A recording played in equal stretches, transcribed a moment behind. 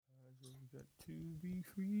Got to be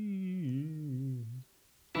free.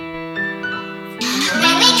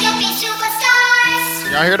 Then we could be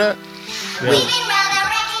superstars. Y'all hear that? Yeah, Weaving round the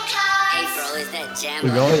wrecking Hey, cars. bro, is that jam we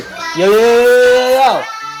up? going?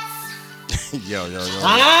 Yo. Yo.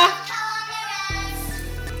 Huh?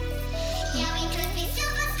 Yeah, we could be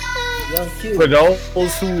superstars. Young Q. For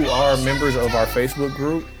those who are members of our Facebook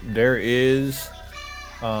group, there is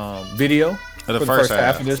video The for the first first half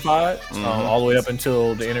half. of this pod, all the way up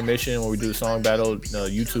until the intermission where we do the song battle.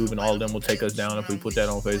 YouTube and all of them will take us down if we put that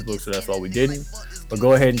on Facebook, so that's why we didn't. But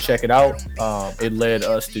go ahead and check it out. It led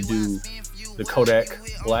us to do the Kodak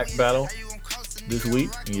Black battle this week,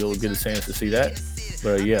 and you'll get a chance to see that.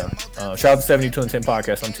 But yeah, shout out to 72 and 10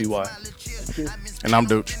 podcast. I'm TY. And I'm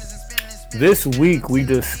Dooch. This week we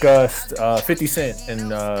discussed 50 Cent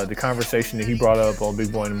and the conversation that he brought up on Big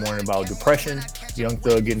Boy in the Morning about depression, Young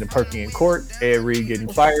Thug getting the perky in court, Ed Reed getting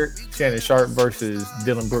fired, Shannon Sharp versus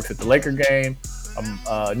Dylan Brooks at the Laker game,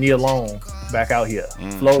 Nia Long back out here,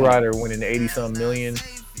 Flow Rider winning the 80-some million,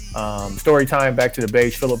 story time back to the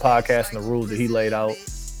Beige Phillip podcast and the rules that he laid out,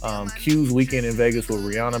 Q's weekend in Vegas with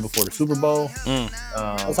Rihanna before the Super Bowl.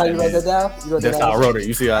 That's how you wrote that down? You wrote That's that how I down? wrote it.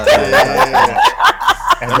 You see how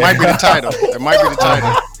That might be the title. That might be the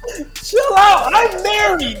title. Chill out. I'm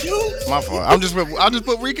married, dude. My fault. I'll just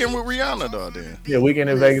put Weekend with Rihanna though. Then. Yeah, weekend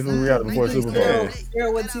in Vegas with Rihanna before the Super Bowl.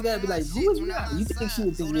 Sarah wouldn't see that and be like, who is Rihanna? You think she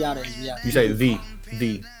would think Rihanna is Rihanna? You say the.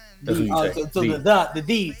 That's what you Oh, say. so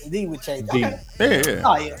the D would change. The. Okay. Yeah.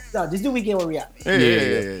 Oh, yeah. No, just do Weekend with Rihanna.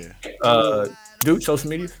 Yeah. Dude, social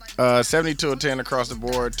media. 72 and 10 across the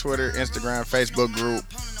board. Twitter, Instagram, Facebook group.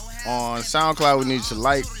 On SoundCloud, we need to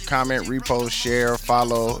like, comment, repost, share,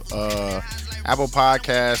 follow. Apple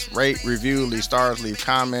Podcasts, rate, review, leave stars, leave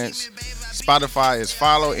comments. Spotify is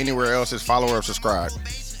follow. Anywhere else is follow or subscribe.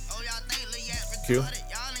 Q,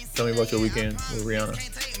 tell me about your weekend with Rihanna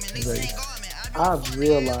in Vegas. I've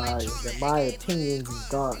realized that my opinions and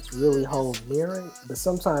thoughts really hold merit, but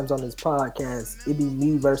sometimes on this podcast, it be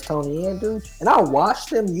me versus Tony and Dude, and I watch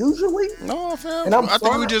them usually. No, fam. And I'm I think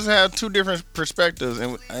we fine. just have two different perspectives,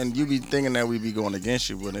 and you be thinking that we be going against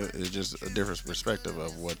you, but it's just a different perspective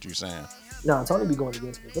of what you're saying. No, Tony be going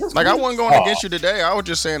against me. But it's Like, I cool. wasn't going against you today. I was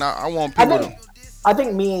just saying I want people to. I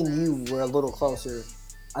think me and you were a little closer.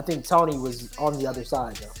 I think Tony was on the other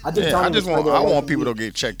side though. I think Yeah, Tony I just was want further away want from people you. to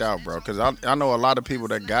get checked out, bro. Because I know a lot of people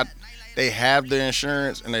that they have the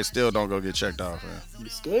insurance and they still don't go get checked out, man. You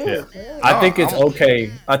scared, man. I think it's I'm-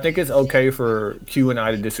 okay. I think it's okay for Q and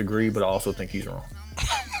I to disagree, but I also think he's wrong.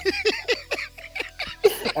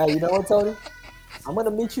 Hey, you know what, Tony? I'm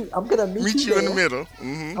gonna meet you. I'm gonna meet Meet you in the there. middle.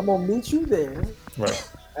 Mm-hmm. I'm gonna meet you there. Right.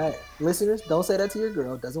 Hey, listeners, don't say that to your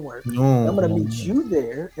girl. It doesn't work. No, I'm gonna no, meet no. you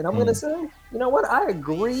there, and I'm gonna say, you know what? I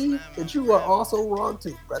agree that you are also wrong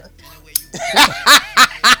too, brother.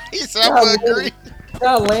 He said, I agree.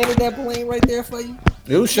 I landed that plane right there for you.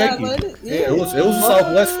 It was Yeah, shaky. landed. Yeah, it was a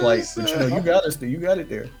Southwest flight, but you know you got us. You got it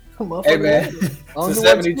there. Hey man, it's the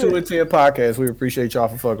 72 and 10 podcast. We appreciate y'all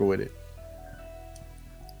for fucking with it.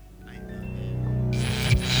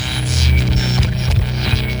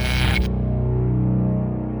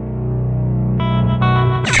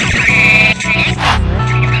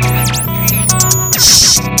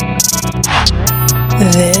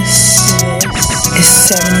 This is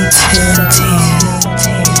 72 and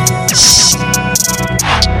 10.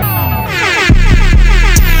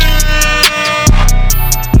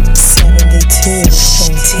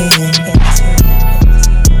 72 and 10.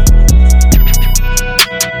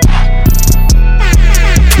 This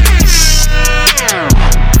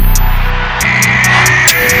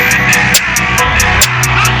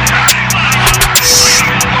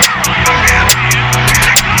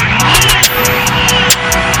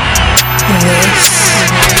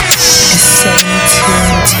is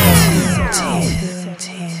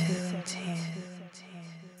 72 and 10.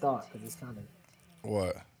 Start because it's kind of.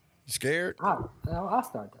 What? You scared? I'll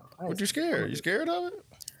start though. What you scared? You scared of it?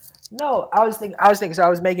 No, I was thinking. So I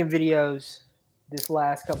was making videos this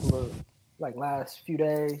last last few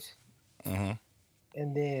days, Mhm.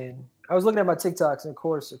 and then I was looking at my TikToks, and of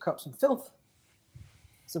course, some filth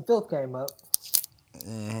came up.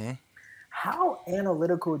 Mm-hmm. How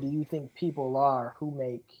analytical do you think people are who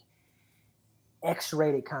make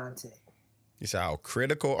X-rated content? You said how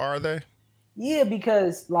critical are they? Yeah,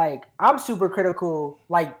 because like I'm super critical,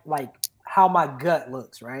 like how my gut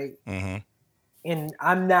looks, right? Mm-hmm. And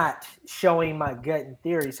I'm not showing my gut in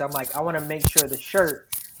theory, so I'm like, I want to make sure the shirt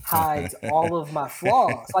hides all of my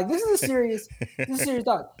flaws. Like this is a serious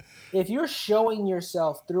thought. If you're showing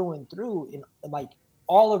yourself through and through in like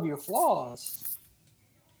all of your flaws,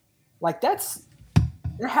 like there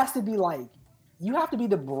has to be like you have to be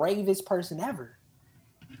the bravest person ever.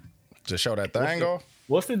 To show that thing off.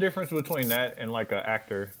 What's the difference between that and like an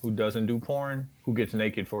actor who doesn't do porn who gets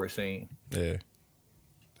naked for a scene? Yeah,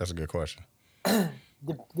 that's a good question.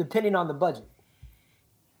 Depending on the budget.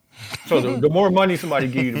 So the more money somebody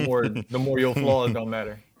give you, the more your flaws don't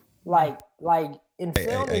matter. Like in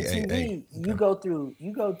film and hey, TV, hey. you go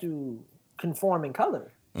through conforming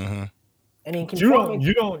color. Mm-hmm. And in You conforming,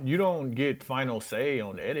 you don't get final say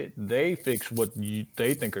on edit. They fix what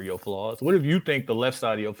they think are your flaws. What if you think the left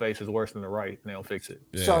side of your face is worse than the right? And they'll fix it.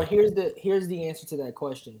 Yeah. So here's the answer to that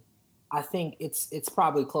question. I think it's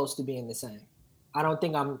probably close to being the same. I don't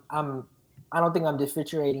think I'm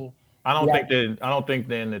differentiating. I don't think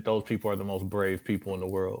then that those people are the most brave people in the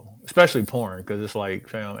world, especially porn, because it's like,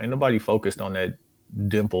 fam, ain't nobody focused on that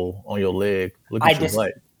dimple on your leg. Look at your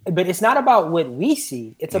butt. But it's not about what we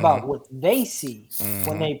see; it's about what they see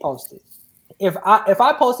when they post it. If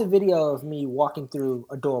I post a video of me walking through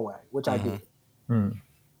a doorway, which I did,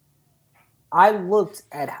 I looked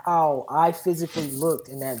at how I physically looked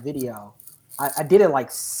in that video. I did it like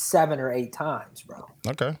 7 or 8 times, bro.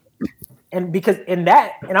 Okay. And because and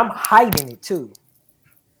I'm hiding it too.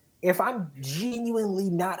 If I'm genuinely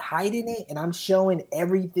not hiding it and I'm showing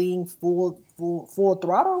everything full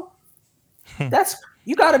throttle, that's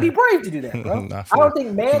you got to be brave to do that, bro. I don't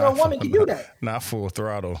think man or woman can do that. Not full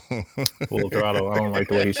throttle. Full throttle. I don't like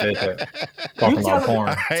the way he said that. Talking about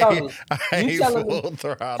porn.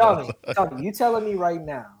 Tony, you telling me right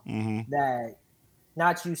now that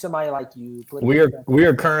not you, somebody like you. We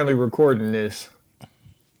are currently recording this,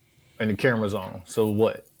 and the camera's on. So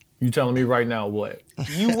what? You telling me right now what?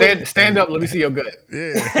 You stand up. Let me see your gut.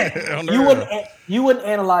 Yeah. You wouldn't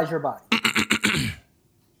analyze your body.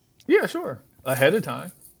 Yeah, sure. Ahead of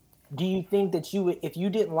time. Do you think that you would, if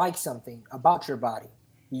you didn't like something about your body,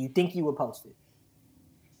 do you think you would post it?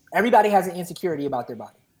 Everybody has an insecurity about their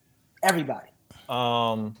body. Everybody.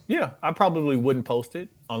 Yeah, I probably wouldn't post it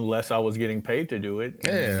unless I was getting paid to do it.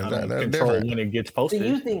 Yeah, that's control different. when it gets So posted.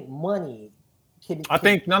 you think money can? I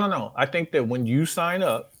think no. I think that when you sign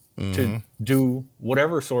up to do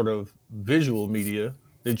whatever sort of visual media,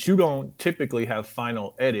 that you don't typically have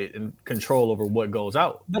final edit and control over what goes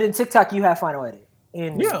out. But in TikTok, you have final edit.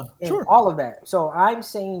 Sure. All of that. So I'm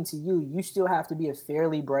saying to you, you still have to be a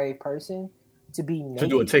fairly brave person to be naked. To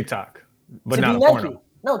do a TikTok, but to not a be porno.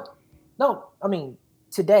 naked. No. I mean,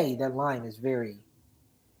 today that line is very.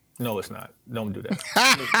 No, it's not. Don't do that.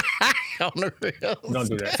 Don't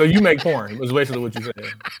do that. So you make porn. Was basically what you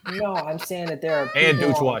said. No, I'm saying that there are people. And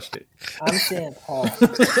Dooch watched it. I'm saying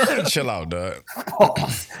pause. Chill out, Doug.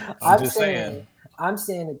 Pause. I'm just saying. I'm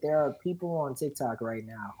saying that there are people on TikTok right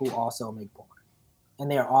now who also make porn,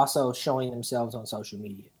 and they are also showing themselves on social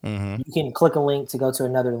media. You can click a link to go to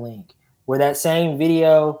another link where that same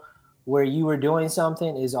video where you were doing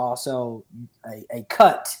something is also a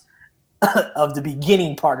cut of the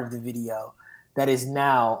beginning part of the video that is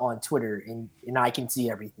now on Twitter, and I can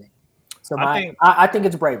see everything. So I think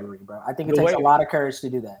it's bravery, bro. I think it takes a lot of courage to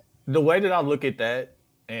do that. The way that I look at that,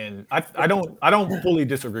 and I don't fully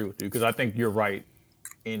disagree with you because I think you're right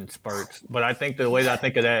in spurts. But I think the way that I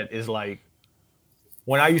think of that is like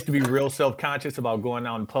when I used to be real self-conscious about going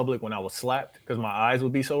out in public when I was slapped because my eyes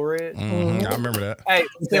would be so red. I remember that. Hey,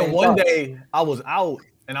 then one day I was out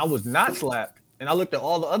and I was not slapped. And I looked at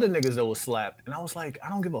all the other niggas that was slapped, and I was like, I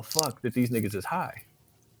don't give a fuck that these niggas is high.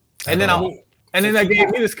 And then that gave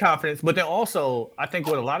me this confidence. But then also, I think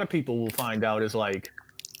what a lot of people will find out is like,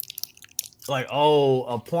 oh,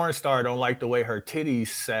 a porn star don't like the way her titties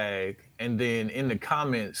sag, and then in the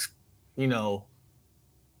comments, you know,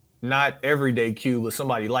 not everyday Q, but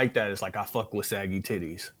somebody like that is like, I fuck with saggy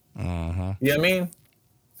titties. You know what I mean?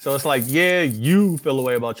 So it's like, yeah, you feel a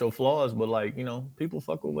way about your flaws, but like, you know, people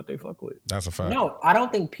fuck with what they fuck with. That's a fact. No, I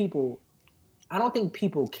don't think people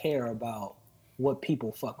care about what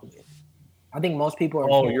people fuck with. I think most people are.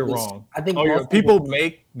 Oh, you're wrong. I think people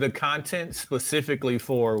make the content specifically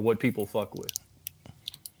for what people fuck with.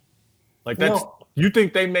 Like that's you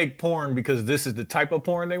think they make porn because this is the type of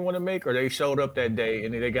porn they want to make, or they showed up that day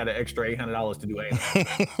and they got an extra $800 to do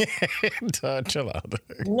anything? Chill out.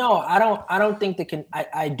 No, I don't think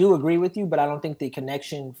I do agree with you, but I don't think the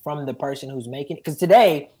connection from the person who's making it, because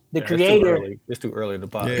today the creator. It's too early to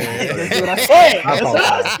podcast. That's what I said.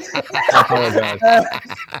 I apologize.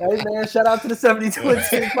 Hey man, shout out to the 72 and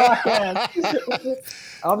 10 podcast.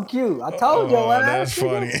 I'm cute. I told you. That's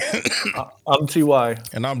funny. I'm TY.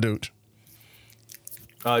 And I'm Dooch.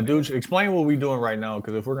 Dude, explain what we're doing right now,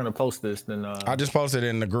 because if we're gonna post this, then I just posted it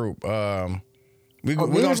in the group. We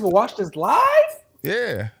gonna watch this live?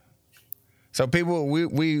 Yeah. So people, we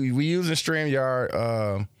using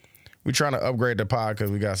StreamYard. we trying to upgrade the pod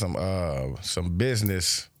because we got some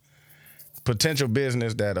business, potential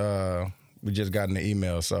business that we just got in the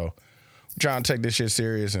email. So we're trying to take this shit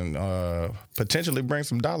serious and potentially bring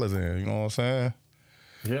some dollars in. You know what I'm saying?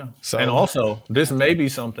 Yeah. So- and also, this may be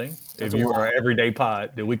something, if you are an everyday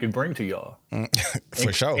pod, that we could bring to y'all.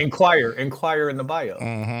 For sure. Inquire in the bio.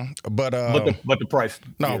 But But the price.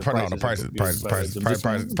 no, yeah, the price.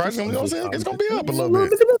 You know what I'm saying? It's gonna be up a little little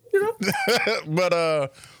bit. You know?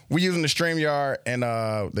 But we using the StreamYard, and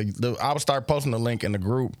I will start posting the link in the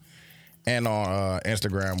group and on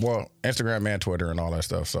Instagram. Well, Instagram and Twitter and all that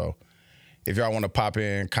stuff. So if y'all want to pop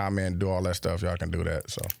in, comment, do all that stuff, y'all can do that.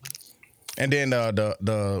 So, and then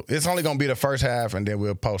the it's only gonna be the first half, and then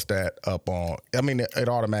we'll post that up on. I mean, it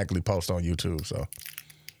automatically posts on YouTube. So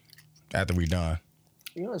after we done.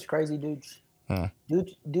 You know what's crazy, Dooch?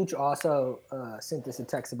 Dooch also sent us a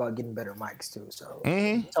text about getting better mics too. So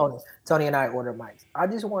Tony and I ordered mics. I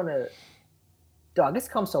just want to, dog. It's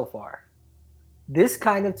come so far. This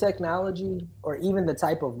kind of technology, or even the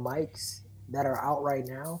type of mics that are out right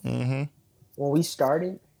now, when we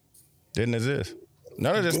started, Didn't exist.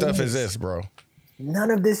 None of this stuff exists, bro.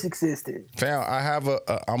 none of this existed. Fam, I have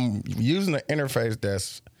I'm using an interface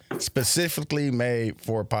that's specifically made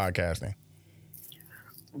for podcasting.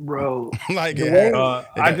 Bro, Like The it way- had-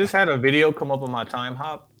 I just had a video come up on my time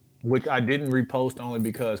hop, which I didn't repost only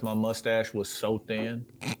because my mustache was so thin.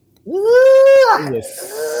 It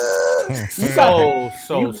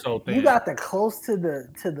was so thin. You got the close to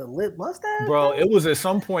the lip mustache, Bro, it was at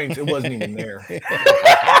some points it wasn't even there.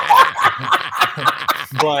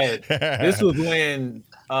 But this was when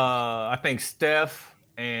I think Steph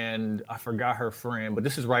and I forgot her friend, but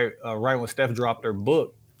this is right when Steph dropped her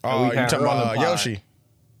book. and Oh, we you had talking her on the about pod. Yoshi?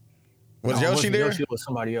 Was No, it Yoshi wasn't there? Yoshi, it was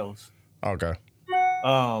somebody else. Okay.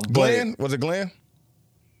 But Glenn? Was it Glenn?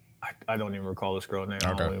 I don't even recall this girl name.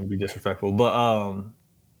 I Okay. don't even be disrespectful. But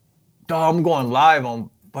dog, I'm going live on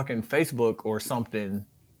fucking Facebook or something.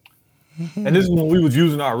 And this is when we was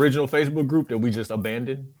using our original Facebook group that we just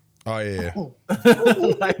abandoned. Oh yeah.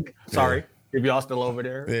 Like, sorry if y'all still over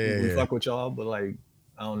there. Yeah, we yeah. fuck with y'all, but like,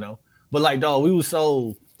 I don't know. But like, dog,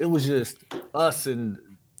 it was just us and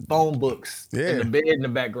phone books Yeah. and the bed in the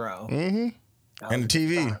background. And the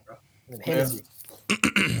TV. And Hennessy.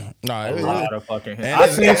 No, A lot of fucking And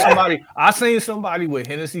I seen somebody with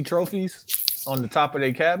Hennessy trophies on the top of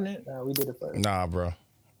their cabinet. We did it first. nah, bro.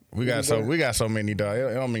 We got so many, dog.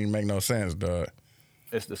 It don't even make no sense, dog.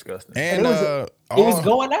 It's disgusting. And It was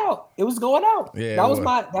going out. It was going out. Yeah, that it was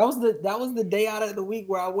was. that was the day out of the week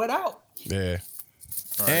where I went out. Yeah.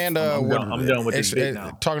 All right, And I'm done with this bit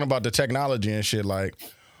now. talking about the technology and shit, like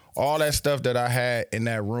all that stuff that I had in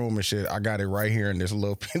that room and shit, I got it right here in this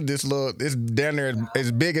little it's down there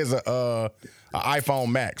as big as a iPhone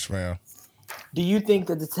Max, man. Do you think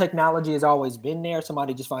that the technology has always been there?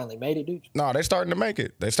 Somebody just finally made it, dude. No, they starting to make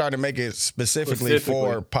it. They started to make it specifically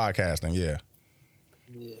for podcasting. Yeah.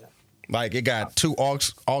 Yeah. Like it got two aux,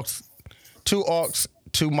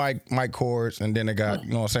 two mic cords, and then it got, you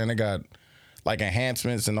know what I'm saying, they got like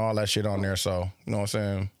enhancements and all that shit on there. So, you know what I'm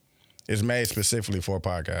saying? It's made specifically for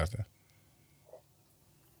podcasting.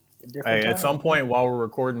 Hey, at some point while we're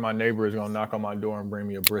recording, my neighbor is gonna knock on my door and bring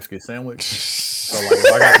me a brisket sandwich. So like,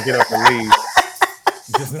 if I got to get up and leave,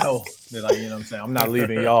 just know that, like, you know what I'm saying, I'm not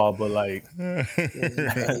leaving y'all, but like,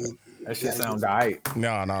 that shit sound alright.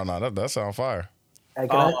 No, that sound fire. Hey,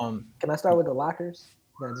 can I start with the lockers?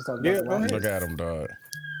 Can I just talk about Yeah, the go lockers? Look at them, dog.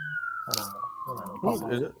 Hold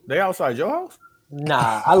on. Is it, they outside your house?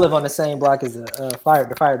 Nah, I live on the same block as the fire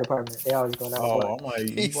department. They always going out. Oh, I'm like,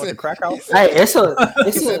 you bought the crack house? Hey, it's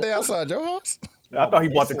He said a they outside your house? I thought he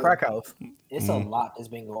bought the crack house. it's a lot that's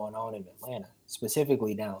been going on in Atlanta,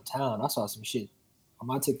 specifically downtown. I saw some shit on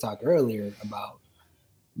my TikTok earlier about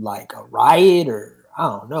like a riot or I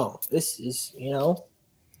don't know. This is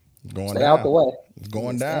Going stay down. out the way. It's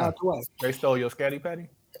going Stay down. out the way. They stole your scatty patty?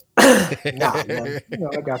 Nah, man.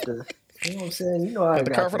 I got the. You know what I'm saying? You know I Got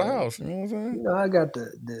the got car for the house. You know what I'm saying? You know I got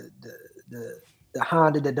the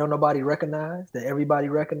Honda that don't nobody recognize, that everybody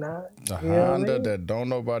recognize. The You know what I Honda mean? that don't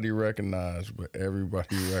nobody recognize, but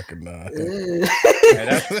everybody recognize.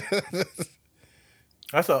 Yeah. Hey,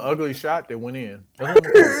 that's an ugly shot that went in.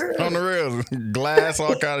 On the real, glass,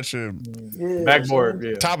 all kind of shit. Yeah, Backboard,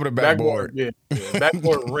 yeah. Top of the backboard. Yeah.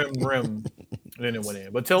 Backboard rim. And then it went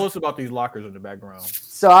in. But tell us about these lockers in the background.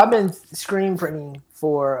 So I've been screen printing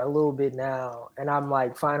for a little bit now, and I'm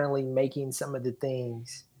like finally making some of the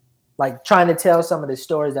things, like trying to tell some of the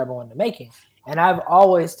stories that I wanted to making. And I've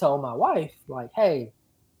always told my wife, like, hey,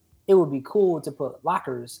 it would be cool to put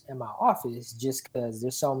lockers in my office just because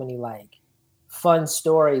there's so many like fun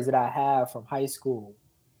stories that I have from high school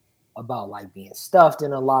about like being stuffed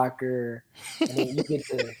in a locker, and then you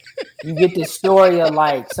get the story of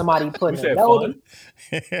like somebody You putting a said note.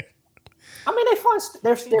 fun? I mean,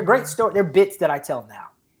 they're fun. They're great stories. They're bits that I tell now.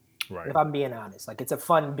 Right. If I'm being honest, like it's a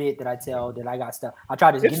fun bit that I tell that I got stuff. I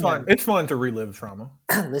tried to It's get fun. It's fun to relive trauma.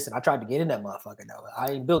 Listen, I tried to get in that motherfucker though.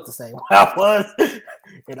 I ain't built the same way I was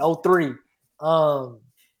in 03.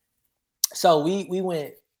 So we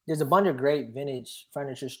went. There's a bunch of great vintage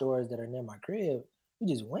furniture stores that are near my crib. We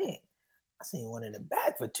just went. I seen one in the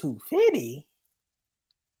back for $250.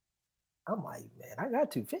 I'm like, man, I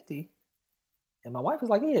got $250. And my wife was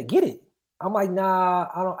like, yeah, get it. I'm like, nah,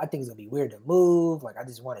 I think it's gonna be weird to move. Like, I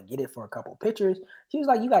just want to get it for a couple pictures. She was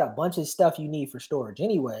like, you got a bunch of stuff you need for storage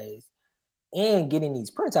anyways. And getting these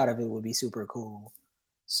prints out of it would be super cool.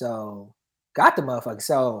 So got the motherfucker.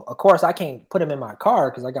 So of course I can't put them in my car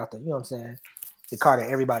because I got the, you know what I'm saying, the car that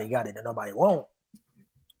everybody got it and nobody won't.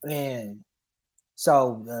 And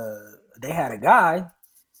so they had a guy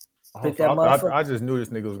pick that motherfucker. I just knew this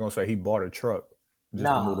nigga was gonna say he bought a truck just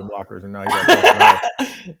to move Nah. them lockers, and now he got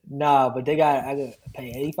Nah, but I got to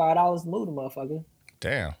pay $85 to move the motherfucker.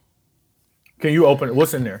 Damn. Can you open it?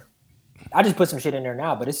 What's in there? I just put some shit in there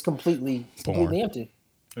now, but it's completely empty.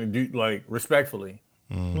 And do like respectfully,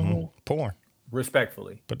 Porn.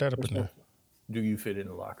 respectfully, Put that up in there. do you fit in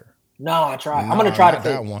the locker? No, I tried. I'm gonna try to not fit.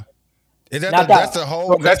 that one. Is that Not that's that. the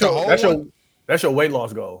whole? That's the whole one. That's your weight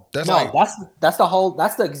loss goal. That's No, like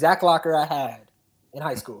that's the exact locker I had in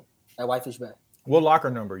high school at Whitefish Bay. What locker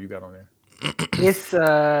number you got on there? It's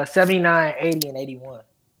 79, 80, and 81.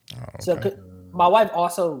 So my wife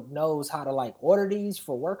also knows how to like order these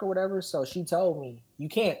for work or whatever. So she told me you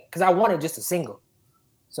can't, because I wanted just a single.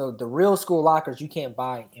 So the real school lockers you can't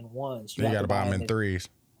buy in ones. you got to buy them in threes.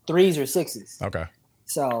 Threes or sixes. Okay.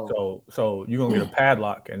 So you're gonna get a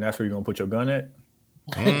padlock, and that's where you're gonna put your gun at.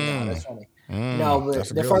 no, that's funny. No, but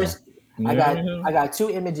that's a the good first I Mhm. got two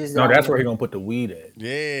images. No, that's where he's gonna put the weed at.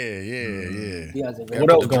 Yeah. Yeah, that's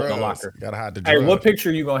What else going in the locker? Gotta hide the Hey, drugs. what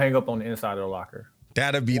picture you gonna hang up on the inside of the locker?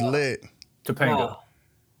 That'd be lit. Topanga. No.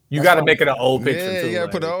 You That's got to funny. make it an old picture Yeah, too. you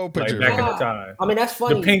gotta put an old picture. Like back in Nah. the time. I mean, that's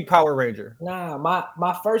funny. The pink Power Ranger. Nah,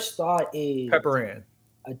 my first thought is Pepper Ann.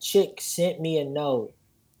 a chick sent me a note,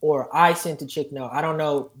 or I sent a chick note. I don't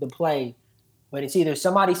know the play, but it's either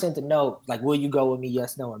somebody sent a note like, "Will you go with me?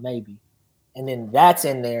 Yes, no, or maybe," and then that's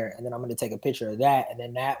in there, and then I'm gonna take a picture of that, and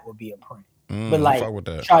then that would be a print. But like, fuck with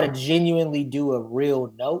that. try to genuinely do a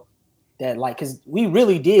real note that, like, because we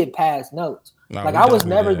really did pass notes. Nah, Like, we I was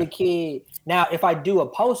definitely never did. the kid. Now, if I do a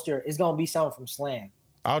poster, it's gonna be something from Slam.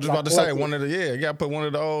 I was just like about to say collected. one of the you gotta put one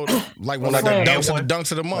of the old like one Like of the that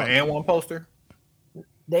dunks of the month. And one poster.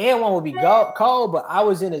 The end one would be cold, but I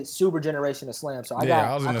was in a super generation of Slam, so I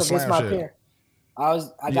was in the convinced Slam my shit.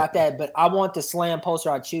 parents. I got that, but I want the Slam poster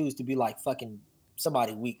I choose to be like fucking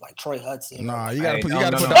somebody weak, like Troy Hudson. Nah, you gotta Hey, put no, you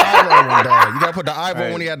gotta no, put no. the Ivo one, dog. You gotta put the Ivo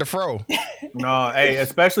Hey. when he had the fro. No, hey,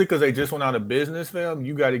 especially because they just went out of business, fam.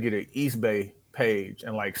 You got to get an East Bay page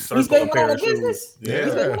and like circle East Bay a went pair out of of shoes. business. Yeah.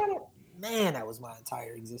 East Bay went out of- Man, that was my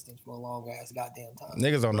entire existence for a long ass goddamn time.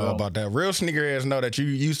 Niggas don't know Bro. about that. Real sneakerheads know that you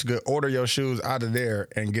used to go order your shoes out of there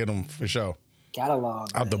and get them for sure.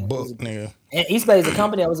 Catalog Out the man. book, It was- nigga. And East Bay is a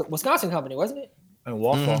company that was a Wisconsin company, wasn't it? And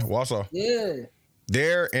Wausau. Wausau. Yeah.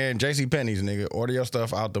 There and JC Penney's, nigga. Order your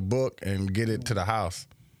stuff out the book and get it to the house.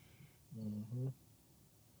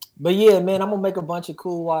 But yeah, man, I'm gonna make a bunch of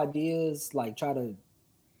cool ideas, like try to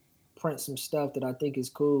print some stuff that I think is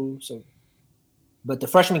cool. So, but the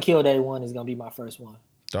Freshman Kill Day one is gonna be my first one.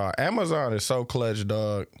 Dog, Amazon is so clutch,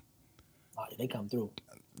 dog. Oh, they come through.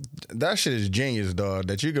 That shit is genius, dog.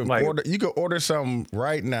 That you can Like- order something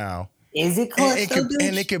right now. Is it And clutch it, though, could, dude?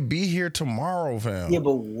 and it could be here tomorrow, fam. Yeah,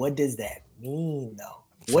 but what does that mean though?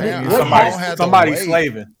 What Fam, is, what somebody- has- don't have to Somebody wait.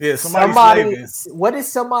 slaving. Yeah, somebody somebody? slaving. What does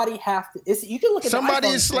somebody have to? It's you can look at Somebody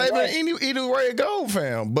the is iPhone and say, slaving right, either way it go,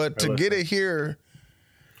 fam. But to get it here,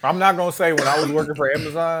 I'm not gonna say when I was working for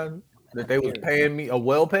Amazon that they was paying me a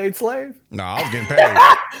well-paid slave. nah, I was getting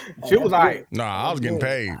paid. Shit was alright. Nah, I was getting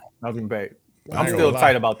paid. I was getting paid. I I'm ain't still gonna lie.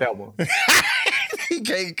 tight about that one, You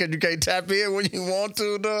can't tap in when you want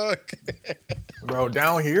to, dog. bro.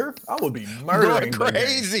 Down here, I would be Going murdering the game.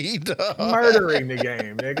 crazy, dog. Murdering the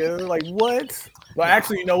game, nigga. Like what? But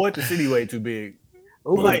actually, you know what? The city way too big.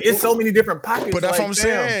 Uber- Like it's so many different pockets. But that's like, what I'm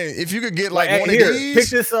damn. saying. If you could get like Like, one here, of pick these,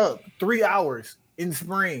 this up. 3 hours in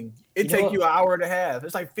spring. It You know take what? you an hour and a half.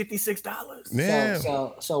 It's like $56. yeah.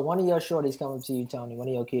 So one of your shorties coming to you, Tony, one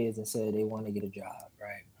of your kids, and said they want to get a job,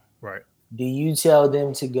 right? Right. Do you tell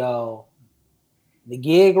them to go the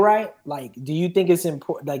gig, right? Like, do you think it's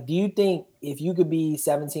important? Like, do you think if you could be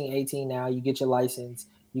 17, 18 now, you get your license,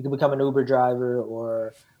 you can become an Uber driver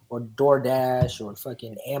or DoorDash or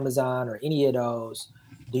fucking Amazon or any of those,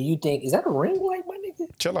 do you think is that a ring light, my nigga?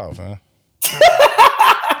 Chill out, man.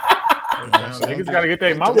 Niggas gotta get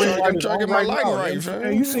that. My ring light I'm is trying to on get my right lighting now, right, man. fam.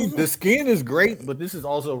 Man, you see, the skin is great, but this is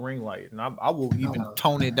also ring light, and I will even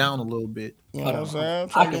tone it down a little bit. You know what I'm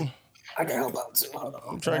saying? I can help out too. Hold on.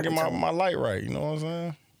 I'm trying to get my light right. You know what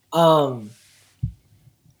I'm saying?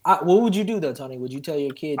 What would you do though, Tony? Would you tell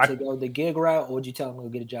your kid to go the gig route, or would you tell him to go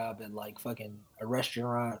get a job at like fucking a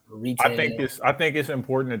restaurant or retail? I think it's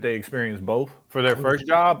important that they experience both. For their first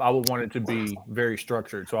job, I would want it to be very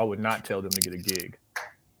structured, so I would not tell them to get a gig.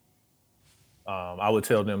 I would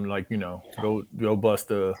tell them like, you know, go bust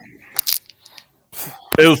a.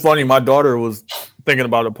 It was funny. My daughter was thinking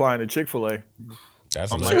about applying to Chick-fil-A.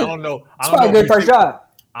 That's I'm like, I don't know. It's probably a good first job.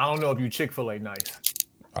 I don't know if you Chick-fil-A nice.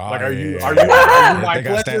 Oh, Like, are you yeah. my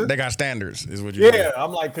pleasure? They got standards, is what you Yeah, said.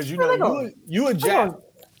 I'm like, because you know, you a Jap.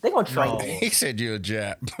 They're gonna train No. you. He said you're a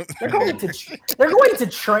Jap. They're going to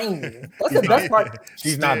train you. That's the best part.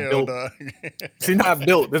 She's not Still, built. dog. She's not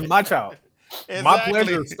built. This is my child. My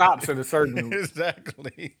pleasure stops at a certain.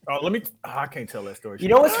 Exactly. I can't tell that story. You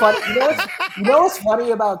know what's funny? You know what's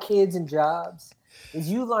funny about kids and jobs is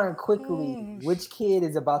you learn quickly which kid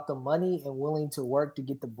is about the money and willing to work to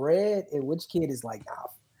get the bread, and which kid is like, nah,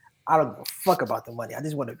 I don't give a fuck about the money. I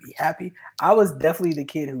just want to be happy. I was definitely the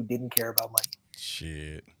kid who didn't care about money.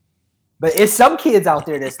 Shit. But it's some kids out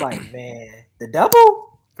there that's like, man, the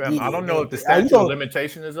double? Fam, I don't know if the statute of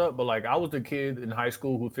limitation is up, but like I was the kid in high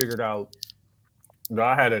school who figured out that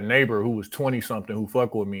I had a neighbor who was 20 something who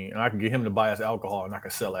fucked with me, and I could get him to buy us alcohol, and I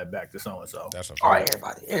could sell that back to so and so. That's a all right.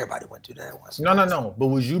 Everybody went through that once. No. But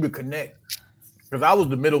was you to connect? Because I was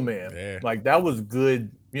the middleman. Yeah. Like that was good.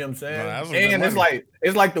 You know what I'm saying? No, that was good and money.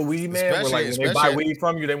 it's like the weed man, where like when they buy especially- weed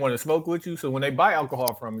from you, they want to smoke with you. So when they buy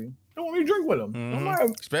alcohol from you, they want you to drink with them. I'm like,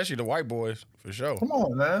 Especially the white boys, for sure. come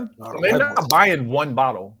on, man. No, the They're white not buying one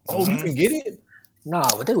bottle. Oh, you can get it. No,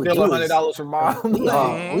 what they would Still do is $100 for mile.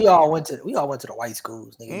 we all went to the white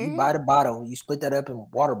schools, nigga. You buy the bottle, you split that up in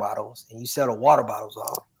water bottles, and you sell the water bottles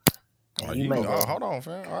off. Oh, You make it. hold on,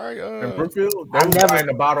 fam. All right. In Brookfield, they was buying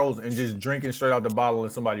the bottles and just drinking straight out the bottle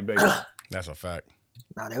in somebody's basement. That's a fact.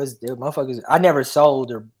 Nah, there was motherfuckers. I never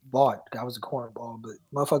sold or bought. I was a cornball, but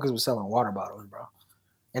motherfuckers was selling water bottles, bro.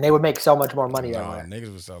 And they would make so much more money that Nah, way.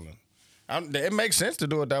 niggas was selling. It makes sense to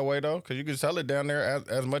do it that way though, because you can sell it down there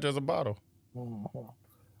as much as a bottle.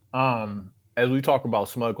 As we talk about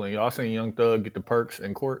smuggling, y'all seen Young Thug get the perks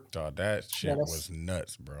in court? Dog, that shit was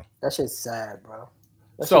nuts, bro. That shit's sad, bro.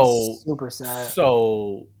 That So shit's super sad.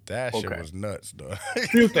 So that shit was nuts, dog.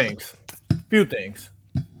 Few things.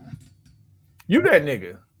 You that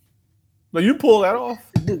nigga. But you pull that off?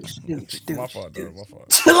 Dude. My fault, dog. My fault.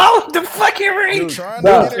 Chill out with the fucking ring. Trying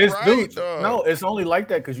Bro, to get it right, dog. No, it's only like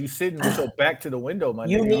that because you sitting with your back to the window, my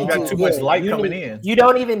You nigga. need You got to- too much yeah, light you coming need- in. You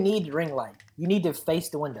don't even need ring light. You need to face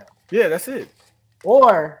the window. Yeah, that's it.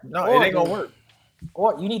 Or It ain't gonna work.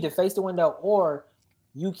 Or you need to face the window, or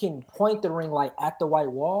you can point the ring light at the white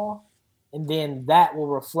wall, and then that will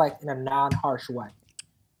reflect in a non-harsh way.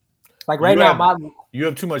 Like right now, you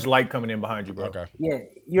have too much light coming in behind you, bro. Okay. Yeah,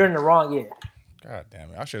 you're in the wrong. Yeah. God damn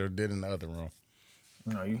it! I should have did in the other room.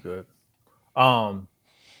 No, you good.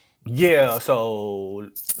 Yeah. So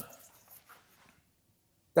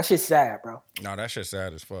That shit's sad, bro. No, that shit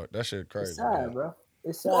sad as fuck. That shit crazy. It's sad, bro.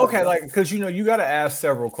 It's sad. okay, bro. like because you got to ask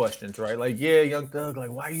several questions, right? Like, yeah, Young Thug, like,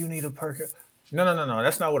 why you need a perk? No.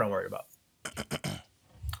 That's not what I'm worried about.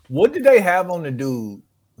 What did they have on the dude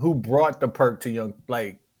who brought the perk to Young?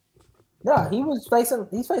 Like, Yeah, he's facing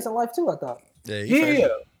life too, I thought. yeah.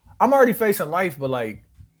 I'm already facing life, but like,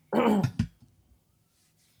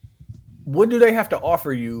 what do they have to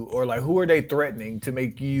offer you, or like, who are they threatening to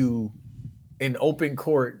make you in open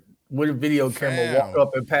court with a video camera walk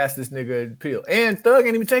up and pass this nigga a pill? And Thug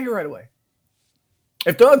ain't even take it right away.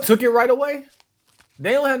 If Thug took it right away,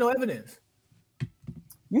 they don't have no evidence.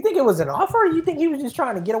 You think it was an offer? Or you think he was just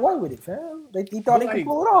trying to get away with it, fam? He thought he could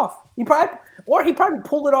pull it off. He probably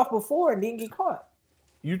pulled it off before and didn't get caught.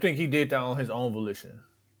 You think he did that on his own volition?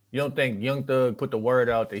 You don't think Young Thug put the word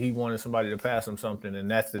out that he wanted somebody to pass him something, and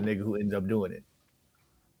that's the nigga who ends up doing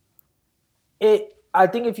it? I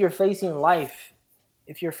think if you're facing life,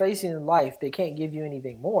 they can't give you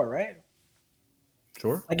anything more, right?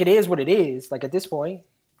 Sure. Like it is what it is. Like at this point,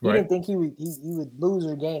 he Right. didn't think he would lose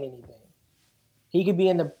or gain anything. He could be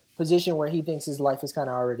in the position where he thinks his life is kind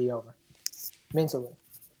of already over, mentally.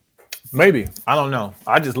 Maybe. I don't know.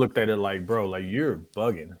 I just looked at it like, bro, like you're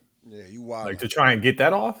bugging. Yeah, you wild. Like to try and get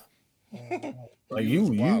that off. Like you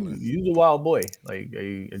the wild boy. Like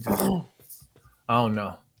it just, I don't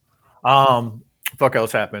know. Fuck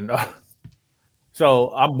else happened.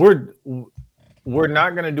 So we're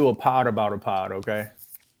not gonna do a pod about a pod, okay?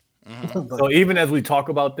 So even as we talk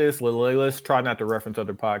about this, let's try not to reference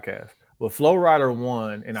other podcasts. But Flow Rider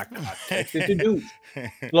won, and I texted the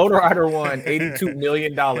dude. Flow Rider won $82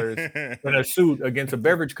 million in a suit against a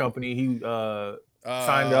beverage company. He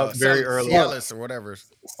signed up very early. Cellulose or whatever.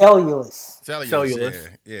 Cellulose. Cellulose.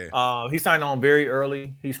 Yeah. He signed on very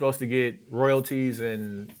early. He's supposed to get royalties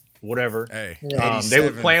and whatever. Hey, They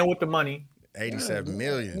were playing with the money. 87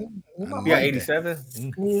 million. Yeah, 87.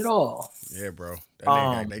 Need it all. Yeah, bro.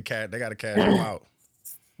 That nigga, they got to cash him out.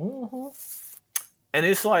 And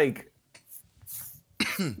it's like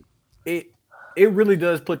it really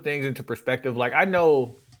does put things into perspective. Like I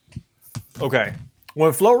know, okay,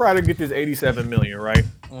 when Flow Rider gets this 87 million, right?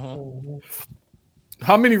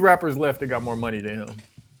 How many rappers left that got more money than him?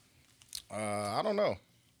 I don't know.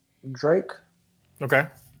 Drake. Okay.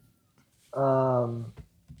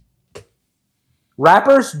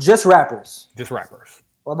 Rappers, just rappers. Just rappers.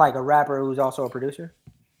 Or like a rapper who's also a producer.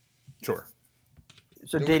 Sure.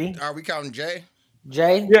 So Diddy, Are we counting Jay?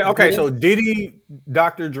 Jay. Yeah, okay. Diddy? So Diddy,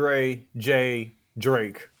 Dr. Dre, Jay,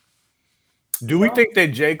 Drake. Do we think that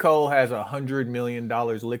J. Cole has $100 million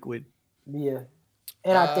liquid? Yeah,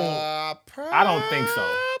 and I think I don't think so.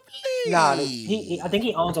 I think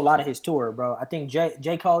he owns a lot of his tour, bro. I think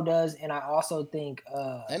J. Cole does, and I also think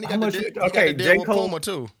And he How got much- the deal, okay, he got the J. deal with Cole- Puma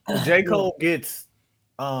too. J. Cole gets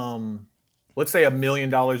let's say $1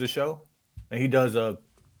 million a show, and he does a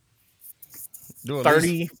Do at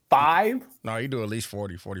least, 35. no, he do at least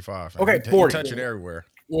 40, 45. Okay, he 40. touch it everywhere.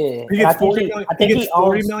 yeah. He And I gets think 40 he, million. I think He he gets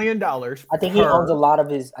 $40 owns. million. I think he owns a lot of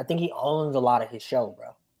his. I think he owns a lot of his show, bro.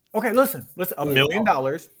 Okay, listen, $1 million,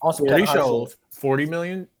 On some 40 kind of shows, 40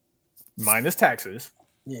 million minus taxes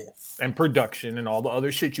Yeah, and production and all the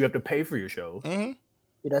other shit you have to pay for your shows. yeah,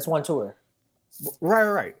 that's one tour.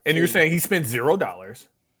 Right. And you're saying he spent $0.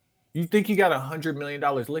 You think he got $100 million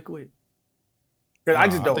liquid? Because I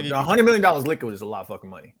No, just I don't. think he- $100 million liquid is a lot of fucking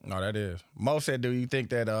money. No, that is. Mo said, do you think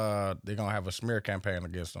that they're going to have a smear campaign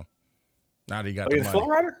against him? Now that he got the Is Flow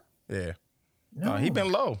money. Rider? Yeah. No, He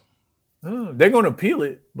been low. They're gonna appeal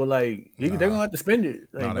it, but like they're gonna have to spend it.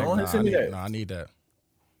 Like, go on and send me that. I need that.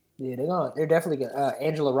 Yeah, they're definitely gonna.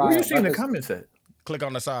 Angela What Rye. do you see in the comments at? Click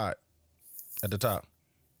on the side at the top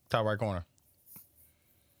right corner.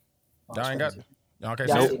 Y'all ain't got. Y'all can't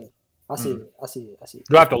Yeah, see it? I see it.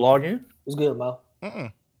 Do I have to log in? It's good, Mo.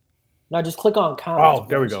 Mm-mm. No, just click on comments. Oh,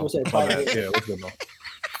 there we bro. go. See what's My at bad. private. Yeah, what's good, man?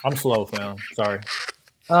 I'm slow, fam. Sorry.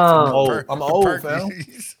 Um, I'm old, fam.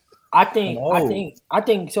 I think, Oh. I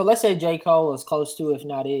think. So let's say J. Cole is close to, if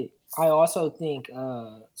not it. I also think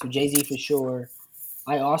so. Jay-Z for sure.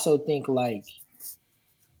 I also think like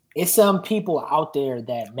it's some people out there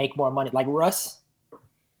that make more money, like Russ.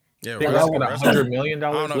 Yeah, Think Russ Russ got Russ- $100 million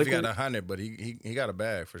I don't know if he liquid? got 100, but he got a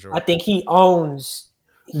bag for sure. I think he owns.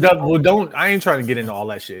 Well, don't. I ain't trying to get into all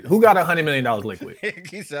that shit. Who got $100 million liquid?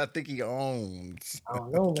 He said, I think he owns. I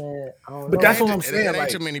don't know, man. I don't But know. that's It what ain't- I'm saying, It ain't like,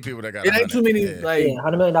 too many people that got. It ain't too 100. many. Yeah. Like, Yeah,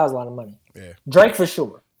 $100 million is a lot of money. Yeah. Drake for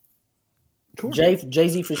sure. Sure.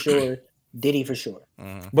 Jay-Z for sure. Diddy for sure.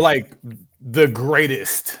 but like the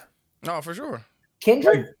greatest. No, for sure.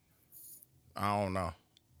 Kendrick. I don't know.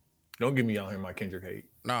 Don't get me out here, my Kendrick hate.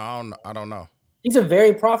 No, I don't know. He's a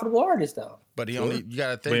very profitable artist, though. But he only you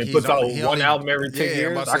gotta think When he he's puts out only, he one only- album every 10 yeah, years,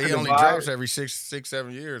 I'm about to I say he can only divide. drops every 6,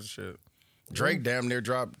 7 years and shit. Drake damn near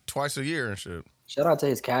dropped twice a year and shit. Shout out to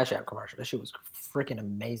his Cash App commercial. That shit was freaking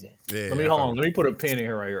amazing. Yeah. Let me hold on. Let me put a pin in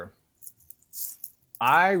here right here.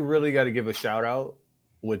 I really got to give a shout out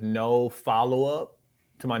with no follow up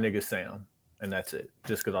to my nigga Sam, and that's it.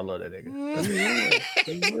 Just because I love that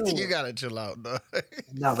nigga. You gotta chill out, though.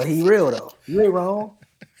 No, but he real though. You ain't wrong.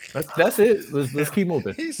 That's it. Let's keep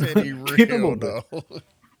moving. He said he Keep it real moving. though.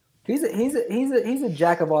 He's a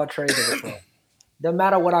jack of all trades. Of the world. No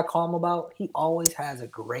matter what I call him about, he always has a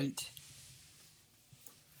great.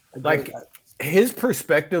 Like his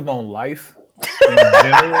perspective on life in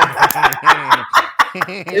general,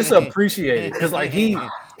 it's appreciated because like he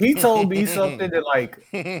told me something that like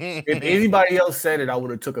if anybody else said it, I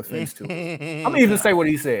would have took offense to it. I'm gonna even say what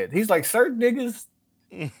he said. He's like certain niggas,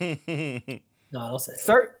 no, don't say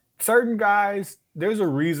it. certain guys. There's a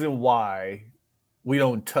reason why we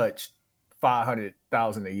don't touch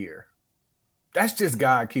 500,000 a year. That's just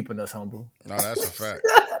God keeping us humble. No, that's a fact.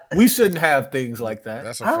 We shouldn't have things like that.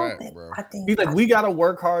 That's a I don't fact, think. bro. I think. He's like, we gotta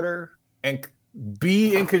work harder and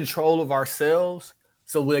be in control of ourselves.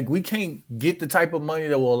 So like we can't get the type of money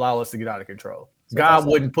that will allow us to get out of control. God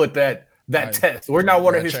wouldn't put that Right. test. We're not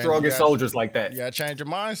one of You his gotta change- strongest you gotta- soldiers like that. You gotta change your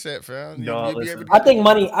mindset, fam. No, You'll be listen. able to I get think it.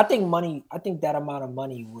 money. I think that amount of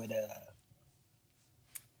money would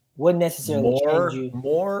wouldn't necessarily change you.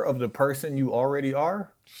 more of the person you already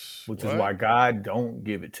are, which is What? why God don't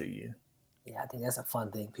give it to you. Yeah, I think that's a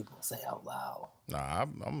fun thing people say out loud. Nah,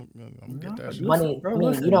 I'm gonna get that shit. Money, Bro, I mean,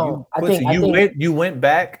 listen, you know, I listen, think you went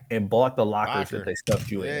back and bought the lockers Locker. that they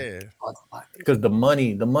stuffed you in. Yeah. Because the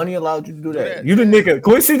money allowed you to do that. that, You the nigga.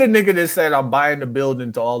 Can we see the nigga that said I'm buying the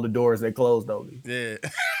building to all the doors they closed on me? Yeah.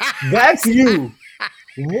 That's you.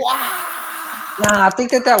 Wow. Nah, I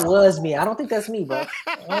think that was me. I don't think that's me, bro.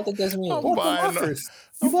 I don't think that's me. I'm Bought the buying lockers.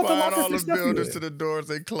 I'm You bought the buying lockers all to the stuff you buildings in. to the doors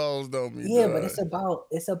they closed on me. Yeah, dog. but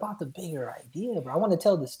it's about the bigger idea, bro. I want to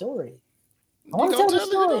tell the story. I You want to gonna tell the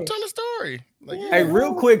you gonna story. tell a story. Like, Yeah. Hey,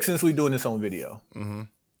 real quick, since we doing this on video. Mhm.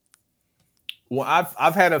 Well,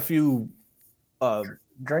 I've had a few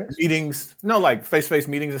Drinks. meetings, no, like face-to-face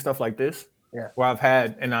meetings and stuff like this. Yeah. Where I've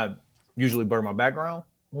had, and I usually blur my background.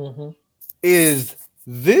 Mm-hmm. Is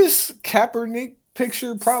this Kaepernick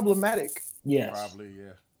picture problematic? Yes. Probably,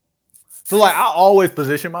 yeah. So like I always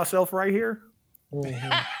position myself right here.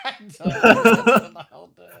 Mhm.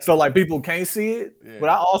 So like people can't see it. Yeah. But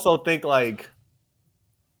I also think like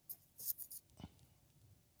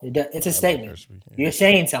It's a statement. You're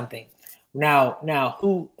saying something. Now,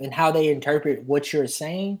 who and how they interpret what you're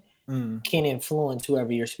saying can influence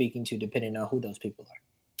whoever you're speaking to, depending on who those people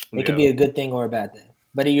are. It could be a good thing or a bad thing.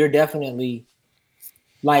 But you're definitely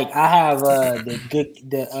like I have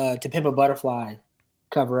the To Pimp a Butterfly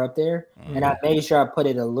cover up there, and I made sure I put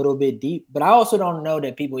it a little bit deep. But I also don't know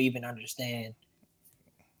that people even understand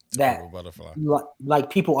that. Butterfly. Like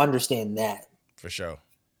people understand that. For sure.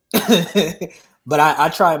 But I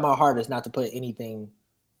try my hardest not to put anything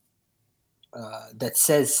that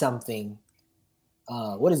says something.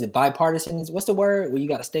 What is it? Bipartisan? What's the word? Where you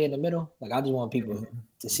got to stay in the middle? Like I just want people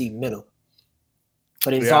to see middle.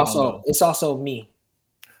 But it's also me.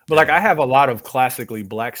 But like I have a lot of classically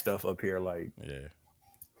black stuff up here. Like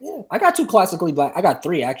Yeah, I got 2 classically black. I got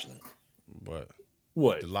 3 actually.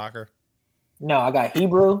 What? The locker? No, I got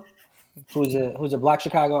Hebrew, who's a Black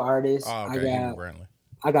Chicago artist. Oh, okay. Hebrew Brantley.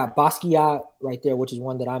 I got Basquiat right there, which is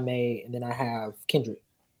one that I made, and then I have Kendrick.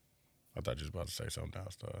 I thought you was about to say something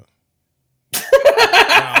else.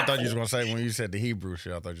 I thought you was gonna say when you said the Hebrew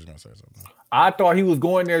shit. I thought you was gonna say something. I thought he was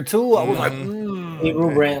going there too. I was like,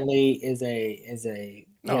 Hebrew Brantley is a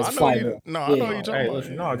No, has I know flavor. you. No, I know you hey, talking about.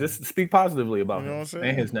 listen, no, just speak positively about You know him what I'm saying?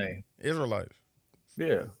 and his name. Israelites.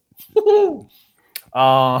 Yeah.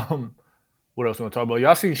 What else we want to talk about?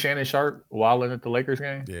 Y'all seen Shannon Sharp wilding at the Lakers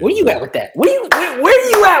game? Yeah. Where you at with that? Where you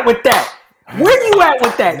at with that? Where you at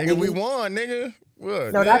with that? Nigga, we won, nigga.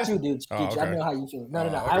 What? No, man? not you, dude. Oh, I okay. know how you feel. No.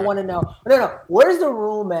 Oh, I okay. want to know. No. Where's the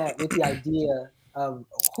room at with the idea of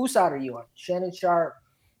whose side are you on? Shannon Sharp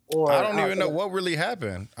or I don't even know what really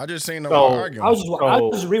happened. I just seen them So- arguing. I was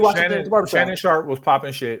just rewatching the barbershop. Shannon Sharp was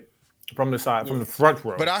popping shit from the side, from the front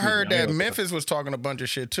row. But I heard that Excuse me. Memphis was talking a bunch of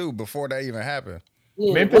shit too before that even happened.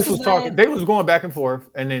 Yeah, Memphis what's was his talking. name? They was going back and forth,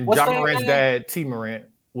 and then What's John their Morant's name? dad, T. Morant,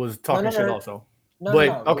 was talking No. shit also. No, But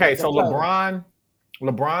no. okay, The so player.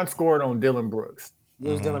 LeBron scored on Dylan Brooks, It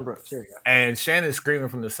was Dylan Brooks. Here we go. and Shannon's screaming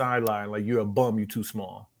from the sideline like, "You're a bum. You too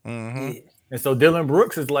small." Mm-hmm. Yeah. And so Dylan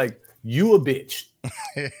Brooks is like, "You a bitch.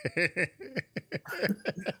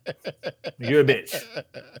 You're a bitch."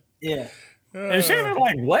 Yeah. And Shannon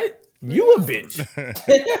like, "What? You a bitch?"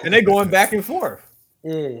 And they going back and forth.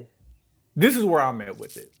 Yeah. This is where I'm at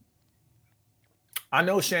with it. I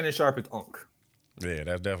know Shannon Sharp is unk. Yeah,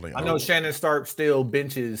 that's definitely. I know Shannon Sharp still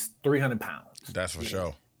benches 300 pounds. That's for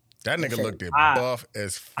sure. That nigga looked I- buff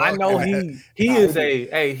as fuck. I know he is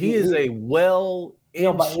a well He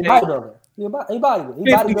in shape bodybuilder. He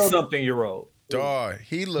bodybuilder. 50-something-year-old. Dog,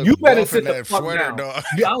 he looked You better buff in sit the that fuck sweater, down. dog.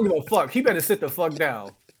 Yeah, I don't give a fuck. He better sit the fuck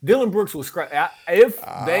down. Dylan Brooks was if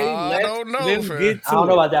they I let don't know, them fam. get to I don't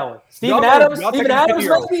know it. about that one. Steven Y'all Adams. taking Steven the Adams.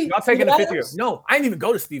 50-year-old. Maybe? Y'all taking the Steven 50-year-old. Adams? No, I didn't even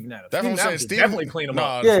go to Steven Adams. That's what I'm saying. Adams would definitely clean him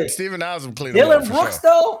up. Yeah. Steven Adams will clean him Dylan up for Brooks sure.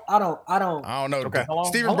 though. I don't. I don't know. Okay, hold on,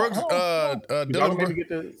 Steven hold on, Brooks, hold on. Y'all Dylan gonna Brooks. maybe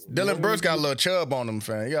get Dylan Brooks got a little chub on him,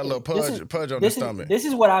 fam. He got a little pudge on his stomach. This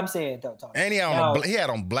is what I'm saying, though, Tony. And he Now, had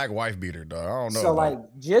on black wife beater, dog. I don't know. So, like,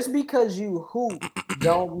 just because you hoop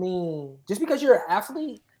don't mean just because you're an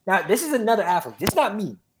athlete. Now, this is another athlete. This is not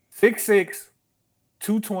me. 6'6",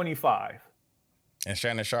 225. And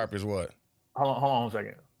Shannon Sharp is what? Hold on a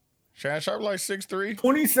second. Shannon Sharp like 6'3".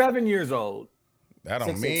 27 years old. That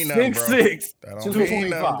don't 6'6". mean nothing, bro. 6'6", That don't mean nothing,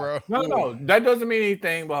 225. bro. No, that doesn't mean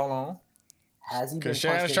anything. But hold on. Has he been Cause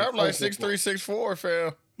Shannon punched in Sharp the like face 6'3", 6'4",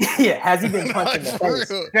 fam. before? Yeah, has he been punched in the For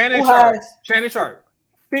face? real. Shannon Sharp,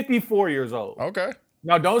 54 years old. Okay.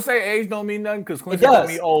 Now, don't say age don't mean nothing because Quincy does. call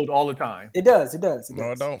me old all the time. It does.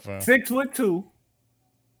 No, it don't, fam. 6'2".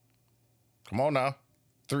 Come on now.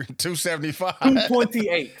 275.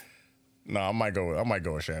 228. No, I might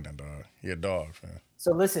go with Shannon, dog. He a dog, man.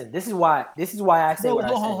 So listen, this is why I say what I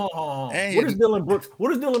say. Hold on. And What does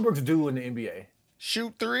Dylan Brooks do in the NBA?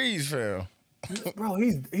 Shoot threes, fam. Bro,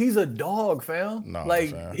 he's a dog, fam. No,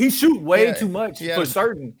 like fam. he shoot way Yeah, too much he had for a-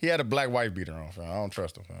 certain. He had a black wife beater on, fam. I don't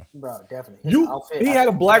trust him, fam. Bro, definitely. His outfit, He had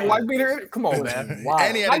a black white beater. Come on, man. Wow.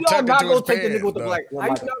 And he had How it y'all tucked not into his gonna take the pants, nigga with the dog. black? How you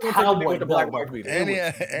not gonna take the nigga with the black white beater? And he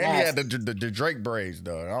had nasty. the Drake braids,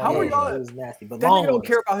 dog. I How don't are know, y'all- fam. It was nasty, but That long nigga don't ones.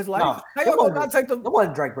 care about his life. No, How that y'all wasn't- not take the? That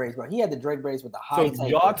wasn't Drake braids, bro. He had the Drake braids with the high So taper.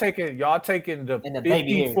 y'all taking the And the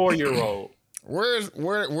baby hair. 54-year-old.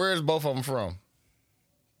 Where's both of them from?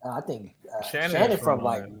 I think Shannon Shannon is from from,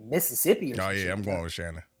 like Mississippi. Or Oh some yeah, shit. I'm going with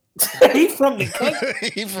Shannon. He's from the country.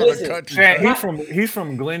 He from Listen, the country. Shannon, he's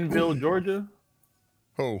from Glenville, Georgia.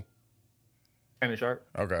 Who? Shannon Sharp.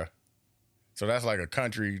 Okay. So that's like a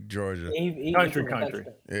country Georgia. He Country. from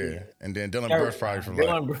the Yeah. And then Dylan Sure. Brooks probably from like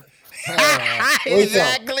Dylan Brooks. Where you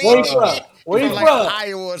from? Where you from? Where you From like from?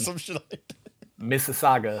 Iowa or some shit like that.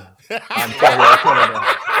 Mississauga. Ontario,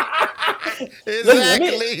 Canada.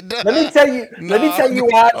 Exactly. dog. Let me tell you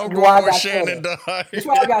why I'm I going with got Shannon, Shannon. dog. That's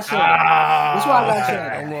why I got Shannon. That's why I got I'm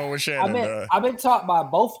Shannon. going with Shannon, dog. I've been taught by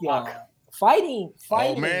both y'all. Fighting.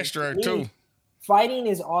 Old man strength, too. Fighting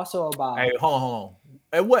is also about. Hey, hold on.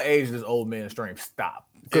 At what age does old man strength stop?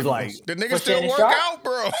 Because like, The nigga For still Shannon work Sharp? out,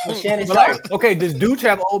 bro. For Shannon but Sharp. like, okay, does Dooch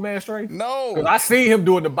have old man strength? No. Because I see him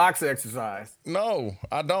doing the box exercise. No,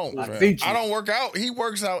 I don't. I fam. see you. I don't work out. He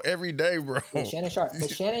works out every day, bro. But Shannon Sharp. But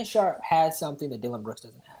Shannon Sharp has something that Dylan Brooks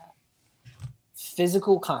doesn't have.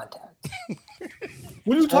 Physical contact.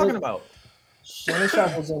 What are you talking about? Shannon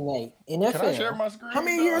Sharp was in the Can I share NFL. my screen? How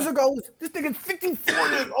many dog? years ago was this nigga's 54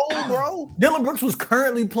 years old, bro? Dylan Brooks was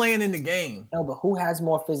currently playing in the game. No, but who has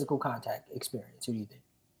more physical contact experience? Who do you think?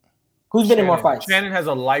 Who's been in more fights? Shannon has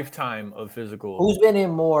a lifetime of physical. Who's been in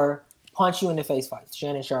more punch you in the face fights?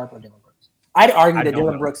 Shannon Sharp or Dylan Brooks? I'd argue I that don't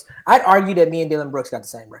Dylan know. Brooks. I'd argue that me and Dylan Brooks got the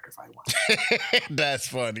same record fight wise. That's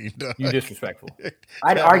funny, dog. You disrespectful.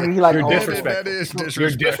 I'd argue he like You're older. disrespectful. That is You're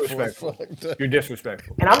disrespectful. disrespectful. You're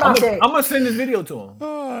disrespectful. And I'm not saying. I'm gonna send this video to him,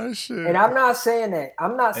 Oh shit. And I'm not saying that.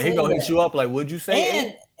 I'm not and he saying gonna hit that. you up like, "What'd you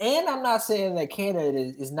say?" And I'm not saying that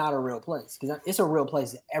Canada is not a real place because it's a real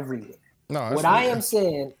place everywhere. No, that's What I am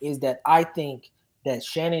saying is that I think that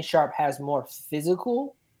Shannon Sharp has more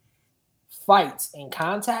physical fights and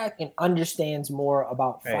contact and understands more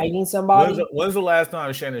about Hey, fighting somebody. When's the last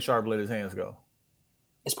time Shannon Sharp let his hands go?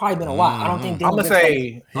 It's probably been a while. I don't think. I'm Dylan gonna Brooks say.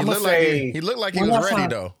 he I'm gonna looked like say. he looked like he One was last ready time.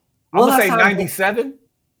 though. I'm One gonna say last time- 97.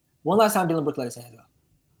 When last time Dylan Brooks let his hands go?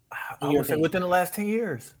 I'm gonna say within the last 10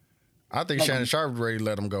 years. I think Shannon Sharp was ready to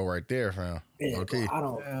let him go right there, fam. Yeah, Okay. I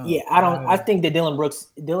don't. Yeah. Yeah, I don't. I think that Dylan Brooks.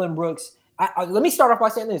 Let me start off by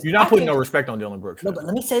saying this. You're not I putting think- no respect on Dylan Brooks. No, man. but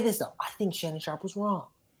let me say this though. I think Shannon Sharp was wrong.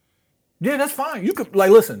 Yeah, that's fine. You could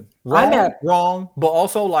like listen. Wrong, but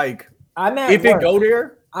also like I'm at if work. it go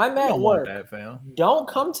there, I'm you at don't want work. that, fam. Don't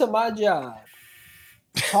come to my job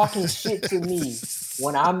talking shit to me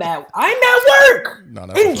when I'm at work. No,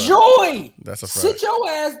 that's a fact. Enjoy. That's a fact. Sit your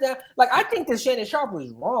ass down. Like I think that Shannon Sharp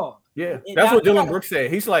was wrong. Yeah, And that's now what you Dylan gotta- Brooks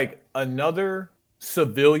said. He's like another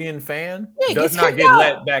civilian fan Yeah, he does gets not kicked get out.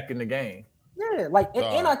 let back in the game. Yeah, like and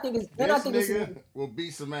I Dog. think it's will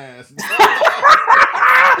beat some ass.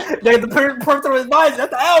 they had to put through his mind.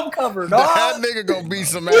 That's the album cover, That dog. nigga gonna beat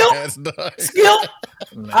some Skill. ass, dog. Skill.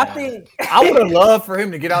 I Man. think I would have loved for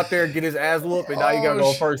him to get out there and get his ass whooped, and now you gotta Oh,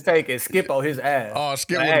 go sh- first take and skip on his ass. Oh,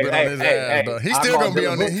 Skip Like, would have been hey, on his hey, ass, hey, though. He's I'm still on gonna be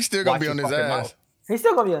Dylan on Brooks. it. He's still gonna Watch be on your his fucking ass. mouth. he's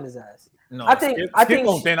still gonna be on his ass. No, I think- Skip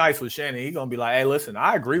on thin ice with Shannon. He's gonna be like, "Hey, listen,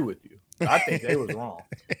 I agree with you. I think they was wrong."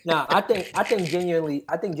 No, I think genuinely,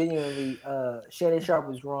 Shannon Sharp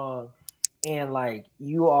was wrong, and like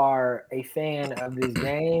you are a fan of this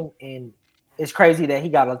game, and it's crazy that he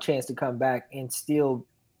got a chance to come back and still,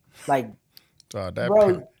 like, Dog,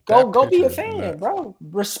 bro, go be a fan, bro.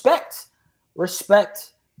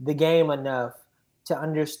 Respect the game enough to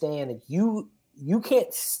understand that you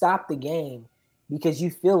can't stop the game because you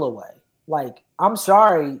feel away. Like, I'm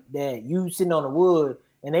sorry that you sitting on the wood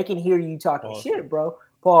and they can hear you talking Pause. shit, bro.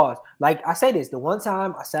 Pause. Like I say this, the one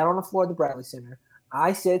time I sat on the floor at the Bradley Center,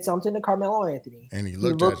 I said something to Carmelo Anthony. And he He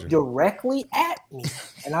looked looked at you. directly at me,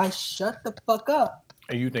 and I shut the fuck up.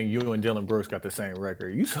 And you think you and Dylan Brooks got the same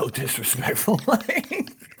record? You so disrespectful.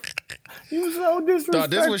 Like, you so disrespectful. Dog,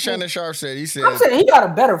 this is what Shannon Sharp said. He said I'm saying he got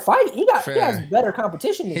a better fight. He has Fair. better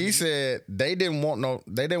competition than he me. said they didn't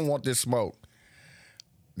want this smoke.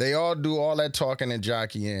 They all do all that talking and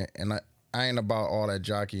jockeying, and I ain't about all that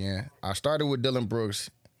jockeying. I started with Dylan Brooks.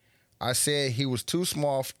 I said he was too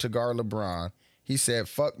small to guard LeBron. He said,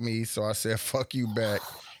 fuck me, so I said, fuck you back.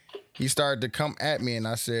 he started to come at me, and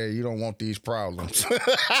I said, "You don't want these problems."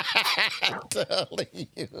 I'm telling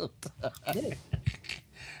you.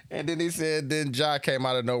 And then he said, then Ja came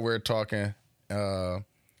out of nowhere talking.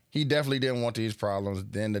 He definitely didn't want these problems.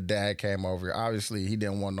 Then the dad came over. Obviously, he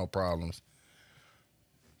didn't want no problems.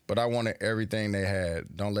 But I wanted everything they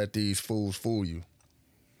had. Don't let these fools fool you.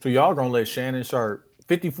 So y'all gonna let Shannon Sharp,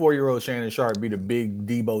 54-year-old Shannon Sharp, be the big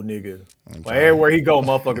Debo nigga? Like everywhere he go,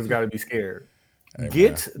 motherfuckers gotta be scared. Hey,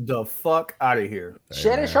 Get the fuck out of here.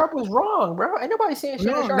 Shannon Sharp was wrong, bro. Ain't nobody saying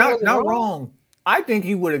Shannon Sharp not wasn't wrong. I think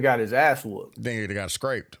he would have got his ass whooped. Then he got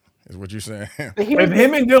scraped, is what you're saying. But here's If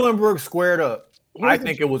him and Dylan Brooks squared up, I the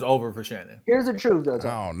think it was over for Shannon. Here's the truth, though.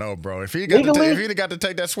 I don't know, bro. If he'd got to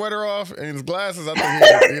take that sweater off and his glasses, I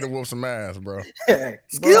think he'd have whooped some ass, bro.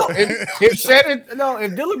 Skill. If Shannon,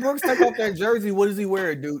 if Dylan Brooks take off that jersey, what does he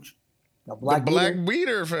wear, Dooch? The Black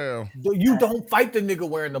beater, fam. You don't fight the nigga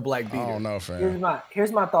wearing the black beater. I don't know, fam.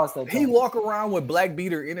 Here's my thoughts, though. He walk around with black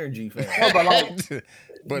beater energy, fam. No, but like,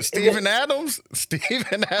 But Steven Adams would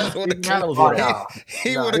have would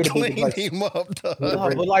have cleaned him up, dog.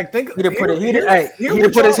 but like, think he put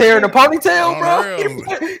his hair in a ponytail, bro.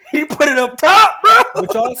 He put it up top, bro.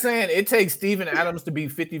 What y'all saying? It takes Steven Adams to be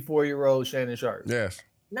 54-year-old Shannon Sharp. Yes.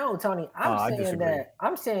 No, Tony.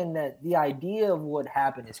 I'm saying that the idea of what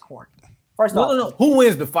happened is corny. First off, no. Who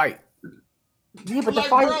wins the fight? Yeah, but the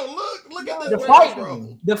fight. Bro, look at the this fight.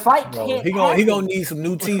 bro. The fight Bro, can't. he gonna need some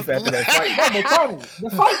new teeth after that fight. No, but Tony, the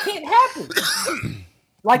fight can't happen.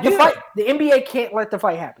 Like the fight, the NBA can't let the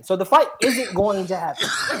fight happen. So the fight isn't going to happen.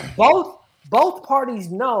 Both parties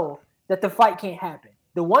know that the fight can't happen.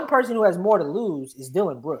 The one person who has more to lose is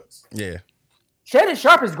Dylan Brooks. Yeah. Shannon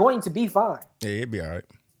Sharp is going to be fine. Yeah, he'd be all right.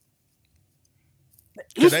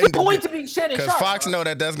 He's going to be Shannon Sharp. Because Fox know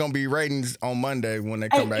that's going to be ratings on Monday when they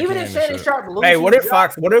come back even in. if Shannon Sharp loses, hey, what if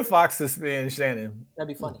Fox suspends Shannon? That'd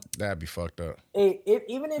be funny. That'd be fucked up.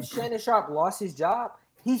 Even if Shannon Sharp lost his job,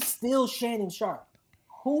 he's still Shannon Sharp.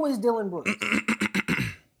 Who is Dylan Brooks?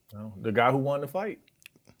 No, the guy who won the fight.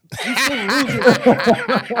 He's still losing.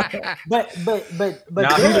 but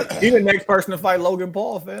now he's the next person to fight Logan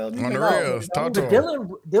Paul, fell. On the real, talk to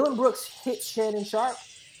him. Dylan Brooks hit Shannon Sharp.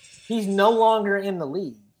 He's no longer in the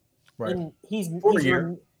league. Right. And he's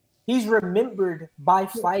remembered by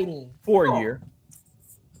fighting for a year.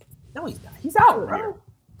 No, he's not. He's out, bro.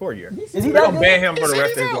 For a year. Is he gonna ban him for the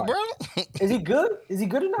rest of his life, bro? Is he good? Is he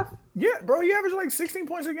good enough? Yeah, bro. He averaged like 16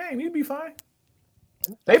 points a game. He'd be fine.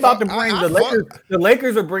 They about to bring the Lakers. The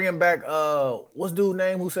Lakers are bringing back what's dude's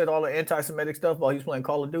name who said all the anti-Semitic stuff while he's playing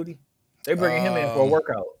Call of Duty. They bringing him in for a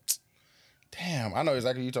workout. Damn, I know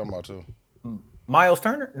exactly who you're talking about too. Miles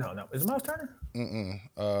Turner? No. Is it Miles Turner?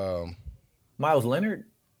 Miles Leonard?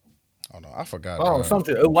 Oh no, I forgot. Oh,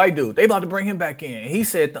 something. A white dude. They about to bring him back in. He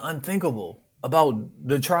said the unthinkable about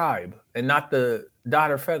the tribe and not the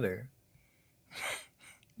dot or feather.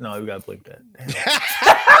 No, we gotta blink that.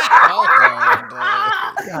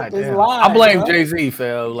 God damn. I blame Jay-Z,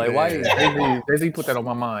 fell. Like, why Jay-Z put that on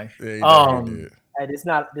my mind? Yeah, hey, this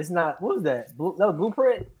not. What was that? That was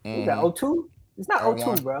Blueprint. What was that? O2? It's not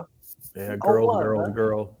O2, bro. Yeah,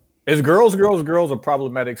 girl. Is Girls a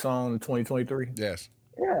problematic song in 2023? Yes.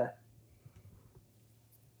 Yeah.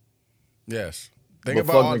 Yes. Think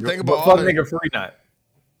about nigga free not.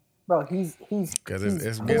 Bro, he's because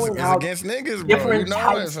it's against niggas, bro. Different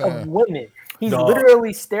types of women. He's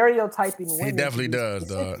literally stereotyping women. He definitely does,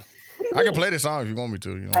 dog. I can play this song if you want me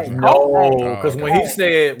to. You know no, because when he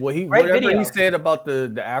said whatever he said about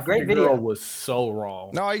the African girl was so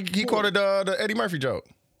wrong. No, he quoted the Eddie Murphy joke.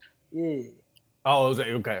 Yeah. Oh, it was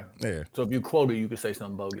okay. Yeah. So if you quote it, you could say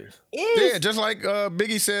something bogus. Yeah, just like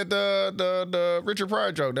Biggie said the Richard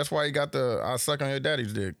Pryor joke. That's why he got the "I suck on your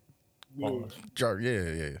daddy's dick" joke.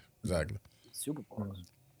 Yeah, exactly. Super Bowl.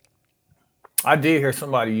 I did hear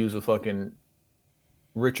somebody use a fucking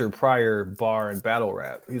Richard Pryor bar in battle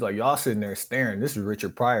rap. He's like, y'all sitting there staring. This is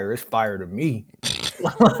Richard Pryor. It's fire to me.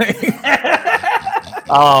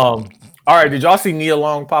 All right. Did y'all see Nia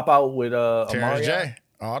Long pop out with Terrence J?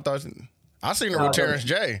 Oh, I seen her with Terrence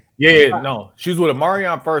J. Yeah, no. She was with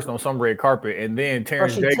Amarion first on some red carpet, and then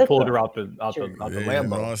Terrence J pulled her out the Lambo. You know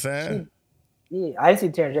what I'm saying? I didn't see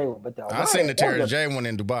Terrence J one, but I seen the Terrence J one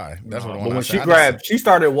in Dubai. That's what. But when she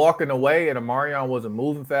started walking away, and Amarion wasn't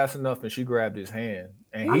moving fast enough, and she grabbed his hand,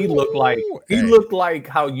 and he looked like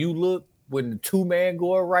how you look when the 2-man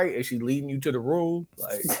going right, and she leading you to the room.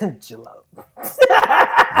 Like, chill out.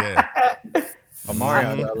 Yeah.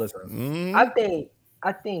 Amarion, listen.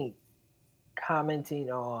 I think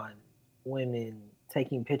commenting on women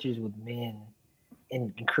taking pictures with men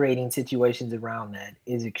and creating situations around that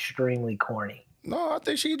is extremely corny. No, I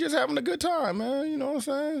think she just having a good time, man. You know what I'm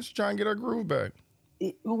saying? She's trying to get her groove back.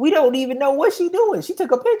 We don't even know what she doing. She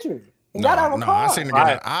took a picture and got out of a car. I seen her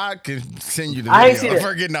getting. I can send you the I ain't video see of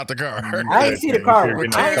her getting out the car. I ain't see the car one.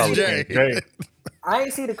 Jay. I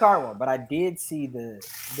ain't see the car one, but I did see the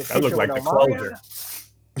picture That looked like with the Omari. closer.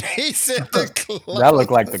 He said the close. That looked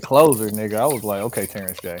like the closer, nigga. I was like, okay,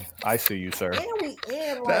 Terrence J. I see you, sir.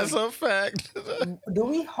 And That's a fact. do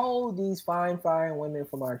we hold these fine women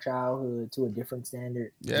from our childhood to a different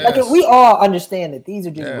standard? Yes. Like we all understand that these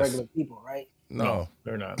are just Yes. regular people, right? No,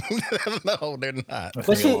 They're not. no, they're not. That's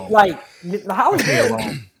But she Nia Long. like Holly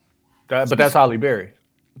Berry. But that's Holly Berry.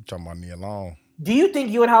 I'm talking about Nia Long. Do you think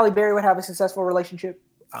you and Holly Berry would have a successful relationship?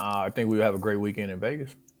 I think we would have a great weekend in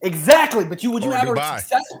Vegas. Exactly, but would you Or have Dubai. a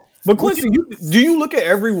successful? But Quincy, do you look at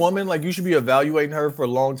every woman like you should be evaluating her for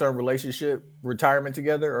long-term relationship, retirement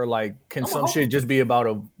together, or like can some shit just be about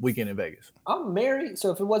a weekend in Vegas? I'm married, so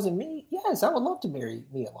if it wasn't me, yes, I would love to marry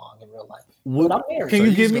Nia Long in real life. But I'm married. Can So you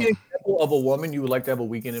you give just me an example of a woman you would like to have a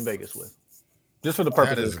weekend in Vegas with? Just for the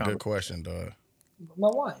purpose That of is this a good conversation. question, dog. My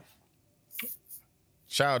wife.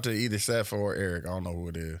 Shout out to either Seth or Eric. I don't know who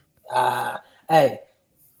it is. Hey,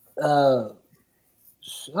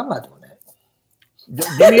 I'm not doing that.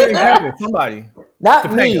 Give me an example. Somebody.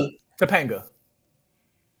 Not me. Topanga.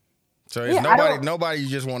 So it's Yeah, I don't- nobody you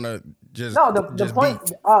just want to just No, the just point.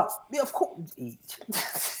 beat. Yeah, of course.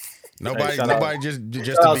 Nobody Hey, shout nobody out. just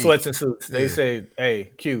Shout out to beat. Sweats and Suits. They Yeah. say,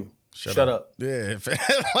 "Hey, Q, shut up." Yeah,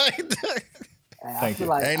 like that. Thank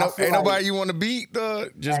you. Ain't nobody you want to beat,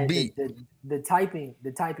 just beat. The typing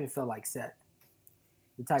felt like Seth.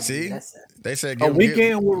 The typing. See? That's Seth. They said A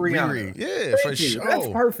weekend with Rihanna. Riri. Yeah, Thank for you. sure. That's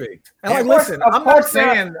perfect. And Of like, course- listen, of I'm not course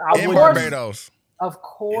saying I In would Barbados. Of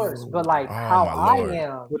course, but like Oh, how my I Lord.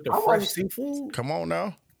 am. with the I fresh wasn't- seafood Come on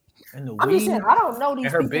now. and the I'm just weed saying I don't know these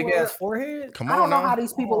and her people. big ass forehead. Come I on don't know now. how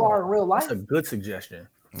these people are in real life. That's a good suggestion.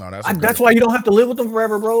 No, that's That's why you don't have to live with them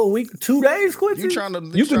forever, bro. A week, 2 days, Quincy. you trying to.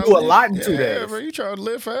 You can do a lot in 2 days. Bro, you trying to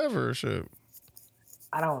live forever, shit.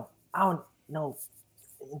 I don't know.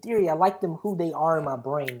 In theory, I like them who they are in my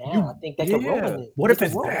brain now. I think they can ruin it. What They if can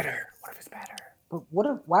it's ruin it. better? What if it's better? But what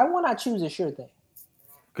if? Why won't I choose a sure thing?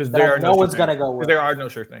 Because That there I are know no it's sure gonna things. go 'Cause well. there are no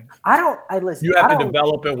sure things. I listen. You have I to don't-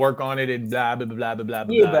 develop and work on it and blah blah blah blah blah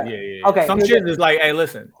blah. Yeah, blah. but- Yeah. okay, Some here's shit the- is like, hey,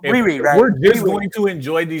 listen, if Riri, right? we're just Riri. going to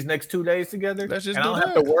enjoy these next 2 days together, Let's just and I do don't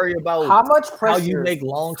have that. to worry about How much pressure? how you make how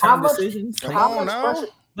long-term much- decisions. Come How on much now. pressure?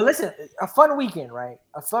 But listen, a fun weekend, right?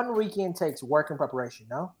 A fun weekend takes work and preparation.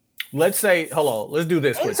 No. Let's say, hold on, let's do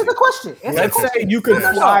this. Answer Quincy. the question. Answer Let's the say question. you could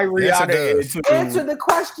No. fly Yes, it Rihanna does. into Answer the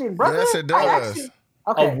question, brother. Yes, it I asked does. you.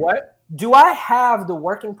 Okay. of what? Do I have the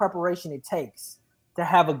working preparation it takes to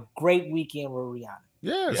have a great weekend with Rihanna?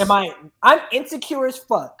 Yes. I'm insecure as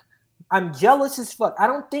fuck. I'm jealous as fuck. I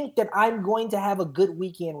don't think that I'm going to have a good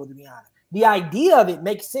weekend with Rihanna. The idea of it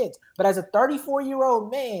makes sense, but as a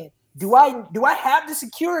 34-year-old man, do I have the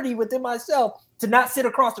security within myself to not sit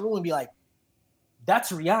across the room and be like,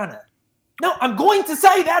 "That's Rihanna"? No, I'm going to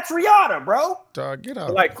say that's Rihanna, bro. Dog, get out.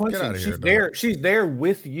 But like get Quincy, out of she's here, dog. there. She's there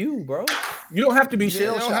with you, bro. You don't have to be Yeah,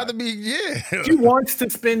 shell you don't have to shocked. be. Yeah. She wants to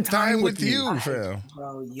spend time with you, you. fam.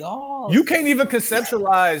 Bro, y'all. You can't even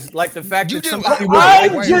conceptualize like the fact You that just- somebody I'm was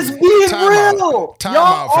I'm wait, just being time out. real. Time Y'all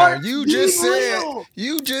out, fam. aren't You being just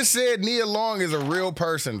real. said Nia Long is a real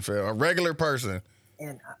person, fam. A regular person.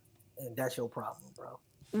 And that's your problem, bro.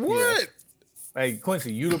 What? Hey,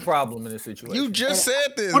 Quincy, you the problem in this situation. You just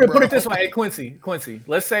said this, Put it bro. this way, hey Quincy.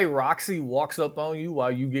 Let's say Roxy walks up on you while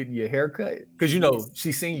you getting your hair cut, because you know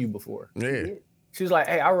she's seen you before. Yeah. She's like,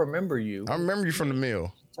 "Hey, I remember you." I remember you from the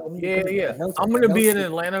mill. Told me to Yeah, put it yeah. in notes. I'm gonna be in Notes.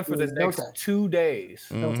 Atlanta for It the was no next time. 2 days.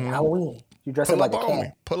 Notes. Mhm. Halloween. You dress Pull up up like a on me.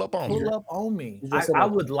 cat. Pull up on me. Pull up on me. You just said I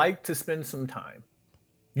like- would like to spend some time.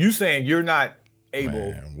 You saying you're not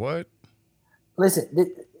able? Man, what? Listen,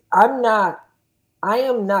 I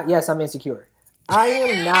am not. Yes, I'm insecure. I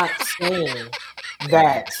am not saying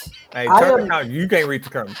that. Hey, I turn am- the comment. You can't read the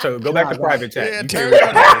comment. So go back Nah, to nah. private chat. Yeah, You turn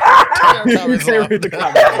can't read the your you can't read the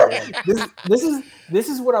comment. This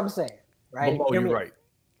is what I'm saying, right? Momo, Hear you're me-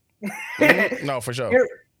 right. No, for sure.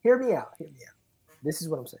 Hear me out. This is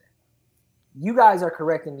what I'm saying. You guys are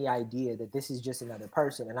correct in the idea that this is just another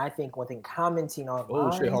person, and I think one thing commenting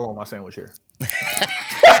online. Oh shit! Hold on, my sandwich here.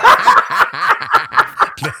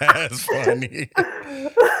 That's funny.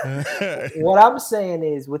 What I'm saying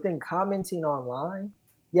is, within commenting online,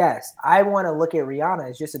 yes, I want to look at Rihanna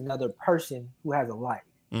as just another person who has a life.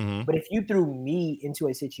 Mhm. But if you threw me into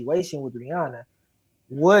a situation with Rihanna,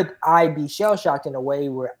 would I be shell shocked in a way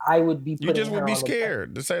where I would be? You Putting just her would be on the-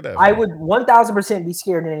 scared to say that. I fam. would 1,000% be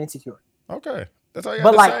scared and insecure. Okay. That's all you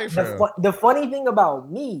But have to like say, fam. the funny thing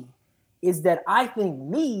about me is that I think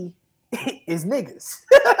me is niggas.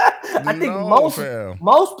 I think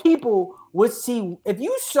most people would see if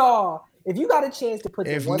you got a chance to put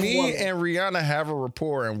if the one me woman, and Rihanna have a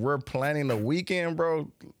rapport and we're planning a weekend,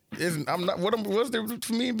 bro. What's there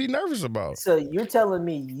for me to be nervous about? So you're telling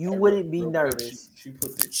me you wouldn't be nervous? She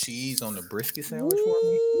put the cheese on the brisket sandwich for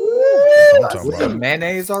me I'm talking with the about.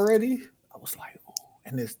 mayonnaise already. I was like, oh,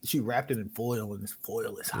 and this she wrapped it in foil, and this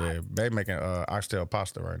foil is hot. Yeah, they making oxtail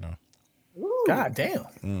pasta right now. Ooh. God damn.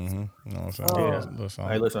 Mm-hmm. You know what I'm saying? Oh.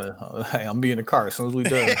 Hey, listen. Hey, I'm be in the car as soon as we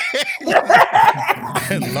done.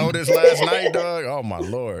 Lotus last night, dog. Oh my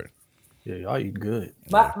lord. Yeah, y'all eat good.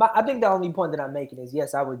 I think the only point that I'm making is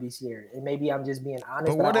yes, I would be scared, and maybe I'm just being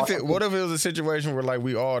honest. But what if it was a situation where like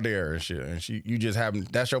we all there and shit, and you just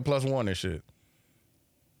haven't? That's your plus one and shit.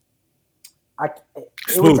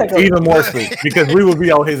 It would take Even more spook because we would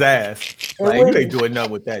be on his ass. Like you ain't doing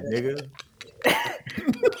nothing with that, nigga.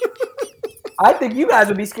 I think you guys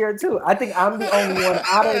would be scared too. I think I'm the only one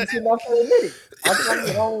honest enough to admit it. I think I'm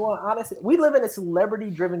the only one honest. We live in a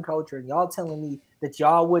celebrity-driven culture, and y'all telling me that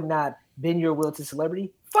y'all would not bend your will to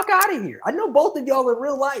celebrity? Fuck out of here. I know both of y'all in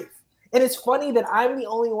real life, and it's funny that I'm the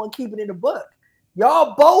only one keeping it a book.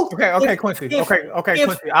 Y'all both. Okay, Quincy.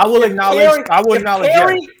 Quincy. I will acknowledge.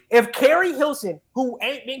 If Carrie Hilson, who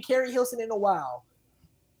ain't been Carrie Hilson in a while,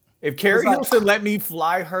 if Carrie Hilson let me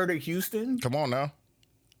fly her to Houston, come on now.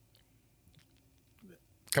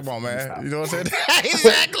 Come on, man. You know what I'm saying?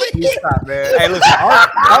 Exactly. Stop, man. Hey, listen,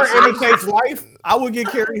 our imitates life. I would get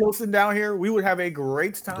Carrie Hilson down here. We would have a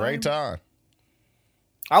great time. Great time.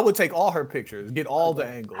 I would take all her pictures, get all the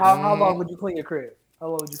angles. How long would you clean your crib? How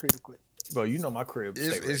long would you clean your crib? Bro, you know my crib.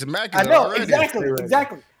 It's immaculate. I know already.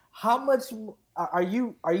 exactly. How much are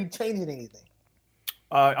you changing anything?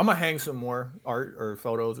 I'm gonna hang some more art or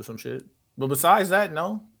photos or some shit. But besides that,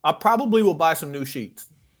 no. I probably will buy some new sheets.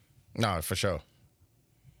 No, for sure.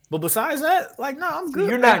 But besides that, like, no, I'm good.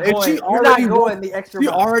 You're not going the extra. She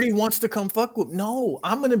already wants to come fuck with. No,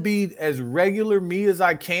 I'm gonna be as regular me as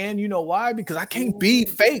I can. You know why? Because I can't be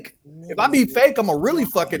fake. If I be fake, I'm gonna really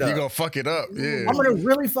fuck it up. You gonna fuck it up? Yeah. I'm gonna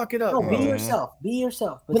really fuck it up. No, be yourself. Be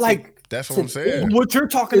yourself. But like, that's what I'm saying. What you're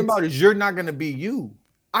talking about is you're not gonna be you.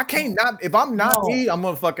 I can't not. If I'm not me, I'm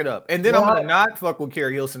gonna fuck it up, and then I'm gonna not fuck with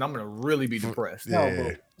Carrie Hilson. I'm gonna really be depressed.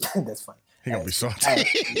 Yeah. No, that's fine. He gonna be salty.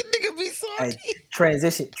 Nigga be salty.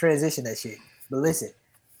 Transition that shit. But listen,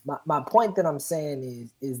 my point that I'm saying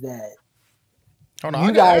is that hold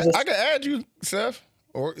on, I can add you, Seth.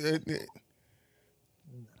 Or hold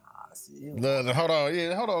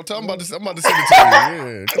on. Tell me about this. I'm about to send it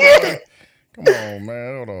to you. Yeah. Come on,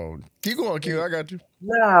 man. Hold on. Keep going, Q. I got you.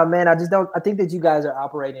 Nah, man. I think that you guys are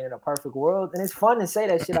operating in a perfect world, and it's fun to say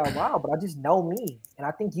that shit out loud. But I just know me, and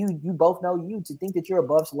I think you both know you. To think that you're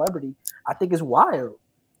above celebrity, I think is wild.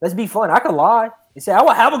 Let's be fun. I could lie and say I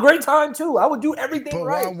would have a great time too. I would do everything but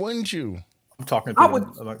right. Why wouldn't you? I'm talking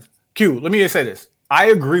to Q. Let me just say this. I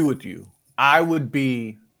agree with you. I would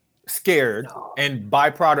be scared and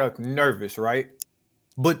byproduct nervous, right?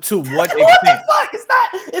 But to what extent? What the fuck?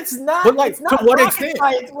 It's not. But like, it's not to what extent?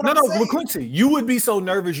 No. But Quincy, you would be so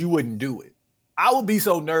nervous you wouldn't do it. I would be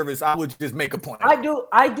so nervous I would just make a point. I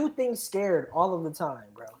do things scared all of the time,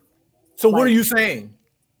 bro. So what are you saying?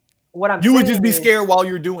 What I'm you saying would just be is, scared while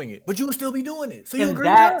you're doing it, but you would still be doing it. So you agree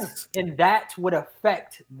with us. And that would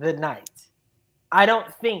affect the night. I don't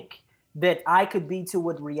think that I could be to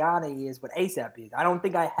what Rihanna is, what ASAP is. I don't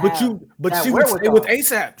think I have. But she would stay with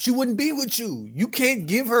ASAP. She wouldn't be with you. You can't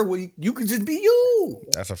give her what you could just be you.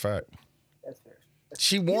 That's a fact. That's fair.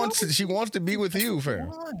 She wants to be with you,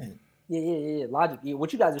 fam. Yeah. Logic. Yeah,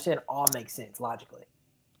 what you guys are saying all makes sense logically.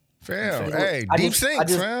 Fam, hey, deep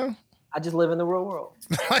sinks, fam. I just live in the real world.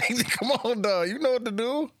 Come on, dog. You know what to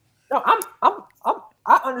do. No,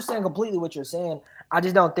 I understand completely what you're saying. I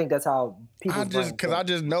just don't think that's how people. I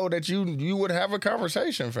just know that you would have a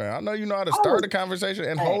conversation, fam. I know you know how to start a conversation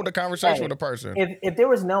and hold a conversation with a person. If there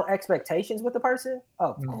was no expectations with the person,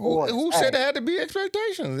 who said there had to be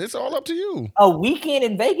expectations? It's all up to you. A weekend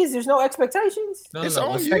in Vegas, there's no expectations. It's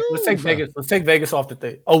on you. Let's take Vegas. Let's take Vegas off the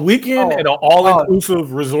thing. A weekend at an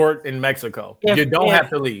all-inclusive resort in Mexico. You don't have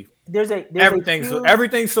to leave.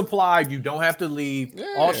 Everything's supplied. You don't have to leave.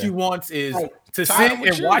 Yeah. All she wants is to sit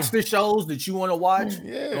and watch the shows that you want to watch.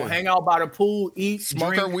 Yeah. Go hang out by the pool, eat,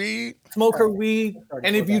 smoke her weed.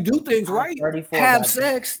 And if you do things right, have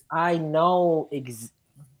sex. I know.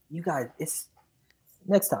 You guys, it's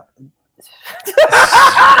next time.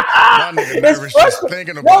 My nigga nervous just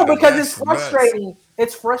thinking about No, it. because That's it's frustrating.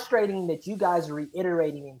 It's frustrating that you guys are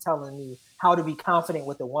reiterating and telling me how to be confident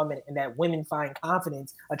with a woman, and that women find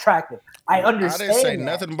confidence attractive. I understand. I didn't say that.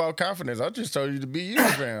 nothing about confidence. I just told you to be you,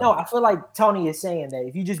 fam. No, I feel like Tony is saying that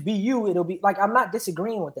if you just be you, it'll be like, I'm not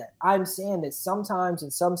disagreeing with that. I'm saying that sometimes in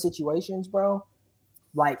some situations, bro,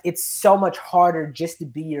 like it's so much harder just to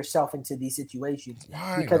be yourself into these situations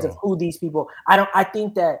because of who these people. I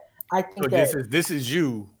think that this is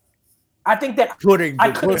you I think that putting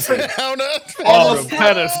I the could pussy Hell no. on the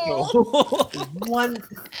pedestal.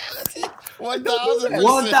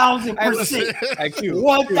 1,000%. Hey, Q,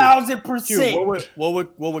 1,000%.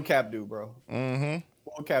 what would Cap do, bro? Mm-hmm.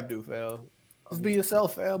 What would Cap do, fam? Just be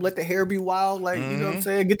yourself, fam. Let the hair be wild, like you know what I'm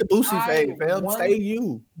saying. Get the Boosie fade, fam. Stay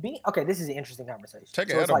you. Okay, this is an interesting conversation. Take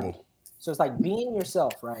So an it's like- edible. So it's like being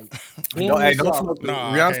yourself, right? Being Don't yourself, smoke.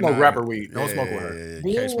 Nah, Rihanna can't smoke not. rapper weed. Don't smoke with her.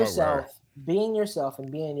 being Can't smoke yourself,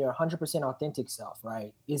 and being your 100% authentic self,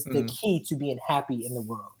 right, is the Mhm. key to being happy in the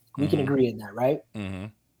world. We can agree on that, right? Mm-hmm.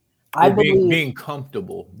 I Or being, believe being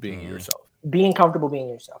comfortable being yourself. being comfortable being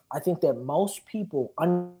yourself. I think that most people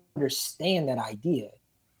understand that idea,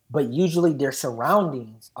 but usually their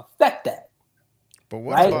surroundings affect that. But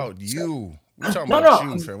what Right? about you? We're talking No, about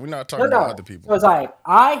no. you, fam. We're not talking No. about other So people. it's like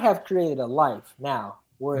I have created a life now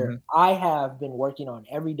where Mhm. I have been working on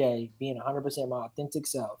every day being 100% my authentic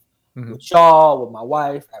self Mhm. with y'all, with my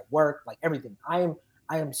wife, at work, like everything. I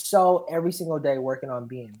am so every single day working on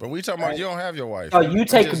being. But we talking about you don't have your wife. So you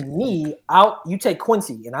take just- me out, you take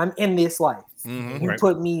Quincy, and I'm in this life. Mhm. You Right.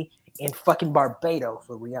 put me in fucking Barbados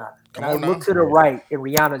for Rihanna. Come And I on look now. to the right, and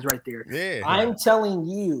Rihanna's right there. Yeah. I'm telling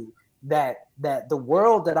you that the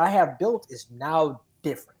world that I have built is now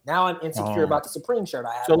different. Now I'm insecure Oh. about the Supreme shirt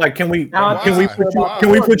I have. So like, can we Now I'm Why? insecure about Why?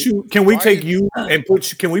 the take you and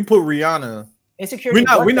can we put Rihanna? insecurity. We're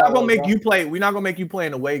not gonna way, make bro. you play. We're not gonna make you play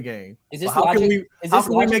an away game. Is this But how can logic? we? Is How this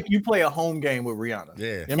can we logic? make you play a home game with Rihanna?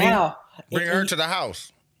 Yeah. I mean, Now Bring her to the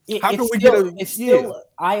house. How can we still, get a- it's still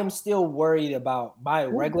I am still worried about my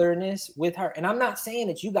regularness with her. And I'm not saying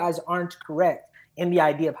that you guys aren't correct in the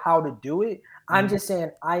idea of how to do it. I'm just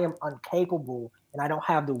saying I am incapable and I don't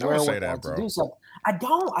have the Don't say wherewithal that, to bro. do something. I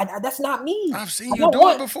don't. That's not me. I've seen I you don't do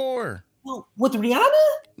want- it before. No, with Rihanna?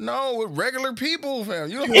 No, with regular people,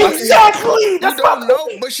 fam. You don't Exactly. You That's don't my know,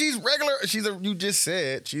 point. but she's regular. You just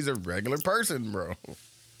said she's a regular person, bro.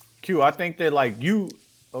 Q, I think that like you.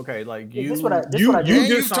 Okay, like Yeah, you. this what I do. And you've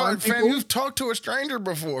disarm talked, fam. people. You've talked to a stranger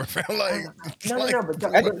before, fam. Like, No, but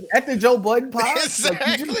At the Joe Budden pod,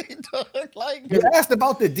 exactly, dog. Like, you asked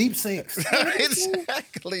about the deep sinks.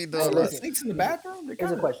 exactly, dog. listen. Sinks in the bathroom. They're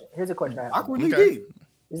Here's a kinda question. Here's a question I have. awkwardly Okay. deep.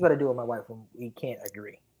 This is what I do with my wife when we can't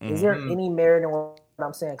agree. Is there any merit in what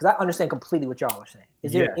I'm saying? Because I understand completely what y'all are saying.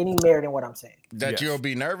 Is there Yeah. any merit in what I'm saying? That Yes. you'll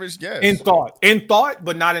be nervous, yes. In thought,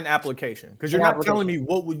 but not in application. Because you're In not telling me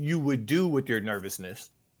what you would do with your nervousness.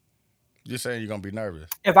 You're saying you're gonna be nervous.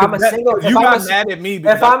 If I'm a single, you got mad at me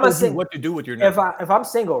because if I I'm a told you single, what to do with your nervous. if I'm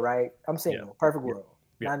single, right? I'm single, perfect world.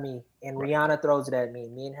 Yeah. Not me. And Rihanna throws it at me.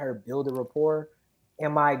 Me and her build a rapport.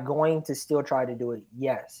 Am I going to still try to do it?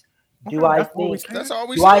 Yes. Do I think? That's all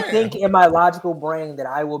we Do I saying. think in my logical brain that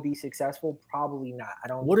I will be successful? Probably not. I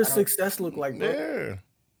don't. What does I don't- success look like, bro? Yeah.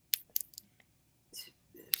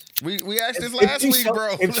 We asked this If last she week, show-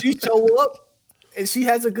 bro. If she show up and she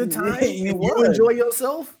has a good time, You and you won. enjoy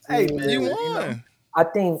yourself, hey, You man, you know, won. I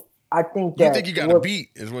think You that. think you got a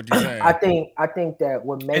beat, is what you're saying. I think that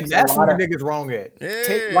what and makes that's a where lot the of niggas wrong at.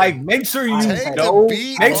 Yeah. Make sure you Take know. the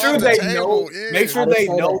beat Make off sure the they table. know. Yeah. Make sure I didn't they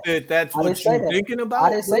say know that. that that's I what didn't say you're that. thinking about. I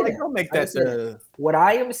didn't say Like, that. don't make I didn't that say the. What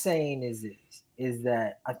I am saying is this: is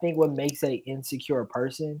that I think what makes a insecure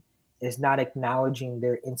person is not acknowledging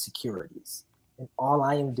their insecurities, and all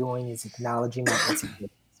I am doing is acknowledging my insecurities,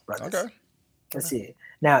 brothers. Okay. That's it.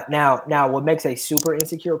 Now, what makes a super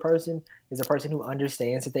insecure person is a person who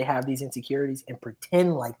understands that they have these insecurities and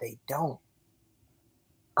pretend like they don't.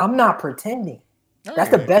 I'm not pretending. That's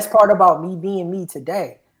the best part about me being me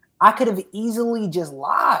today. I could have easily just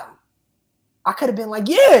lied. I could have been like,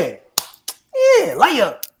 yeah,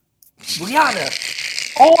 layup,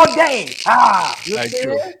 Rihanna, all day. You Thank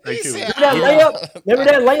understand? you. Thank you. Remember that layup?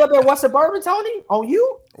 Remember that layup at What's Suburban, Tony? On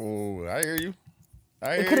you? Oh, I hear you.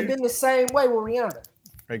 It could have been the same way with Rihanna.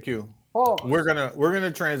 Thank you. Oh, We're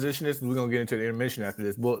gonna transition this, and we're gonna get into the intermission after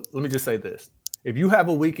this. But let me just say this: if you have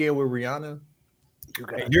a weekend with Rihanna,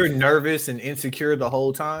 and you're nervous and insecure the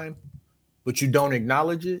whole time, but you don't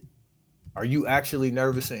acknowledge it, are you actually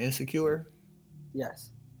nervous and insecure? yes.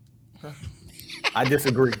 I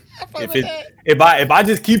disagree. If I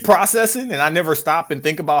just keep processing and I never stop and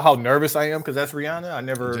think about how nervous I am because that's Rihanna, I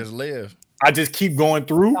never. Just live. I just keep going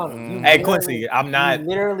through. No, you Hey, literally- Quincy, I'm not. You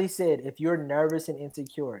literally said if you're nervous and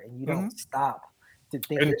insecure and you don't stop to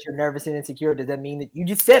think And- that you're nervous and insecure, does that mean that you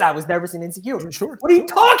just said I was nervous and insecure? Sure. What are you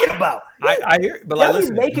talking about? I hear, it, but like, Y'all be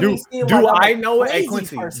listen. making me seem Do like I'm a I know it? Hey, crazy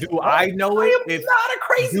Quincy, person, do bro. I know I it? am If not a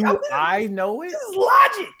crazy. do I'm I know it? This is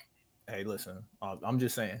logic. Hey, listen. I'm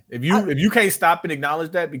just saying. If you can't stop and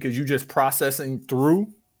acknowledge that because you just processing through,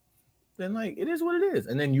 then like it is what it is,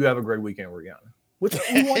 and then you have a great weekend, Rihanna. Which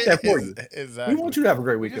we want that for you. Exactly. We want you to have a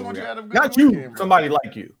great We just weekend. want you to Rihanna. have a good Not you, weekend, bro. somebody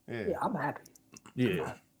like you. Yeah, I'm happy.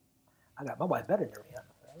 Yeah. I got my wife better than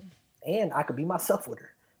Rihanna, man. And I could be myself with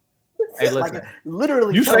her. Hey, Like, listen.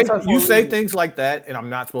 literally, You say sometimes you for a say reason. things like that, and I'm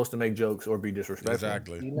not supposed to make jokes or be disrespectful.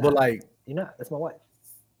 Exactly. You're not. But like, You're not. That's my wife.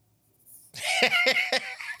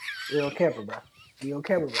 Real camera, bro. Real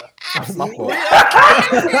camera, bro. I see my you. fault.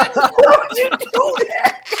 Why would you do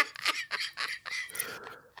that?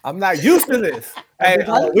 I'm not used to this. Hey,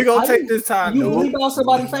 we're gonna take this time. You to leave on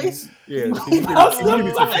somebody's face? Yeah, You can you leave give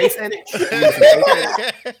me some on face edit?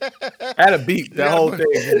 I had a beat that whole thing.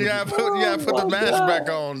 You gotta put the Oh, mask God. back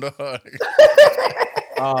on, dog.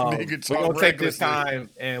 We're Nigga gonna talk take this recklessly. time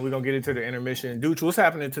and we're gonna get into the intermission. Dude, what's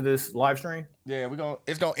happening to this live stream? Yeah,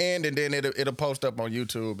 it's gonna end and then it'll post up on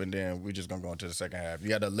YouTube and then we're just gonna go into the second half. You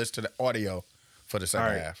got to listen to the audio for the second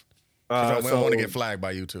All right. half. We don't so- want to get flagged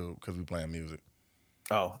by YouTube because we're playing music.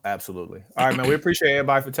 Oh, absolutely. All right, man. We appreciate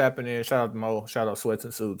everybody for tapping in. Shout out to Mo. Shout out Sweats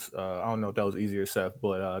and Suits. I don't know if that was easier stuff,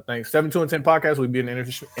 but thanks. 72 and 10 podcast. We'll be in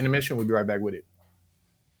the intermission. We'll be right back with it.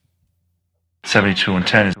 72 and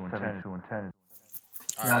 10 is All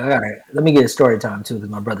right. Let me get a story time too, because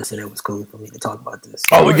my brother said it was cool for me to talk about this.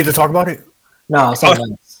 Oh, we get to talk about it? No,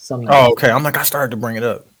 something else. Something Oh, else. okay. I'm like, I started to bring it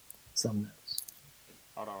up. Something else.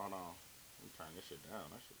 Hold on. I'm turning this shit down.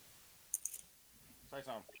 Say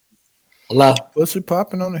something. Hello. Pussy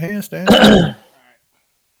popping on the handstand. All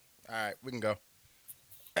right, we can go.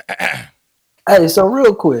 Hey, so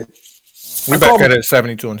real quick, We're back at it.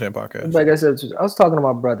 72 and 10 podcast. like I said, I was talking to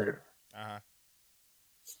my brother. Uh-huh.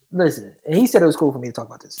 Listen, and he said it was cool for me to talk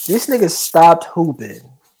about this. This nigga stopped hooping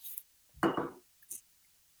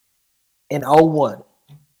in 01.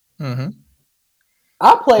 Mm-hmm.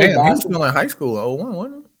 I played Damn, he was basketball. still in high school. 01,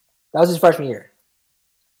 wasn't That was his freshman year.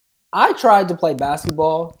 I tried to play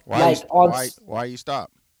basketball. Why you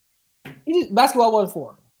stop? Basketball wasn't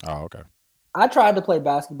for him. Oh, okay. I tried to play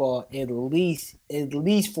basketball at least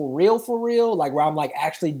for real, like where I'm like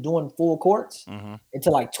actually doing full courts Mm-hmm.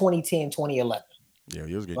 until like 2010, 2011. Yeah,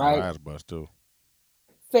 you was getting Right. your ass bust too.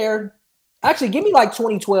 Fair. Actually, give me like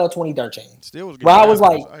 2012, 2013. Still was getting Well, I your was ass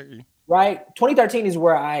like- bust. I hear you. Right? 2013 is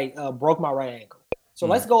where I broke my right ankle. So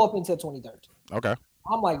let's go up until 2013. Okay.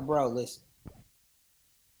 I'm like, bro, listen.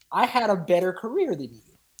 I had a better career than you.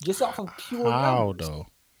 Just off of pure How numbers. though?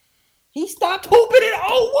 He stopped hooping in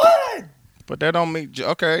 01. But that don't mean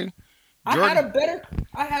okay. I had a better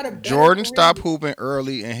Jordan career stopped than- hooping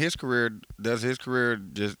early, and his career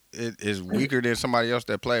just it is weaker than somebody else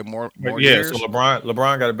that played more it? years. So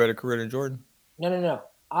LeBron got a better career than Jordan. No.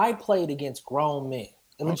 I played against grown men.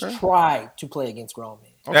 At least Okay. tried to play against grown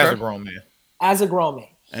men. Okay. As a grown man. As a grown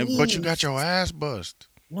man. But you got your ass bust.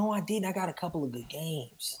 No, I didn't. I got a couple of good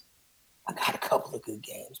games. Bro.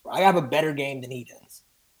 I have a better game than he does.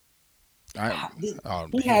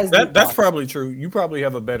 He has That's probably true. You probably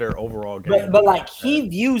have a better overall game. but like he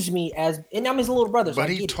views me as, and I'm his little brother. So But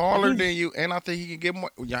I he's get it. taller He's- than you, and I think he can get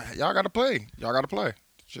more. Y'all got to play.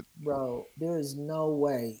 Shit. Bro, there is no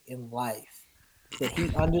way in life that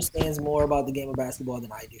he understands more about the game of basketball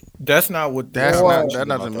than I do. That's not what. That Or-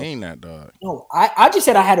 doesn't mean that, dog. No, I just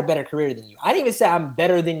said I had a better career than you. I didn't even say I'm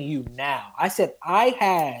better than you now. I said I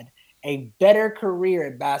had a better career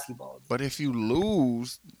at basketball. But if you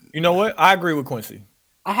lose, You know what? I agree with Quincy.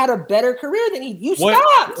 I had a better career than he. You What?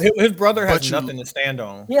 stopped. His brother has But you- nothing to stand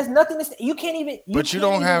on. He has nothing to say. You can't even. but you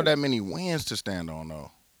can't don't have even- that many wins to stand on,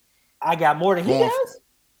 though. I got more than he Going- does.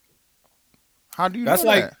 How do you That's know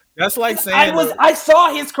like that? that's like saying. I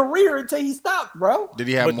saw his career until he stopped, bro. Did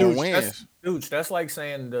he have but more dude, wins? that's like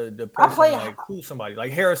saying the I person play- like who's somebody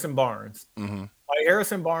like Harrison Barnes. Mm-hmm. Like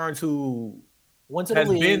Harrison Barnes, who Went to the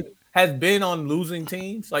league. has been on losing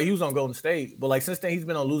teams. Like he was on Golden State, but like since then he's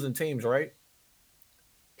been on losing teams, right?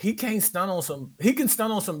 He can't stun on some. He can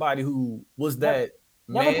stun on somebody who was that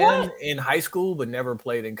Never man played. in high school, but never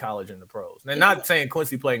played in college in the pros. And not saying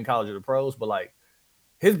Quincy played in college or the pros, but like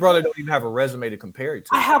his brother don't even have a resume to compare it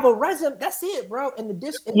to. I have a resume. That's it, bro. And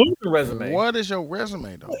the Losing resume. What is your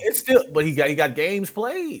resume, though? It's still, but he got games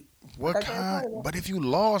played. What Okay, kind? fine. But if you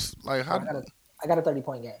lost, like how? I got a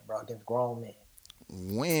 30-point game, bro, against grown men.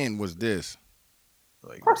 When was this?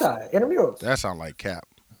 Like, Parkside, intramurals. That sound like cap.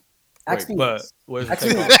 Ask Wait, but Felix. where's the Ask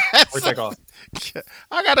takeoff? Felix. Where's takeoff?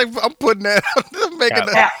 I'm putting that.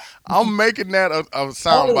 I'm making that a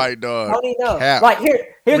soundbite, dog. Tony, no. Cap. Like here's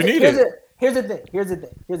We need the thing. Here's the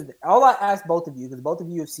thing. All I ask both of you, because both of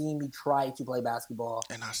you have seen me try to play basketball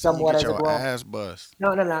And I see you somewhat get as a your grown. ass bust.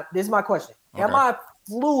 No. This is my question. Am Okay. I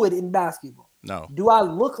fluid in basketball? No. Do I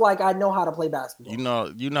look like I know how to play basketball?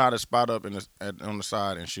 You know how to spot up on the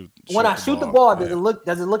side and shoot. When I shoot the ball, does it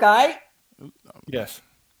look all right? Yes.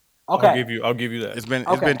 Okay. I'll give you that. It's been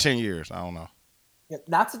 10 years. I don't know.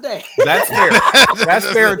 Not today. That's fair. That's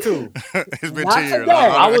fair too. It's been Not 10 years. today.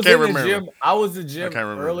 I was can't in the remember. gym. I was in the gym can't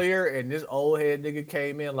remember. earlier, and this old head nigga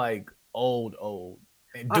came in like old,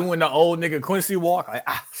 and doing the old nigga Quincy walk. Like,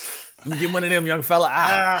 let me get one of them, young fella.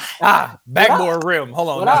 Backboard rim. Hold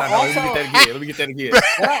on, no. Let me get that again.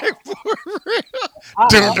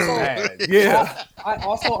 Yeah. I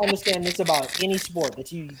also understand this about any sport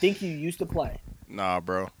that you think you used to play. Nah,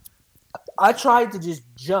 bro. I tried to just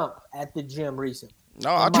jump at the gym recently.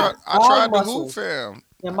 No, I And my tried the hoop, muscles- fam.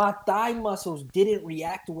 And my thigh muscles didn't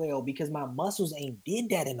react well because my muscles ain't did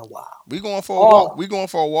that in a while. We going for a walk. We going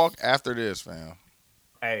for a walk after this, fam.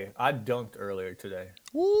 Hey, I dunked earlier today.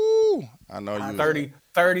 Woo! I know you.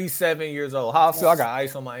 37 years old. How I feel? I got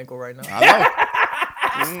ice on my ankle right now.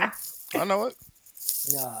 I know. I know it.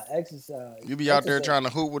 Nah, exercise. You be out there trying to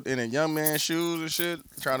hoop in a young man's shoes and shit,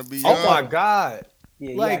 trying to be young. Oh my god!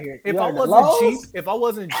 Yeah, Like you if out I here-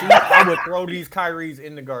 wasn't cheap, I would throw these Kyries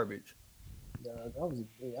in the garbage.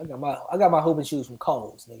 I got my hooping shoes from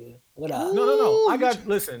Kohl's, nigga. What up? No. I got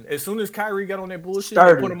listen. As soon as Kyrie got on that bullshit,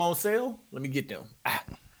 Sturdy. they put them on sale. Let me get them.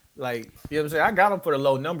 Like you know what I'm saying? I got them for the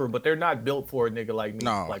low number, but they're not built for a nigga like me.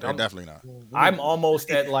 No, like they're definitely not. I'm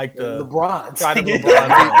almost at like the LeBron. try to LeBron.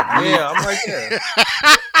 Yeah, I'm right there.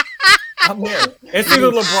 I'm there. It's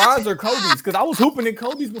either LeBron's or Kobe's because I was hooping in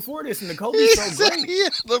Kobe's before this, and the Kobe's so great. Yeah,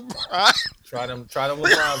 LeBron. Try them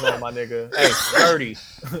LeBron's on my nigga. Hey, sturdy.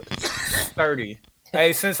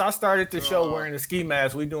 Hey, since I started the show wearing a ski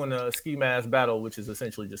mask, we doing a ski mask battle, which is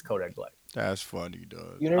essentially just Kodak Black. That's funny,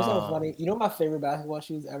 dog. You know what's funny? You know what my favorite basketball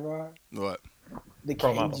shoes ever are? What? The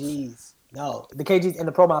Pro KGs. models. No, the KGs in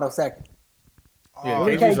the Pro Model second. Yeah, Oh,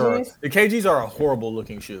 the KGs are a horrible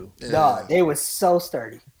looking shoe. No, they were so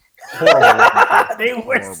sturdy. Horrible. They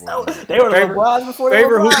were Horrible. They were Favorite- LeBron's before they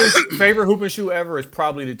were LeBron. favorite hooping shoe ever is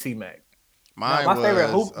probably the T-Mac. Mine My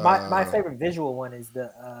favorite was, hoop, my favorite visual one is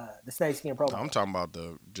the snakeskin Pro Model. I'm talking about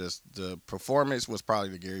the performance was probably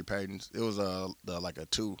the Gary Payton's. It was like a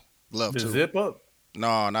two glove The two. zip up.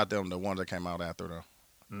 No, not them. The ones that came out after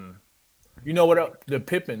though. You know what? The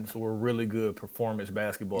Pippins were really good performance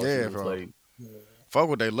basketball Yeah, shoes. bro. Like, Fuck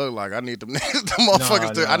what they look like. I need them. Them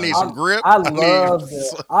motherfuckers. Nah. I need some grip. I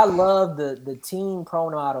love the team Pro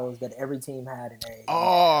Models that every team had in A.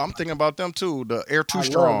 Oh, I'm thinking about them too. The Air Two I love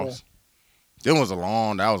Strongs. That was a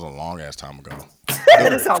long ass time ago.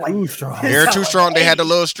 That sound like too strong. Air Too Strong. They had the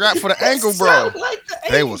little strap for the ankle, bro. Sound like the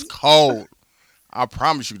They 80s. was cold. I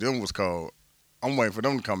promise you, them was cold. I'm waiting for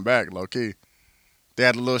them to come back, low key. They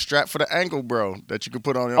had a little strap for the ankle, bro, that you could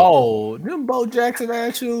put on your. Oh, them Bo Jackson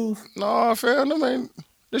ass shoes. No, fam, them ain't.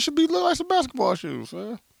 They should be look like some basketball shoes,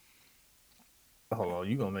 fam. Hold on,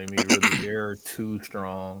 you gonna make me really Air Too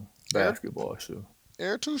Strong basketball shoe.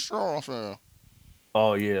 Air Too Strong, fam.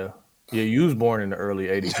 Oh yeah. Yeah, you was born in the early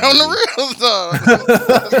 80s. On the real stuff.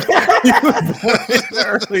 You was born in the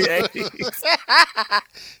early 80s.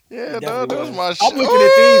 Yeah, Definitely dog, that was was. my shit. I'm looking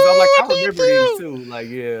at these. I'm like, I need remember them. these too. Like,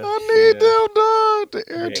 yeah. I need yeah. them, dog. The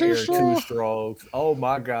Air Yeah, Too Air Strong. Too Strongs. Oh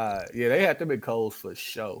my God. Yeah, they had them in Kohl's for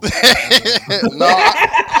show. No,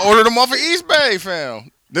 I ordered them off of East Bay,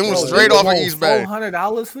 fam. Them was straight off of East Bay.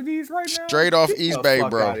 $400 for these right now? Straight off Get East the Bay,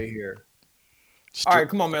 fuck bro. Outta here. All right,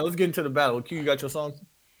 come on, man. Let's get into the battle. Q, you got your song?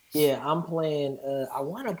 Yeah, I'm playing. I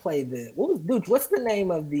want to play what's the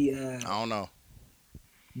name of the I don't know.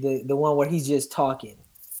 the one where he's just talking?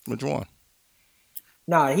 Which one?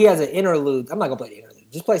 Nah, he has an interlude. I'm not gonna play the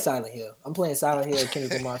interlude. Just play Silent Hill. I'm playing Silent Hill,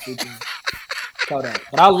 Kendrick Lamar featuring Kodak.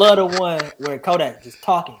 But I love the one where Kodak just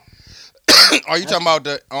talking. Are you talking about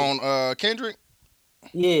the on Kendrick?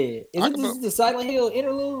 Yeah, I is can this the Silent Hill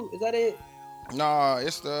interlude? Is that it? Nah,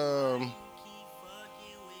 it's the.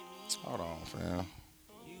 Hold on, fam.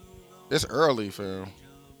 It's early, fam.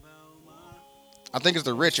 I think it's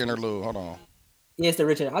the Rich interlude. Hold on. Yeah, it's the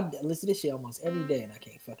Richard. I listen to this shit almost every day and I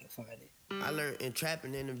can't fucking find it. I learned in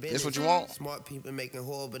trapping in the business. This what you want? Smart people making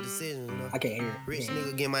horrible decisions. You know? I can't hear it. Rich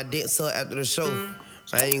nigga get my dick sucked after the show.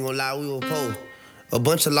 I ain't gonna lie, we were poor. A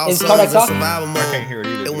bunch of lost Is souls Kodak in talking? survival mode. can't hear it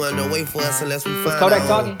either. They wasn't no way for us unless we Is find Kodak our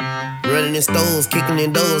talking? own. Running in stores, kicking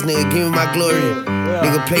in doors, nigga, give me my glory. Yeah,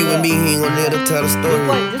 Nigga play with me, he ain't gonna live to tell the story.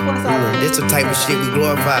 Just play Silent Hill. This the type of shit we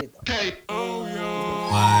glorify. Hey,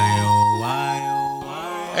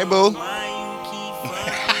 boo.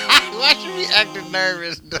 Why should we acting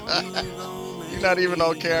nervous, dog? You're not even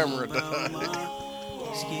on camera, dog.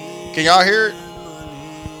 Can y'all hear it?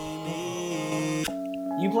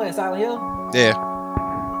 You playing Silent Hill? Yeah.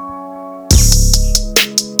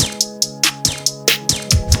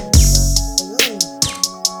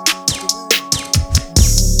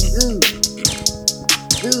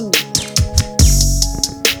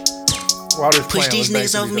 While this Push playing, these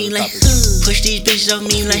let's niggas back off to me these like other topics. Push these bitches off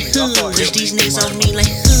me like Push these niggas off me like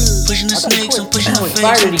Pushing the I thought snakes, he I'm pushing the quit. fakes,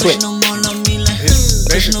 Fired I'm he pushing quit. them all on me like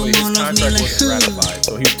Basically, his contract wasn't ratified,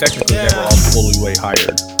 so he was technically never all fully way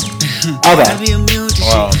hired. Okay. I be immune to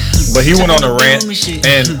shit. But he went on a rant,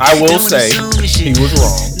 and I will say he was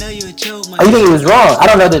wrong. Know you a joke, my Oh, you think he was wrong? I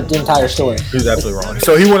don't know the entire story. He was absolutely wrong.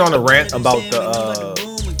 So he went on a rant about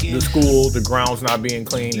the school, the grounds not being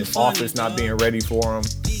clean, his office not being ready for him.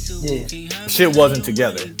 Yeah. Shit wasn't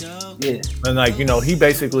together. Yeah. And like, you know, he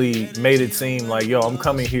basically made it seem like, yo, I'm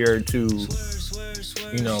coming here to,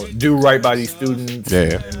 you know, do right by these students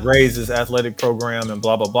and raise this athletic program and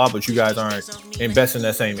blah, blah, blah. But you guys aren't investing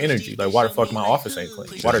that same energy. Like, why the fuck my office ain't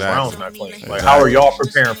clean? Why the ground's not clean? Like, how are y'all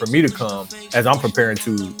preparing for me to come as I'm preparing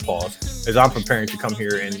to as I'm preparing to come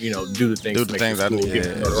here and, you know, do the things to make the I school need. get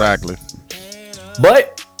Yeah, better. exactly.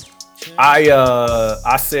 But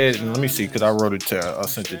I said, and let me see, because I wrote it to, I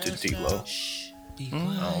sent it to D-Lo.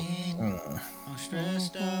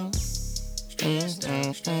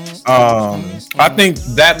 I think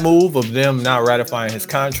that move of them not ratifying his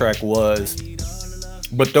contract was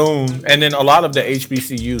Bethune, and then a lot of the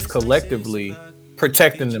HBCUs collectively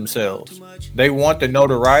protecting themselves. They want the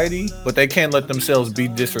notoriety, but they can't let themselves be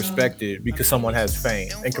disrespected because someone has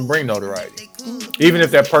fame and can bring notoriety. Even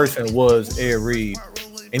if that person was Ed Reed,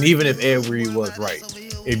 and even if Ed Reed was right.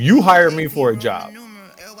 If you hire me for a job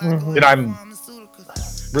that I'm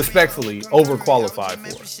respectfully overqualified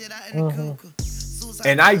for,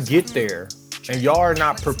 and I get there and y'all are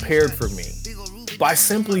not prepared for me by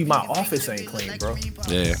simply my office ain't clean, bro.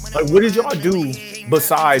 Yeah. Like, what did y'all do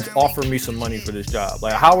besides offer me some money for this job?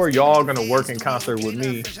 Like, how are y'all gonna work in concert with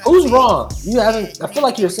me? Who's wrong? You haven't. I feel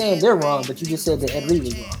like you're saying they're wrong, but you just said that Ed Reed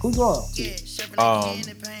was wrong. Who's wrong? To you?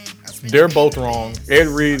 They're both wrong. Ed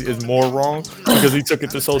Reed is more wrong because he took it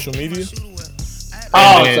to social media.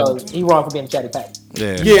 Oh, And so he's wrong for being chatty patty.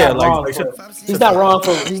 Yeah. He's yeah, not like wrong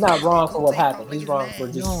for, he's not wrong for what happened. He's wrong for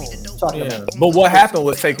just talking about it. but what happened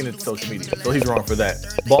was taking it to social media, so he's wrong for that.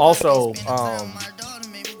 But also,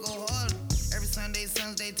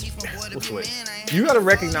 what's it? You got to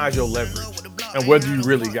recognize your leverage and whether you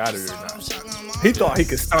really got it or not. He thought he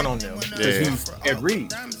could stunt on them because he's Ed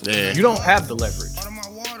Reed. Yeah. You don't have the leverage.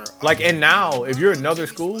 Like, and now if you're another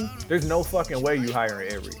school, there's no fucking way you hiring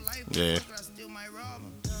Ed Reed. Yeah.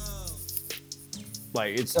 So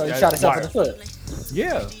Like, he that's shot himself in why- the foot.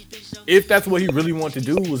 Yeah. If that's what he really wanted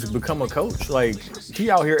to do was become a coach, like, he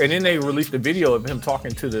out here, and then they released a video of him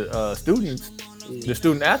talking to the students, the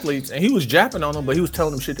student athletes, and he was japping on them, but he was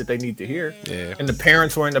telling them shit that they need to hear. Yeah. And the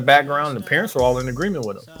parents were in the background, and the parents were all in agreement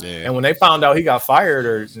with him. Yeah. And when they found out he got fired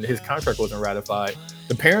or his contract wasn't ratified,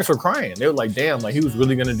 the parents were crying. They were like, damn, like, he was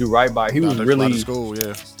really going to do right by. He was really school,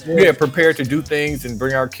 prepared to do things and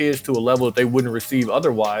bring our kids to a level that they wouldn't receive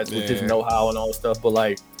otherwise with his know-how and all this stuff. But,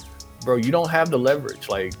 like, bro, you don't have the leverage.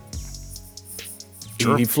 Like,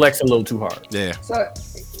 he flexed a little too hard. Yeah. So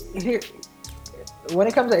here, when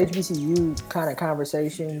it comes to HBCU kind of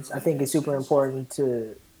conversations, I think it's super important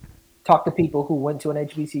to talk to people who went to an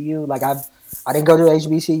HBCU. Like, I didn't go to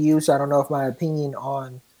HBCU, so I don't know if my opinion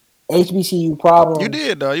on HBCU problems. You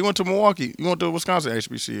did, though. You went to Milwaukee. You went to Wisconsin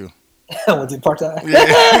HBCU. I went to part-time.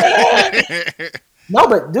 Yeah. No,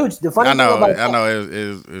 but dude, the funny I know. thing about I know.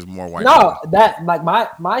 It's more white. No, that like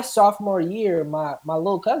my sophomore year, my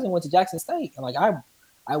little cousin went to Jackson State, and like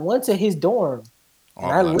I went to his dorm, and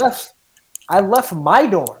I left my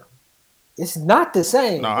dorm. It's not the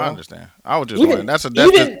same. No, bro. I understand. I was just Even-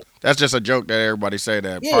 wondering. That's just a joke that everybody say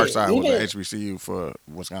that Yeah, Parkside was even- an HBCU for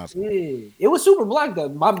Wisconsin. Yeah, it was super black though.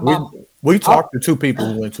 We talked to two people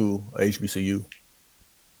who went to HBCU.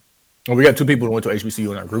 Well, we got two people who went to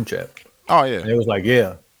HBCU in our group chat. Oh yeah. And it was like,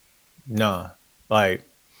 yeah, nah. Like,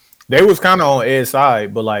 they was kind of on Ed's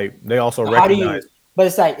side, but like they also How do you? recognized. But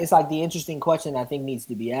it's like the interesting question I think needs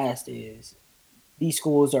to be asked is, these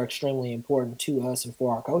schools are extremely important to us and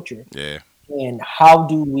for our culture. Yeah. And how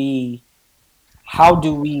do we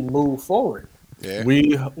move forward? Yeah.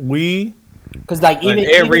 We Because like and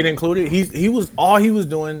even Ed Reed included, he was all he was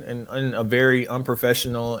doing in a very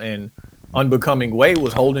unprofessional and unbecoming way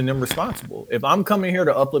was holding them responsible. If I'm coming here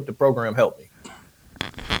to uplift the program, help me.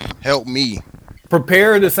 Help me.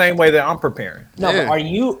 Prepare the same way that I'm preparing. No, Yeah.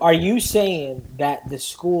 but are you saying that the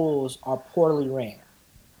schools are poorly ran?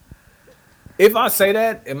 If I say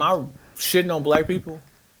that, am I shitting on black people?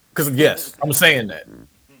 Because yes, I'm saying that.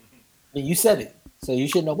 You said it, so you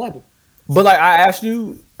should know black people. But like I asked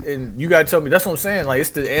you, and you gotta tell me. That's what I'm saying. Like it's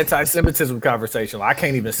the anti-Semitism conversation. Like, I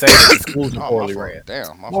can't even say that the schools are Oh, poorly my fault. ran,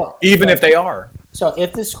 Damn, my No. fault. even if they are. So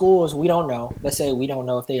if the schools, we don't know. Let's say we don't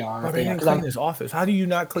know if they are. Bro, if they they are, didn't 'cause I'm- clean his office. How do you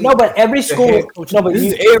not clean? no, but every the school. head coach? No, but this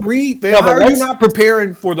you, is Ed Reed. Man. No, but How are you let's- not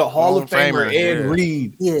preparing for the Hall of Hall of Famer Famer, Ed yeah.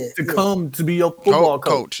 Reed yeah, to yeah. come to be your football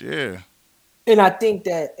coach? Yeah. And I think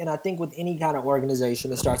with any kind of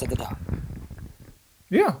organization, it starts at the top,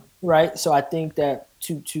 Yeah. right? So I think that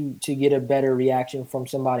to get a better reaction from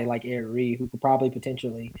somebody like Ed Reed, who could probably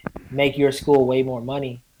potentially make your school way more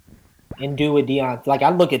money, and do what Deion. Like I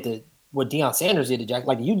look at what Deion Sanders did to Jack.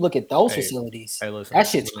 Like you look at those Hey, facilities. hey, listen, that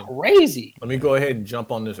shit's let crazy. me go ahead and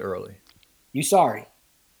jump on this early. You sorry?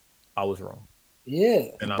 I was wrong. Yeah.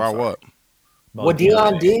 And I'm About sorry. what? About What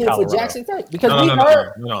Deion did for Colorado. Jackson State? Because No, we no, no,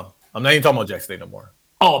 heard no. I'm not even talking about Jackson State no more.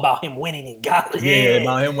 about him winning in God. Yeah,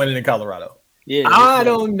 about him winning in Colorado. Yeah, I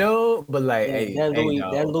don't know, but like, Yeah, hey, that Louis,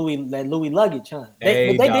 dog. that Louis luggage, huh?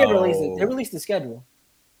 Hey, But they did release dog. it. They released the schedule.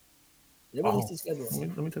 They released Oh. the schedule.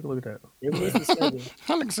 Let me take a look at that. They released the schedule.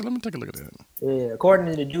 Let me take a look at that. Yeah, according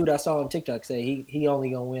to the dude I saw on TikTok, say he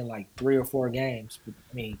only gonna win like 3 or 4 games. But,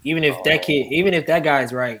 I mean, even if that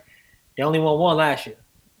guy's right, they only won 1 last year.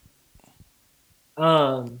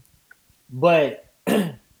 But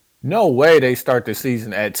No way they start the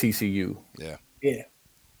season at TCU. Yeah.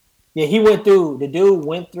 yeah, he went through. The dude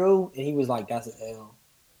went through, and he was like, "That's an L.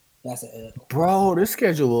 That's an L." Bro, this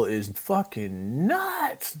schedule is fucking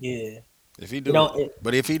nuts. Yeah. If he do, You know,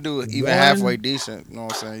 but if he do even One- halfway decent, you know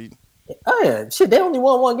what I'm saying? Oh yeah, shit. They only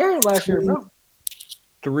won 1 game last year, bro.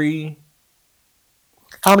 3,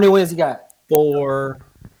 How many wins he got? 4,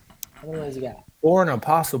 How many wins he got? 4 and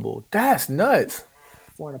impossible. That's nuts.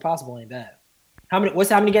 4 and impossible ain't bad. How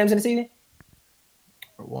many games in the season?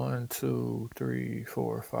 1, 2, 3,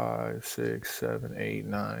 4, 5, 6, 7, 8,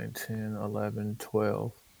 9, 10, 11,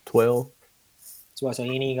 12. 12? So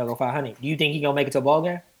he ain't gonna go 500. Do you think he gonna make it to a ball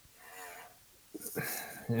game?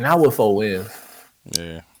 Not with 4 wins.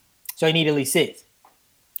 Yeah. So he need at least 6.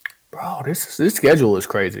 Bro, this schedule is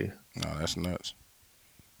crazy. No, that's nuts.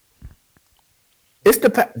 It's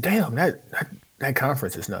damn that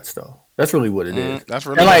conference is nuts though. That's really what it is. That's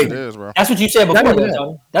really And, what like, it is, bro. That's what you said Not before, even though, that.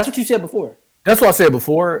 Tony. That's what you said before. That's what I said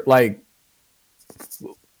before. Like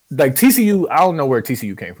TCU, I don't know where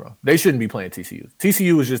TCU came from. They shouldn't be playing TCU.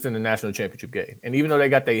 TCU was just in the national championship game, and even though they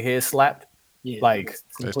got their head slapped, Yeah. like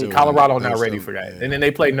They still- Colorado they not still- ready for that. yeah. And then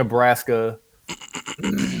they played Nebraska.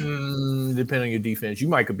 Depending on your defense, you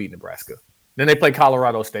might could beat Nebraska. Then they play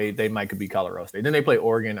Colorado State. They might could beat Colorado State. Then they play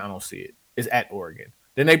Oregon. I don't see it. It's at Oregon.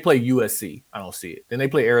 Then they play USC. I don't see it. Then they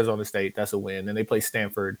play Arizona State. That's a win. Then they play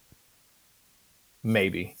Stanford.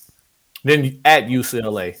 Maybe. Then at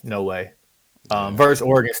UCLA. No way. Versus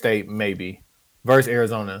Oregon State. Maybe. Versus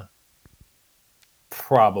Arizona.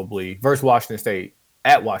 Probably. Versus Washington State.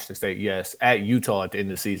 At Washington State. Yes. At Utah at the end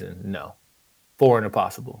of the season. No. 4 and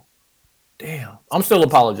impossible. Damn. I'm still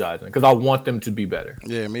apologizing because I want them to be better.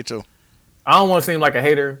 Yeah, me too. I don't want to seem like a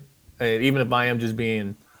hater. And even if I am just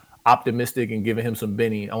being optimistic and giving him some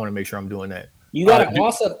Benny, I want to make sure I'm doing that. You gotta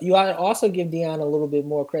also give Deion a little bit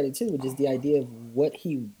more credit too, just the idea of what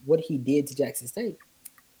he did to Jackson State.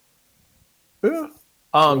 Yeah.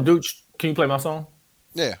 Dude, can you play my song?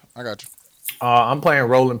 Yeah, I got you. I'm playing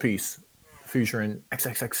Roll in Peace featuring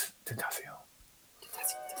XXX Tentacion.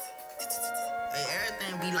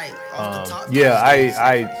 Yeah,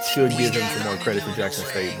 I should give him some more credit for Jackson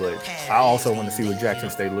State, but I also want to see what Jackson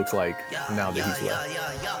State looks like now that he's left.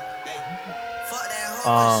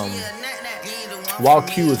 While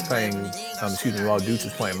Q is playing, while Deuce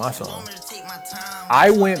is playing my song,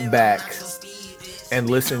 I went back and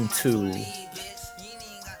listened to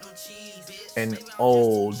an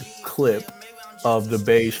old clip of the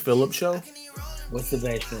Beige Phillips Show. What's the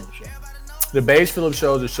Beige Phillips Show? The Beige Phillips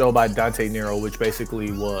Show is a show by Dante Nero, which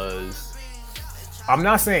basically was, I'm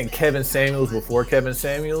not saying Kevin Samuels before Kevin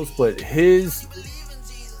Samuels, but his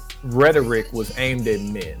rhetoric was aimed at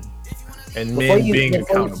men and men being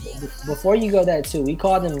accountable. Before you go that too, we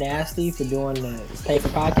called him nasty for doing the pay for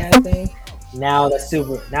podcast thing. Now that's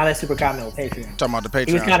super common with Patreon. Talking about the Patreon.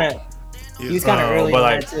 He was kind of early but on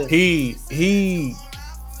like that too. he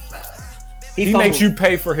makes you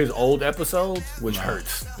pay for his old episodes, which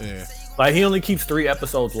hurts. Yeah. Like he only keeps 3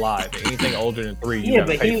 episodes live. And anything older than 3, you Yeah,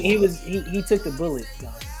 gotta but pay he took the bullet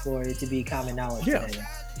for it to be common knowledge. Yeah.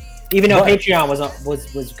 Even though Patreon was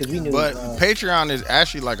because we knew. But Patreon is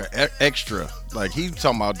actually like an extra. Like he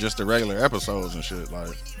talking about just the regular episodes and shit.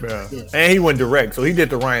 Like Yeah. And he went direct, so he did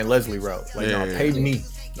the Ryan Leslie route. Like, Yeah. no, pay me.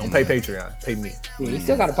 Don't pay Patreon. Pay me. Yeah, he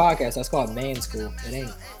still got a podcast that's called Man School. It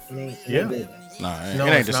ain't. Yeah. good. nah, it No,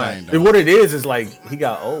 ain't it's the not. same though. What it is like he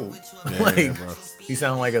got old. Yeah, like bro. he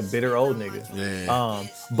sounded like a bitter old nigga. Yeah.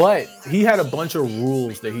 But he had a bunch of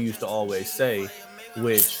rules that he used to always say,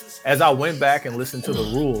 which as I went back and listened to the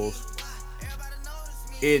rules,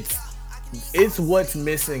 it's what's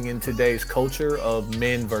missing in today's culture of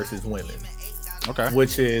men versus women. Okay.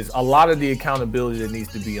 Which is a lot of the accountability that needs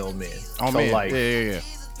to be on men. Oh So, man. like, yeah.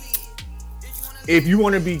 if you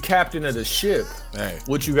want to be captain of the ship, Hey,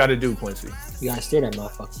 what you got to do, Quincy? You gotta steer that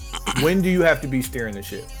motherfucker. When do you have to be steering the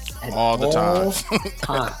ship? At all the time.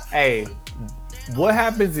 time. Hey, what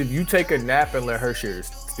happens if you take a nap and let her steer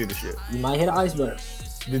the ship? You might hit an iceberg.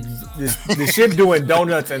 The ship doing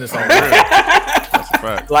donuts in its own room. That's a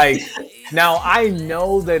fact. Like, now I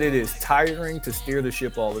know that it is tiring to steer the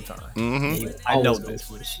ship all the time. Mm-hmm. You I know always this.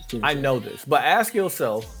 go for the shit. I know this, but ask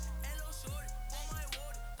yourself,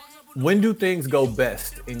 when do things go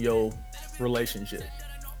best in your relationship?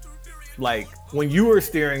 Like when you are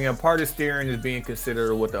steering, and part of steering is being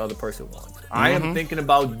considerate of what the other person wants. I am thinking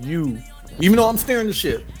about you, even though I'm steering the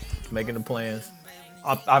ship, making the plans.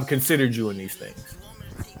 I've considered you in these things,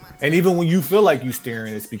 and even when you feel like you're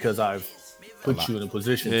steering, it's because I've put you in a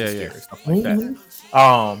position to steer, and stuff like that.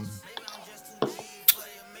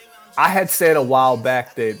 I had said a while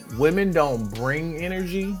back that women don't bring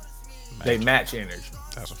energy, they match energy.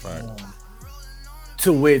 That's a fact.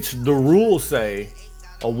 To which the rules say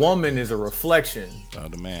a woman is a reflection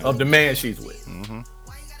The man. of the man she's with.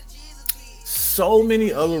 So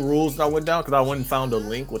many other rules that I went down because I went and found a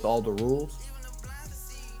link with all the rules.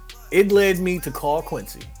 It led me to call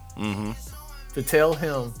Quincy to tell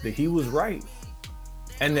him that he was right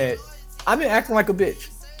and that I've been acting like a bitch.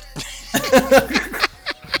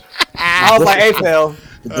 I was like, hey, pal.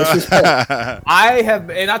 I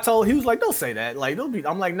have, and I told he was like, don't say that. Like, don't be.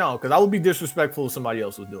 I'm like, no, because I would be disrespectful if somebody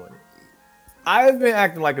else was doing it. I've been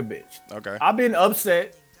acting like a bitch. Okay. I've been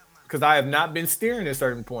upset because I have not been steering at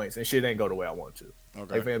certain points and shit ain't go the way I want to.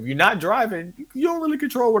 Okay. Like, if you're not driving, you don't really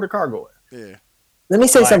control where the car going. Yeah. Let me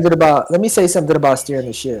say something about steering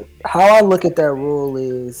the ship. How I look at that rule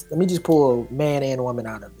is, let me just pull a man and woman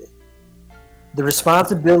out of it. The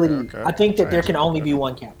responsibility. Okay. I think that there can only be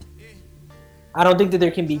one captain. I don't think that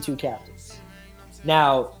there can be two captains.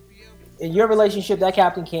 Now, in your relationship, that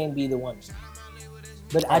captain can be the woman.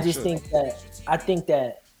 But I just think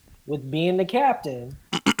that with being the captain,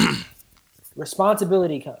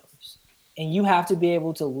 responsibility comes, and you have to be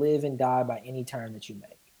able to live and die by any turn that you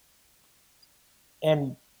make.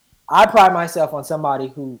 And I pride myself on somebody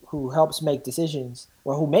who helps make decisions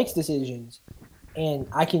or who makes decisions, and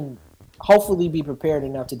I can hopefully be prepared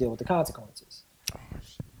enough to deal with the consequences.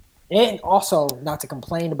 And also not to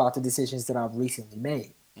complain about the decisions that I've recently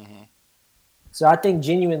made. So I think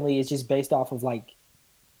genuinely it's just based off of like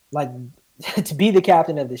to be the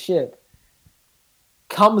captain of the ship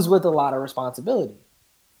comes with a lot of responsibility.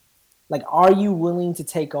 Like, are you willing to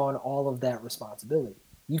take on all of that responsibility?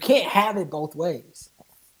 You can't have it both ways.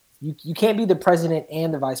 You can't be the president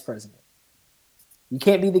and the vice president. You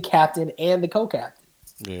can't be the captain and the co-captain.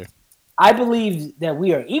 Yeah. I believe that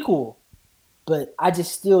we are equal, but I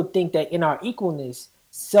just still think that in our equalness,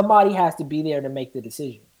 somebody has to be there to make the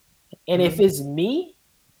decision. And if it's me,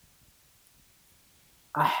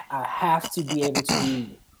 I have to be able to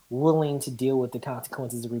be willing to deal with the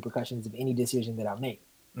consequences and repercussions of any decision that I make.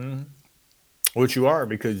 Which you are,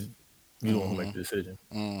 because you don't make the decision.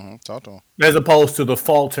 Talk to him. As opposed to the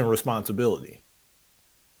fault and responsibility.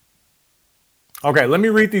 Okay, let me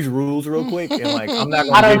read these rules real quick. And like, I'm not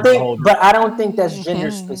I going don't to give think, but I don't think that's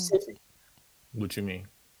gender specific. What you mean?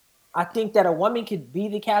 I think that a woman could be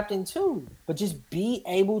the captain too, but just be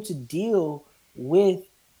able to deal with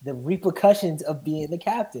the repercussions of being the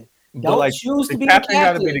captain. Don't choose to be the captain.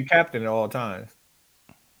 Got to be the captain at all times.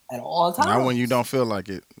 At all times. Not when you don't feel like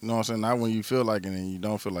it. You know what I'm saying? Not when you feel like it and you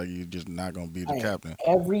don't feel like you're just not gonna be the captain.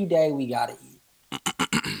 Every day we gotta eat.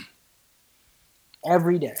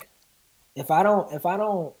 Every day. If I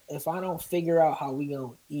don't figure out how we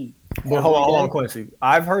gonna eat. But hold on, Quincy.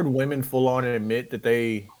 I've heard women full on admit that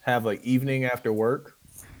they have an evening after work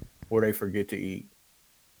where they forget to eat.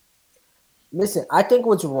 Listen, I think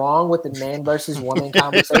what's wrong with the man versus woman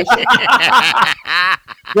conversation.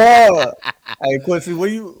 Yeah. Hey, Quincy,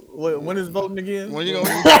 when is voting again? When you gonna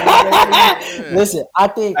eat? Listen, I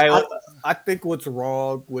think what's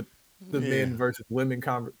wrong with the men versus women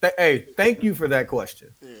conversation. Hey, thank you for that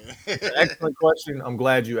question. Excellent question. I'm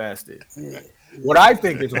glad you asked it. What I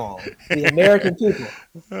think is wrong. The American people,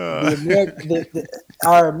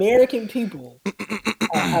 our American people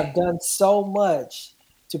have done so much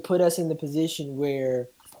to put us in the position where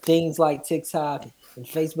things like TikTok and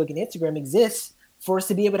Facebook and Instagram exist for us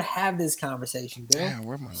to be able to have this conversation, bro. Damn,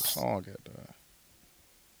 where my song at?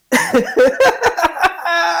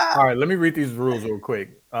 All right, let me read these rules real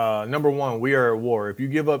quick. Number one, we are at war. If you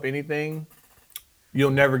give up anything,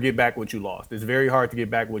 you'll never get back what you lost. It's very hard to get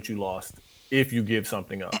back what you lost if you give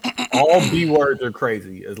something up. All B words are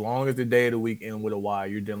crazy. As long as the day of the week end with a Y,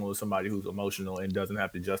 you're dealing with somebody who's emotional and doesn't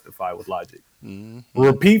have to justify with logic.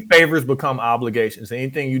 Repeat favors become obligations.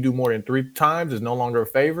 Anything you do more than 3 times is no longer a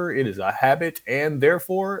favor. It is a habit and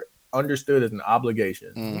therefore understood as an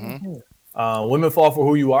obligation. Women fall for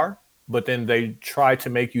who you are, but then they try to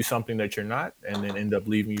make you something that you're not and then end up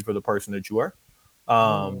leaving you for the person that you are.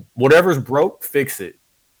 Whatever's broke, fix it.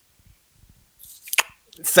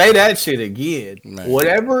 Say that shit again. Man.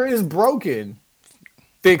 Whatever is broken,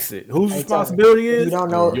 fix it. Whose Hey, responsibility If is? you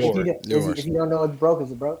don't know, Yours. if you don't know it's broke,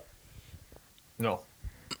 is it broke? No.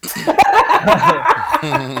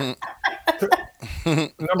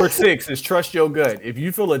 Number 6 is trust your gut. If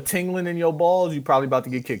you feel a tingling in your balls, you're probably about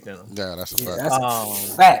to get kicked in them. Yeah, that's a fact. That's a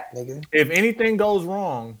fact, nigga. If anything goes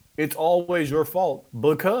wrong, it's always your fault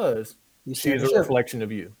because You she is a ship. reflection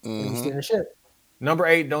of you. You steering the ship. Number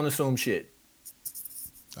 8, don't assume shit.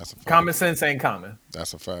 That's a fact. Common sense ain't common.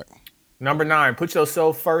 That's a fact. Number 9, put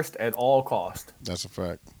yourself first at all cost. That's a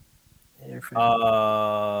fact.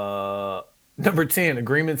 Number 10,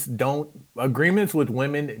 agreements with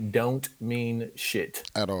women don't mean shit.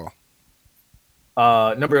 At all.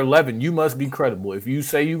 Number 11, you must be credible. If you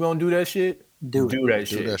say you're gonna do that shit, do that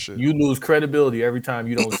shit. You lose credibility every time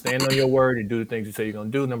you don't stand on your word and do the things you say you're gonna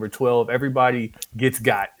do. Number 12, everybody gets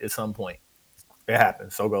got at some point. It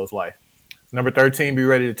happens. So goes life. Number 13, be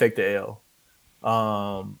ready to take the L.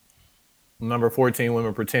 Number 14,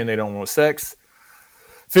 women pretend they don't want sex.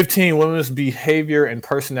 15, women's behavior and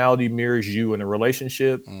personality mirrors you in a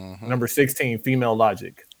relationship. Number 16, female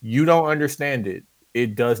logic. You don't understand it.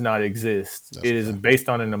 It does not exist. It is based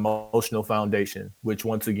on an emotional foundation, which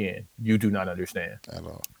once again, you do not understand. At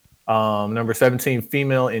all. Number 17,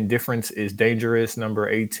 female indifference is dangerous. Number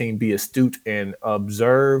 18, be astute and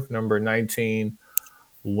observe. Number 19,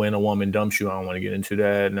 when a woman dumps you, I don't want to get into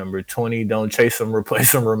that. Number 20, don't chase them,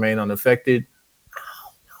 replace them, remain unaffected. I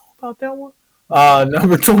don't know about that one.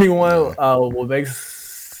 Number 21,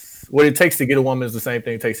 what it takes to get a woman is the same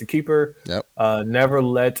thing it takes to keep her. Yep. Never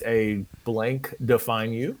let a blank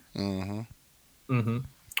define you. The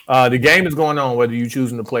game is going on whether you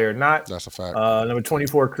choosing to play or not. That's a fact. Number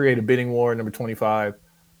 24, create a bidding war. Number 25,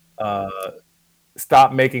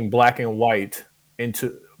 stop making black and white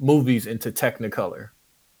into movies into Technicolor.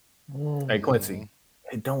 Hey Quincy,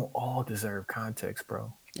 it don't all deserve context,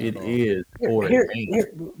 bro. It is.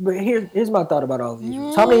 Here's my thought about all of these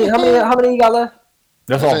rules. How many you got left?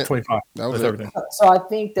 That's all. 25. That was That's everything. So I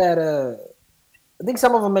think that I think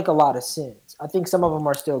some of them make a lot of sense. I think some of them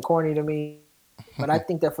are still corny to me, but I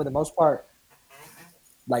think that for the most part,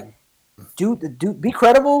 like, be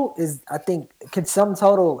credible is, I think, can sum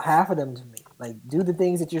total half of them to me. Like, do the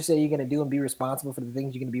things that you say you're gonna do and be responsible for the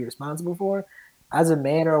things you're gonna be responsible for. As a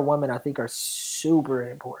man or a woman, I think are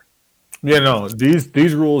super important. Yeah, no,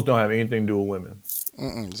 these rules don't have anything to do with women.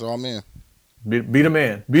 So I'm in. Be the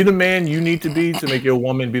man. Be the man you need to be to make your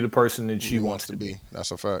woman be the person that she wants to be.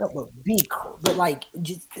 That's a fact. No, but like,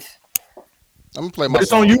 just, I'm gonna play my. But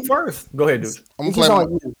it's song. on you first. Go ahead, dude.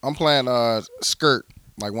 I'm playing Skirt,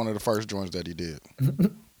 like one of the first joints that he did.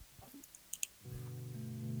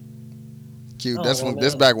 Q.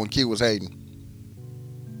 That's back when Q was hating.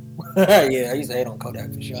 Yeah, I used to hate on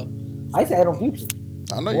Kodak for sure. I used to hate on Future.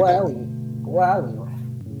 I know you I was wrong.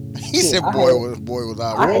 He said, "Boy was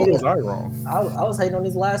out I wrong." Boy, was I wrong? I was hating on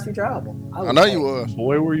his last Future album. I know you was.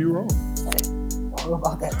 Boy, were you wrong? Wrong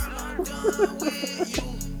about that.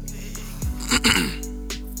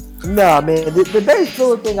 Nah, man, the Barry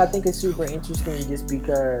Phillip thing I think is super interesting just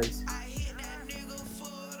because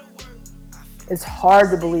it's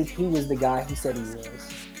hard to believe he was the guy he said he was,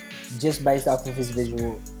 just based off of his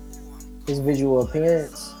visual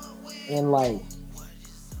appearance and like.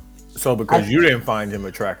 So because you didn't find him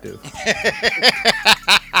attractive.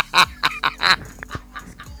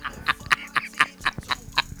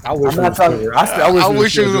 I wish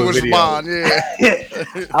you would respond. Yeah.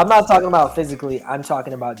 I'm not talking about physically. I'm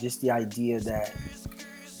talking about just the idea that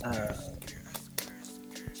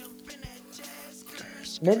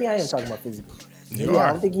maybe I am talking about physically. Maybe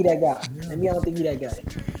I don't think he that guy.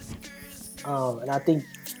 And I think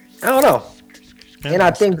I don't know. And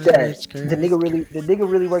I think that the nigga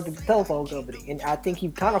really worked at the telephone company, and I think he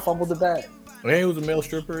kind of fumbled the bag. And he was a male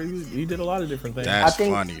stripper. He did a lot of different things. That's I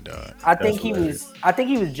think- funny, dog. I think hilarious.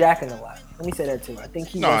 he was jacking a lot. Let me say that too. I think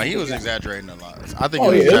he. No, he was exaggerating a lot. I think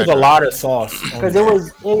Oh he yeah, was it was a lot of sauce. Because it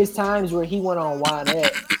was times where he went on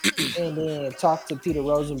Wynette and then talked to Peter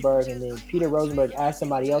Rosenberg, and then Peter Rosenberg asked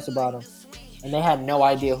somebody else about him, and they had no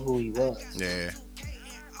idea who he was. Yeah.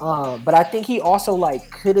 But I think he also like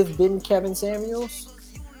could have been Kevin Samuels.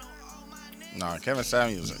 No, Kevin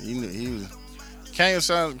Samuels. He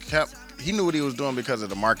knew what he was doing because of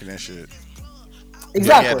the marketing shit.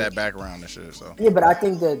 Exactly. He had that background and shit. So Yeah, but I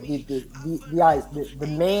think that the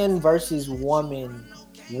man versus woman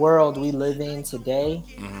world we live in today,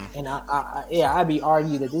 and I'd be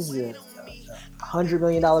argue that this is a $100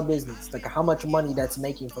 million business. Like how much money that's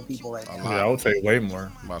making for people right now. Yeah, I would say way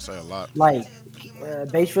more. I'm about to say a lot. Like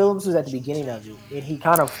Bache Phillips was at the beginning of it, and he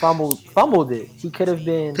kind of fumbled it. He could have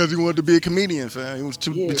been. Because he wanted to be a comedian, fam. He was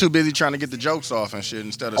too busy trying to get the jokes off and shit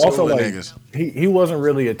instead of Also, schooling like niggas. he wasn't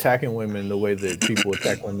really attacking women the way that people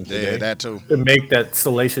attack women today. Yeah, that too. To make that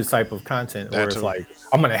salacious type of content, where That it's too. like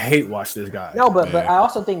I'm gonna hate watch this guy. No, but Yeah. I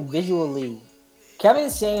also think visually, Kevin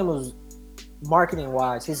Samuels, marketing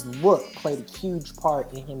wise, his look played a huge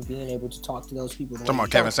part in him being able to talk to those people. Talking about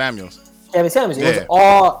Kevin Samuels. Kevin Samuels. It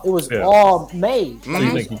Yeah. was Yeah. all made. So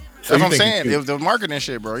you think That's what I'm think saying. he- It was the marketing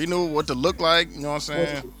shit, bro. He knew what to look like. You know what I'm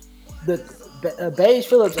saying? The Beige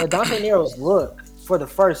Phillips, Dante Nero's look for the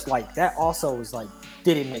first, like that also was like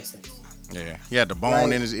didn't make sense. Yeah. He had the bone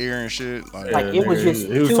Right. in his ear and shit. Like, Like, it was nigga, just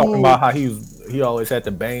he was too- talking about how he always had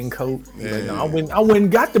the bang coat. He's like, Yeah. no, I went and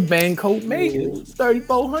got the bang coat made. It was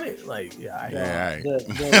 3,400. Like yeah, yeah,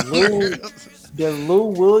 all right. The Lou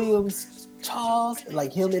Williams Charles,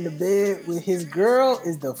 like him in the bed with his girl,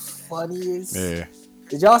 is the funniest. Yeah.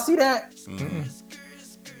 Did y'all see that? Mhm.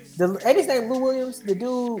 And his name Lou Williams, the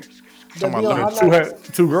dude. Talking about I'm Lemon- not-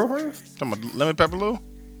 two girlfriends. Talking about Lemon Pepper Lou?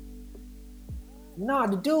 No,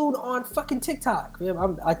 the dude on fucking TikTok.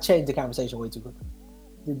 Man, I changed the conversation way too quickly.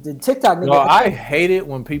 The TikTok nigga. No, I hate it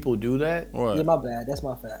when people do that. What? Yeah, my bad. That's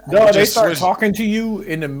my bad. No, they just start switch- talking to you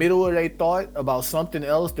in the middle of their thought about something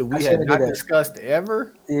else that I we had shouldn't not do that. discussed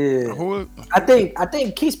ever. Yeah. Who? I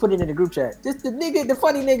think Keith put it in the group chat. Just the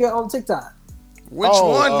funny nigga on TikTok. Which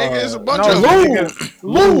one, nigga? It's a bunch no, of the them. nigga-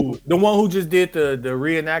 Lou, the one who just did the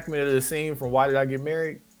reenactment of the scene from Why Did I Get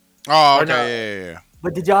Married? Oh, Or okay. not. Yeah.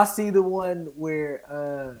 But did y'all see the one where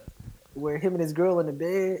him and his girl in the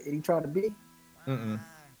bed and he tried to be? Mm-mm.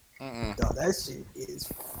 Dog, that shit is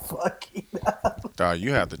fucking up. Dog,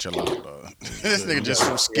 you have to chill out, dog. This nigga just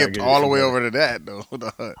skipped get it all the way together. over to that, though.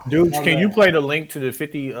 Dog. Dude, My can you bad. play the link to the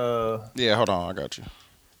 50? Yeah, hold on. I got you.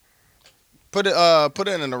 Put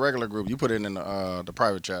it in the regular group. You put it in the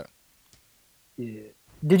private chat. Yeah.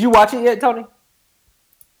 Did you watch it yet, Tony?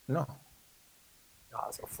 No. Oh,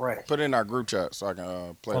 it's so fresh. Put it in our group chat so I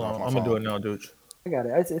can play Hold it on, off my I'm phone. gonna do it now, dude. I got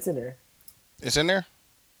it. It's in there. It's in there.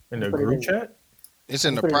 In the Put it group in. chat? It's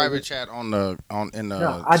in the Put it in private the- chat in the.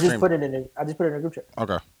 No, I just stream. put it in. I just put it in the group chat.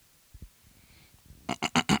 Okay.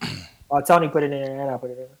 Tony put it in there, and I put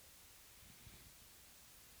it in there.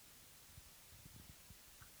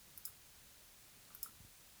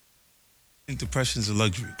 I think depression is a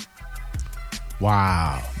luxury.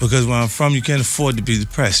 Wow. Because where I'm from, you can't afford to be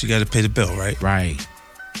depressed. You got to pay the bill, right? Right.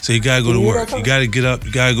 So you got to go to You hear work. that, You got to get up.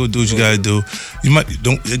 You got to go do what you got to do.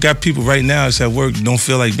 You got people right now that's at work that don't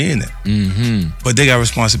feel like being there. Mm-hmm. But they got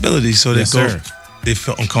responsibilities, so they Yes, go. sir. They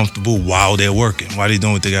feel uncomfortable while they're working, while they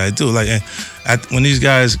doing what they got to do. Like, and when these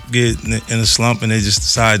guys get in a slump and they just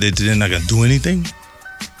decide that they're not gonna do anything,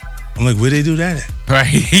 I'm like, where they do that at?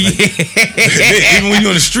 Right. Even when you're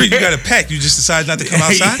on the street, you got a pack. You just decide not to come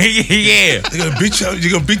outside. Yeah. They're gonna beat you.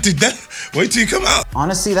 You're gonna beat to death. Wait till you come out.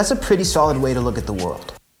 Honestly, that's a pretty solid way to look at the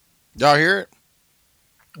world. Y'all hear it?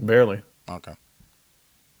 Barely. Okay.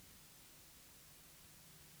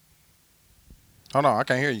 Hold on, I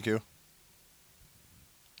can't hear you, Q.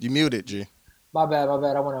 You muted, G. My bad. I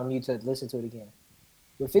went on mute to listen to it again.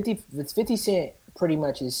 What 50 Cent pretty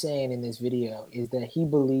much is saying in this video is that he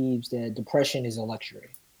believes that depression is a luxury.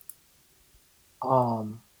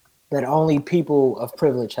 That only people of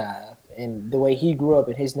privilege have. And the way he grew up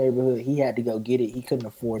in his neighborhood, he had to go get it. He couldn't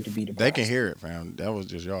afford to be depressed. They can hear it, fam. That was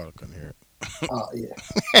just y'all that couldn't hear it. Oh,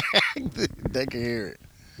 yeah. They can hear it.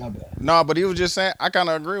 My bad. No, but he was just saying, I kind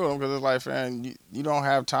of agree with him because it's like, fam, you don't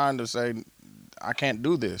have time to say, I can't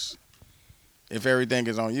do this if everything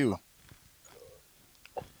is on you.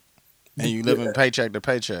 And you living paycheck to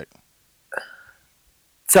paycheck.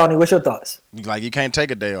 Tony, what's your thoughts? Like, you can't take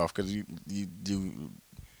a day off because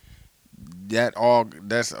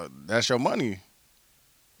that's your money.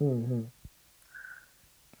 Mm-hmm.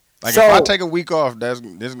 Like So- if I take a week off,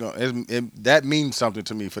 that means something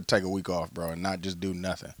to me for take a week off, bro, and not just do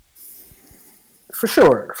nothing. For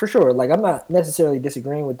sure. Like I'm not necessarily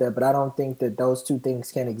disagreeing with that, but I don't think that those two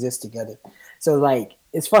things can exist together. So like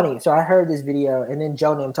it's funny. So I heard this video, and then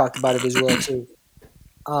Jonim talked about it as well too.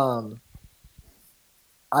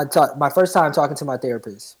 My first time talking to my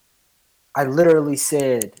therapist, I literally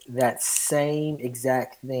said that same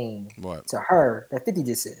exact thing to her that 50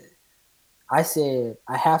 just said. I said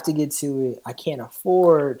I have to get to it. I can't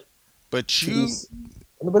afford. But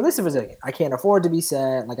listen for a second. I can't afford to be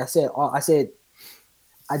sad. Like I said,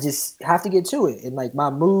 I just have to get to it. And like my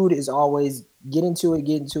mood is always get into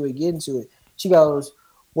it. She goes,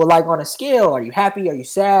 well, like on a scale, are you happy? Are you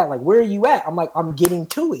sad? Like, where are you at? I'm like, I'm getting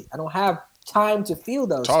to it. I don't have time to feel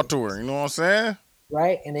those Talk things. to her. You know what I'm saying?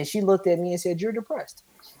 Right. And then she looked at me and said, you're depressed.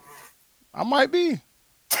 I might be.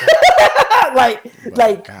 I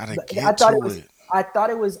thought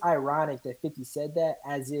it was ironic that 50 said that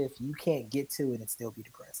as if you can't get to it and still be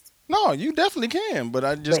depressed. No, you definitely can, but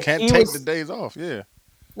I just can't take the days off. Yeah.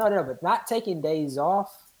 No, but not taking days off,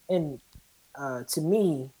 and to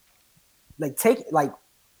me,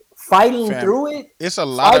 fighting through it. It's a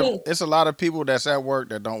lot of people that's at work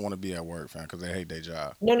that don't want to be at work, fam, because they hate their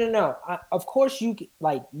job. No. Of course,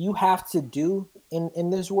 you have to do in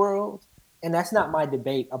this world, and that's not my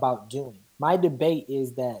debate about doing. My debate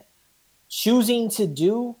is that choosing to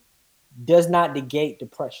do does not negate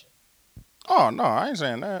depression. Oh no, I ain't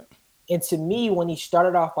saying that. And to me, when he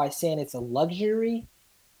started off by saying it's a luxury,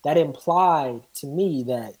 that implied to me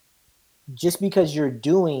that just because you're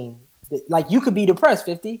doing, like you could be depressed,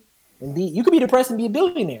 50, and you could be depressed and be a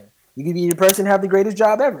billionaire. You could be depressed and have the greatest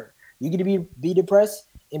job ever. You could be depressed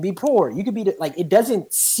and be poor. You could be it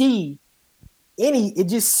doesn't see it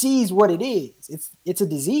just sees what it is. It's a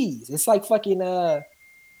disease. It's like fucking and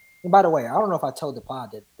by the way, I don't know if I told the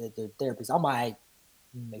pod that the therapist, I'm alright.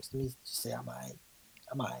 Makes me just say I'm alright.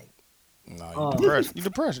 No, you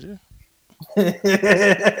depressed, yeah.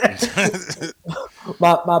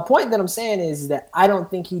 my point that I'm saying is that I don't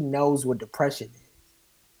think he knows what depression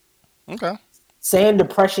is. Okay. Saying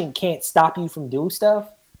depression can't stop you from doing stuff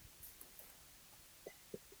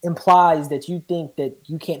implies that you think that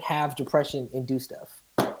you can't have depression and do stuff.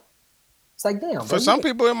 It's like, damn. For some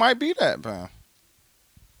people, it might be that, fam.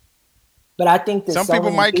 But I think that some people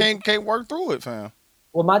might can't work through it, fam.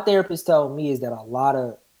 What my therapist told me is that a lot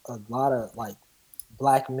of like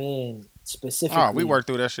black men specifically. Oh, we work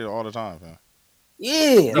through that shit all the time, fam.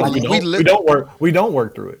 Yeah, no, we don't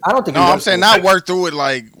work through it. I don't think. No, I'm saying not work through it.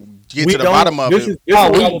 Like get to the bottom of it. This is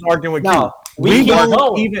what I was arguing with you. We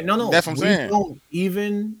don't even. No. That's what I'm saying. We don't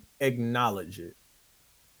even acknowledge it,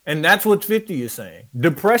 and that's what 50 is saying.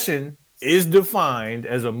 Depression is defined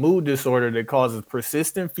as a mood disorder that causes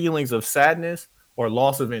persistent feelings of sadness or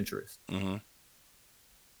loss of interest. Mm-hmm.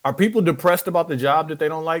 Are people depressed about the job that they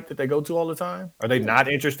don't like, that they go to all the time? Are they not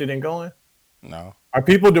interested in going? No. Are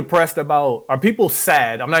people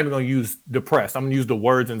sad? I'm not even going to use depressed. I'm going to use the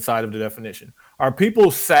words inside of the definition. Are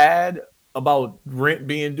people sad about rent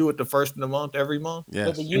being due at the first of the month every month?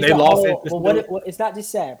 Yes. And they lost it. It's not just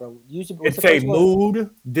sad, bro. It's a mood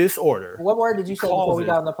disorder. What word did you say before we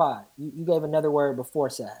got on the pod? You gave another word before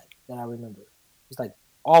sad that I remember. It's like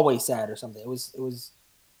always sad or something. It was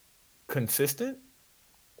consistent.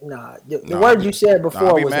 Nah, the word you said before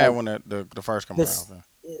I'll be was mad like, when the first come around.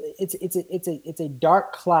 It's a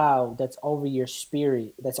dark cloud that's over your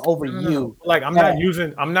spirit, that's over you. Like I'm not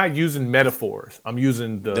using metaphors. I'm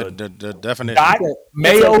using the definition.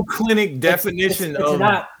 Mayo Clinic definition of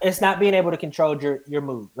it's not being able to control your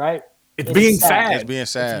mood, right? It's being sad. It's being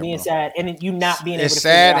sad. It's being sad, and you not being able to. It's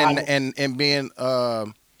sad and being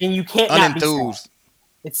and you can't unenthused. Not be sad.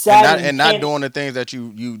 It's sad and not doing the things that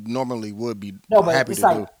you normally would be happy to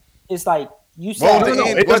do. It's like you said.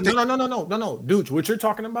 No, dude. What you're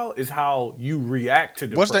talking about is how you react to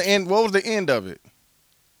depression. What's the end? What was the end of it?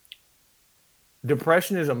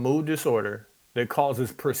 Depression is a mood disorder that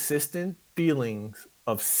causes persistent feelings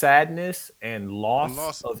of sadness and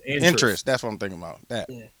loss of interest. That's what I'm thinking about. That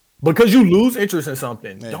because you lose interest in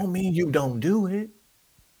something, don't mean you don't do it.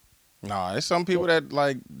 No, there's some people that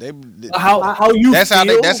like they. How you? That's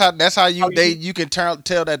feel? That's how you can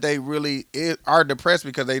tell that they really are depressed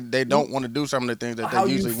because they don't want to do some of the things that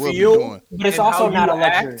they usually would be doing. But it's also not a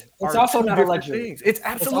luxury. It's also not a luxury. It's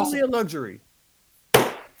absolutely a luxury.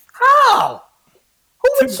 How? Who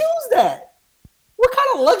would choose that? What kind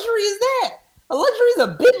of luxury is that? A luxury is a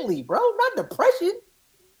Bentley, bro, not depression.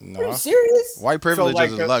 Are you serious? White privilege like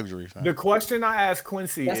is a luxury. Fam. The question I asked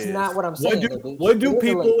Quincy That's is, not what I'm saying. What do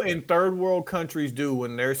people in third world countries do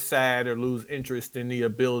when they're sad or lose interest in the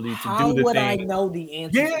ability to How do the would thing? I know the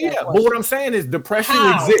answer? Yeah, to that yeah. question? But what I'm saying is depression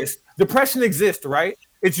How? exists. Depression exists, right?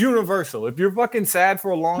 It's universal. If you're fucking sad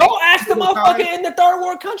for a long Go ask the period of motherfucker time, in the third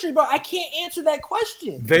world country, bro. I can't answer that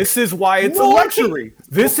question. this is why it's a luxury.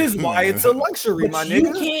 This is why it's a luxury, But my you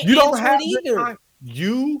nigga. can't You don't answer have it the either. time.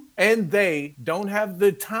 You and they don't have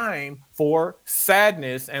the time for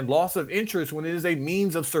sadness and loss of interest when it is a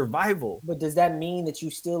means of survival. But does that mean that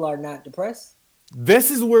you still are not depressed?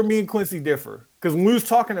 This is where me and Quincy differ. Because when we was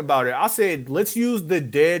talking about it, I said, let's use the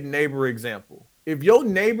dead neighbor example. If your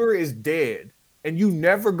neighbor is dead and you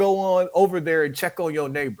never go on over there and check on your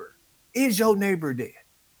neighbor, is your neighbor dead?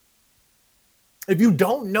 If you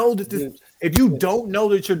don't know that this, if you don't know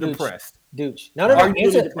that you're depressed, Dooch. No. Are you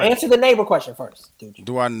really depressed? Answer the neighbor question first. Dooch.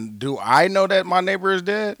 Do I know that my neighbor is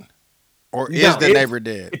dead, or No, is the it- neighbor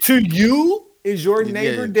dead? to you, is your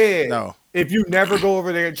neighbor Yeah, dead? no. If you never go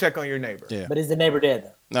over there and check on your neighbor. Yeah, But is the neighbor dead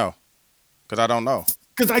though? no, because I don't know.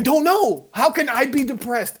 Because I don't know. How can I be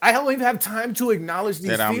depressed? I don't even have time to acknowledge these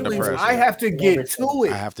That I'm feelings. depressed, I yeah. have to get to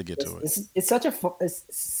it. I have to get to it, It's such a.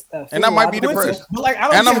 and I might be depressed. But like, I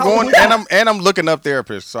don't And see I'm how going, we- and I'm looking up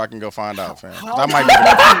therapists so I can go find out, fam. How I might can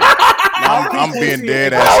be. I'm being Quincy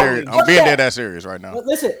dead acknowledge- ass serious. I'm being dead ass serious right now.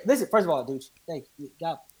 Listen. First of all, Dooch. Thank you.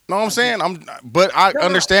 God. No, I'm saying but I No.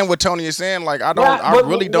 understand what Tony is saying. Like I don't, Yeah, I but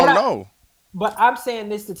really what don't I- know. But I'm saying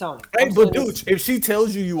this to Tony. Hey, I'm but saying this- dude, if she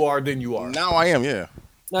tells you you are, then you are. Now I am, yeah.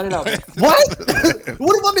 No. What? What have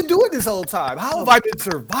I been doing this whole time? How have I been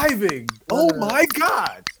surviving? Oh my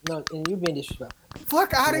God. No, and you've been disrespectful.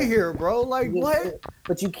 Fuck out of here, bro. Like what?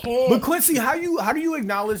 But you can't. But Quincy, how do you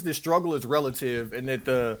acknowledge the struggle is relative and that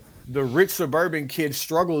the rich suburban kid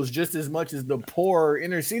struggles just as much as the poor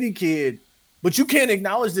inner city kid, but you can't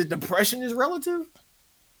acknowledge that depression is relative?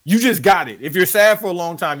 You just got it. If you're sad for a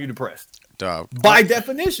long time, you're depressed. Dog. By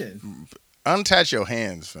definition. Untouch your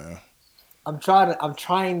hands, fam. I'm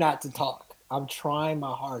trying not to talk. I'm trying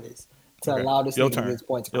my hardest to Okay. allow this Your nigga to turn. get his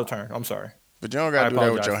points. Your turn. I'm sorry. But you don't gotta I do that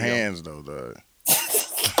with apologize your to you. hands, though, dog.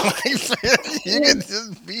 You can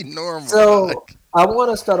just be normal. So like. I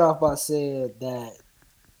want to start off by saying that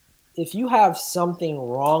if you have something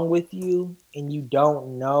wrong with you and you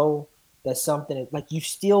don't know that something like you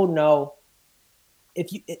still know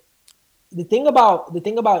if you the thing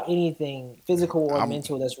about anything physical or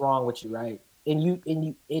mental that's wrong with you, right? And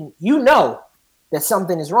you know that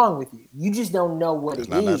something is wrong with you. You just don't know what it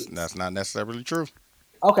is. That's not necessarily true.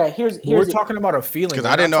 Okay, here's We're talking about a feeling. Because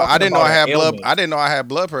We're I didn't not know talking about I had an blood. ailment. I didn't know I had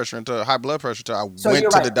blood pressure until high blood pressure until I So went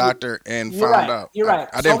you're to right. the doctor and You're found right. out. You're right.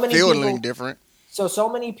 I So didn't many feel people- anything different. So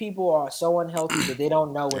many people are so unhealthy that they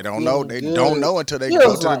don't know. They don't know. They don't know until they go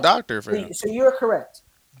feels to the like. doctor. Fam. So you're correct.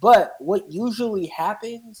 But what usually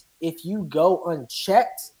happens if you go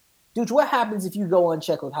unchecked, dude, what happens if you go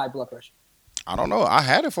unchecked with high blood pressure? I don't know. I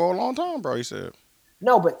had it for a long time, bro. He said.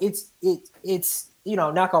 No, but it's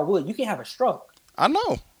knock on wood, you can have a stroke. I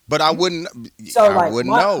know, but I wouldn't. So, I like,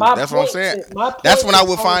 wouldn't my- know. my That's what I'm point saying. to- my point That's when I to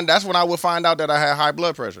would Tony- find. That's when I would find out that I had high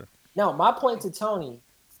blood pressure. No, my point to Tony,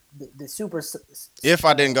 the super. If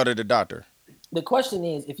I didn't go to the doctor. The question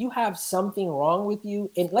is, if you have something wrong with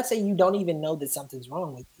you, and let's say you don't even know that something's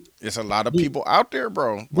wrong with you, It's a lot of people out there,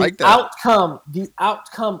 bro, the like that.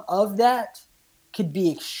 outcome of that could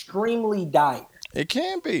be extremely dire. It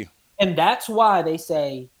can be. And that's why they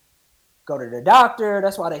say go to the doctor.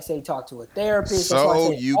 That's why they say talk to a therapist. That's why I So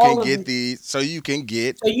say you all can of get these- the. So you can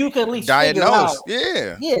get. So you can at least figure diagnosed. out.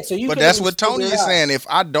 Yeah. Yeah. So you. But can that's at what least Tony figure is out. saying. If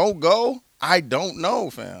I don't go, I don't know,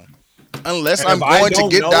 fam. Unless And I'm if I going to don't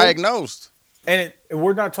get know- diagnosed. And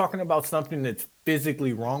we're not talking about something that's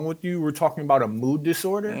physically wrong with you. We're talking about a mood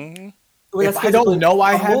disorder. Mm-hmm. Well, If that's I don't physical. know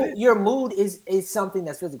I A have mood- it. Your mood is something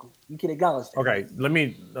that's physical. You can acknowledge that. Okay,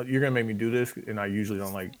 you're gonna make me do this, and I usually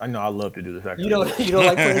don't like. I know I love to do this. Actually, You don't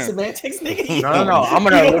like playing semantics, nigga. No. I'm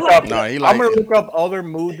gonna You don't look up. No, he I'm like gonna it. look up other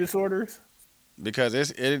mood disorders. Because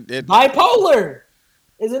it Bipolar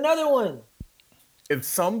is another one. If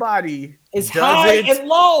somebody It's high and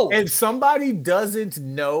low. and somebody doesn't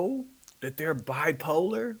know that they're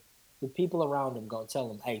bipolar, The people around them gonna tell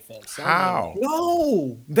them, "Hey, fam, How?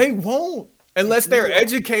 no, they won't. Unless they're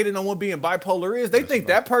educated on what being bipolar is, they think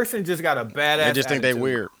that person just got a badass. They just think they attitude.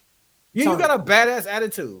 weird. Yeah, you got a badass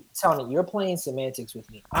attitude. Tony, you're playing semantics with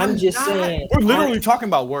me. I'm just not. saying. We're literally talking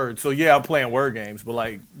about words. So yeah, I'm playing word games, but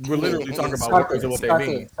like we're literally talking about Start words there, and what they start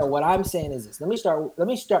mean. there. So what I'm saying is this. Let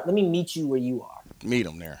me meet you where you are. Meet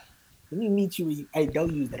them there. Let me meet you where you. Hey,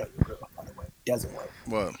 don't use that on your girl, by the way. Doesn't work.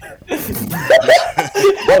 What? How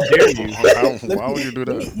dare you? Why would you do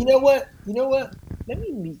that? You know what? Let let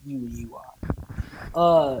me meet you where you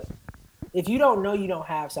are. If you don't know you don't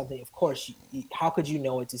have something, of course, how could you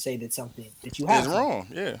know it to say that something that you have? It's wrong.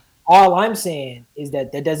 Yeah. All I'm saying is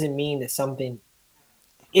that doesn't mean that something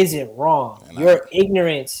isn't wrong. Your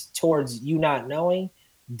ignorance towards you not knowing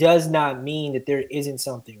does not mean that there isn't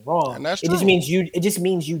something wrong. And that's it just means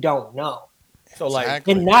you don't know. So like,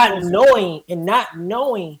 Exactly. And not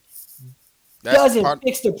knowing doesn't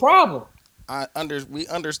fix the problem. We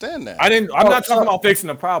understand that. I'm not talking about fixing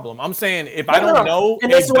the problem. I'm saying if I don't know,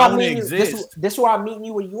 and it don't exist. This is where I'm meeting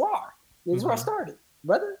you where you are. This is where I started,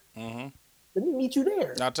 brother. Mm-hmm. Let me meet you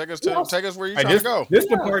there. Now take us where you're trying to go. This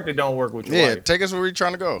the part that don't work with your wife. Take us where you're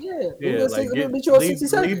trying to go. Yeah. Like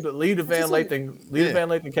leave the Van Lathan, leave the Van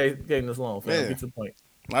Lathan cadence alone. Fam. Get to the point.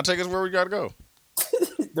 Now take us where we gotta go.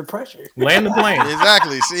 The pressure. Land the plane.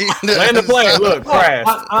 Exactly. See, land the plane. Look,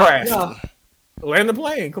 crash. No. Land the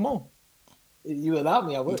plane. Come on. If you allowed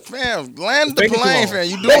me, I would. Fam, land the plane, fam.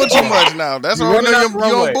 You doing too much now. That's all I know.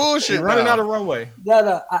 You're on bullshit. You're running out of runway.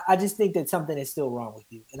 No. I just think that something is still wrong with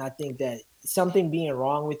you, and I think that something being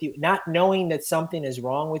wrong with you, not knowing that something is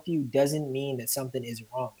wrong with you, doesn't mean that something isn't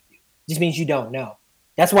wrong with you. It just means you don't know.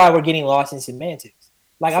 That's why we're getting lost in semantics.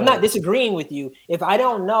 Like, I'm not disagreeing with you. If I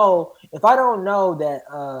don't know that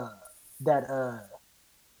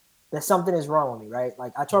that something is wrong with me, right?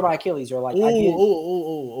 Like I tore my Achilles, or like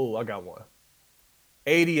I got one.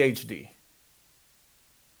 ADHD.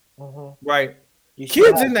 Mm-hmm. Right.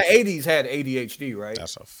 Kids in the 80s had ADHD, right?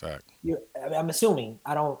 That's a fact. I'm assuming.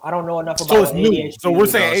 I don't know enough about so it's new. ADHD. So we're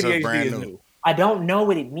saying ADHD is new. I don't know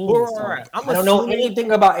what it means. Right. I don't know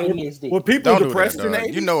anything about ADHD. Were people depressed in the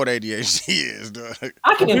 80s? You know what ADHD is, dog.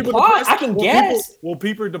 I can imply. I can guess. Were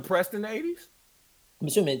people depressed in the 80s? I'm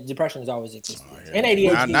assuming depression has always existed. And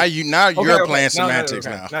ADHD. Now you're playing semantics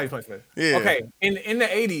now. Now you're playing semantics. Yeah. Okay. In the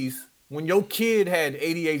 80s, when your kid had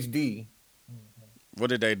ADHD, what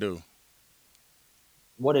did they do?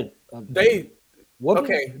 They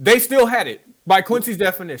still had it by Quincy's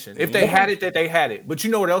definition. If they had it, they had it. But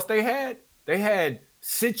you know what else they had? They had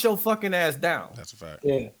sit your fucking ass down. That's a fact.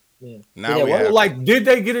 Yeah. Now we have, like, did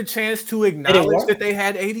they get a chance to acknowledge that they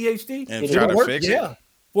had ADHD? And try to fix it? Yeah.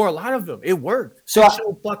 For a lot of them, it worked. So sit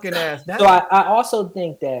your fucking ass down. So I also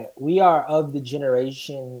think that we are of the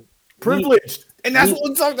generation privileged. And that's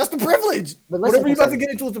the privilege. But whatever you about to get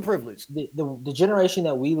into is the privilege. The generation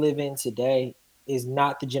that we live in today is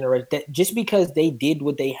not the generation that just because they did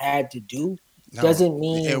what they had to do doesn't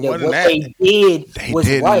mean that what they did was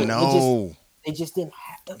right. They just didn't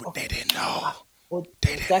have. They didn't know. Well,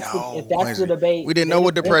 if that's the debate, we didn't know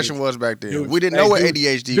what depression was back then. We didn't know what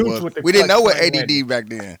ADHD was. We didn't know what ADD back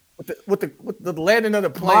then. With the landing of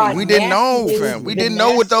the plane, we didn't know, fam. We didn't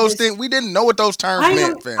know what those things. We didn't know what those terms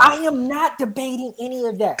meant, fam. I am not debating any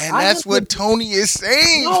of that, and that's what Tony is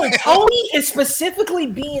saying. No, Tony is specifically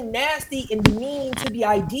being nasty and demeaning to the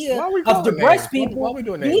idea of depressed people. Why are we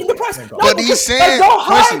doing that? Being depressed, but he's saying,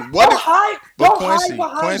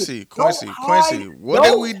 Quincy, what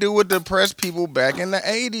did we do with depressed people back in the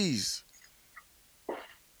 80s?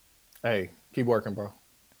 Hey, keep working, bro.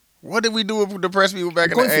 What did we do with depressed people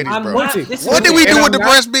back in the 80s, bro? What did we do with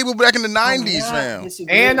depressed people back in the 90s, fam?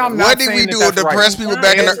 And I'm not what did we do with depressed people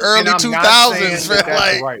back in the early 2000s,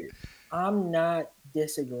 fam? Like, I'm not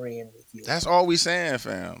disagreeing with you. That's all we saying,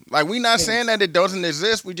 fam. Like, we not saying that it doesn't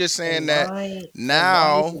exist. We just saying that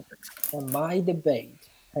now. My debate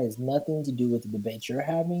has nothing to do with the debate you're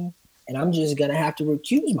having. And I'm just going to have to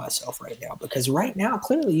recuse myself right now because right now,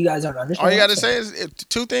 clearly, you guys aren't understanding. All you got to say is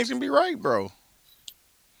two things can be right, bro.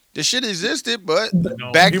 The shit existed, but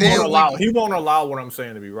back then he won't allow what I'm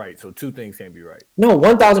saying to be right. So two things can't be right. No,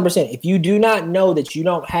 1,000%. If you do not know that you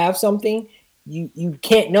don't have something, you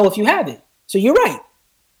can't know if you have it. So you're right.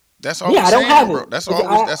 That's all. Yeah, I don't have it. That's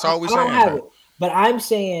all we saying. I don't have it. But I'm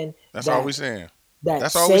saying that's all we saying.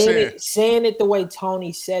 That's all we saying. Saying it the way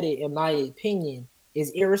Tony said it, in my opinion, is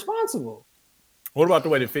irresponsible. What about the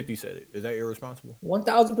way that 50 said it? Is that irresponsible?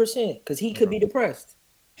 1,000%. Because he could be depressed.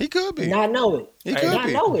 He could be. Not know it. He could not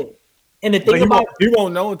be. know it. And the thing about he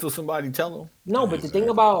won't know until somebody tell him. No, but the thing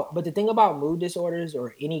about mood disorders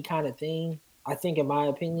or any kind of thing, I think, in my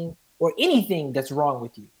opinion, or anything that's wrong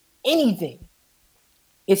with you, anything,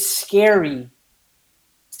 it's scary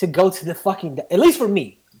to go to the fucking. At least for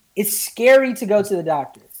me, it's scary to go to the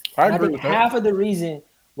doctor. I think half of the reason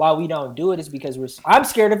why we don't do it is because I'm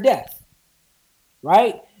scared of death,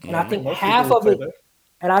 right? And I think half of it.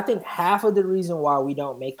 And I think half of the reason why we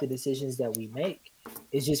don't make the decisions that we make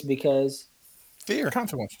is just because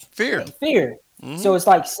consequences. Fear. Mm-hmm. So it's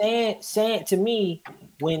like saying to me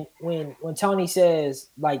when Tony says,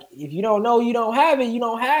 like, if you don't know you don't have it, you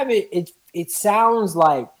don't have it. It sounds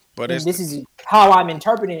like But and it's this is how I'm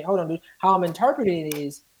interpreting it. Hold on, dude. How I'm interpreting it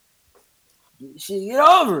is, shit, get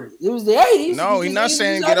over it. It was the 80s. no, he's not You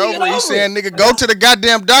saying just get had to over it. He's saying, nigga, go to the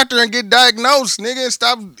goddamn doctor and get diagnosed, nigga.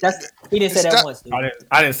 Stop. He didn't say that Stop. once, dude.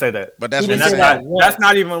 I didn't say that. But that's He what didn't he's say saying. that. That's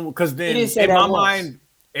not even because then didn't say in that my once. mind,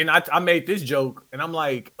 and I made this joke, and I'm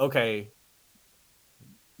like, okay,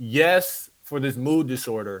 yes, for this mood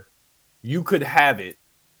disorder, you could have it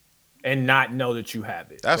and not know that you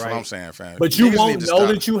have it. That's right? what I'm saying, fam. But you Niggas won't need to know stop.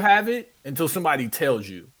 that you have it until somebody tells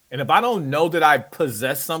you. And if I don't know that I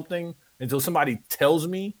possess something until somebody tells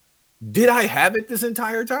me, did I have it this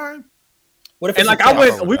entire time? What if And it's like a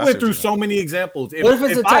test? we went through so many examples. What if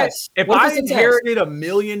it's a test? If What if I it's a test? inherited $1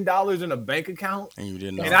 million in a bank account And you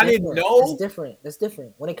didn't know. and I didn't know, That's different. That's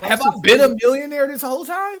different. When it comes have to I been a millionaire this whole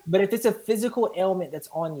time? But if it's a physical ailment that's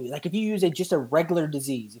on you, like if you use just a regular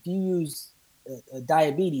disease, if you use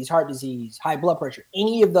diabetes, heart disease, high blood pressure,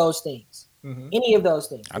 any of those things, any of those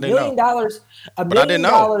things, I $1 didn't million, know. $1 But I didn't million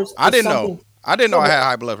know. is I didn't know. something- I didn't know No, I but- had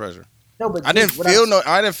high blood pressure. No, but I didn't what feel I'm-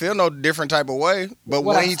 I didn't feel no different type of way. But What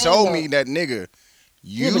when I'm he saying, told though- me that, nigga,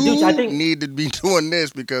 you but dude, I think- need to be doing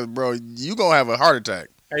this because, bro, you gonna have a heart attack.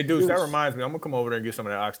 Hey, dude, that reminds me. I'm gonna come over there and get some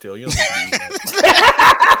of that oxtail. You don't need to eat that.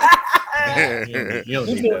 You don't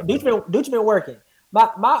need that. Dude's been working. My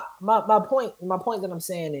point that I'm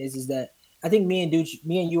saying is that I think me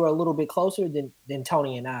and you are a little bit closer than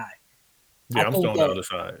Tony and I. Yeah, I'm think still on that- the other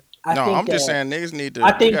side. I'm just saying niggas need to.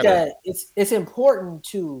 I think you gotta- that it's important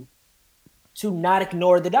to not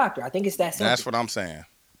ignore the doctor. I think it's that simple. That's what I'm saying.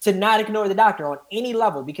 To not ignore the doctor on any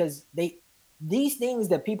level because these things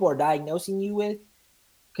that people are diagnosing you with,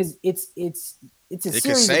 because it's a It could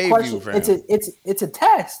series save of you, questions. fam. It's a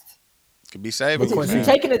test. Could be saving. You're fam.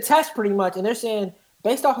 taking a test pretty much, and they're saying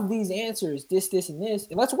based off of these answers, this, and this,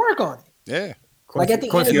 and let's work on it. Yeah. Like at the end of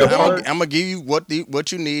Quincy, the a day, part- I'm gonna give you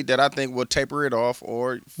what you need that I think will taper it off,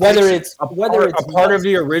 or whether fix it. it's a part of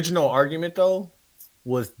the original argument though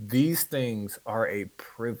was these things are a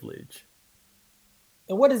privilege.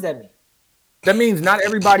 and what does that mean? That means not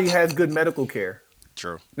everybody has good medical care.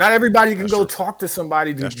 True. Not everybody can That's go true. talk to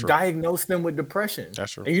somebody to That's true. diagnose them with depression.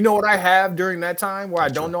 That's true. And you know what I have during that time where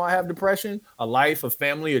That's I don't true. know I have depression? A life, a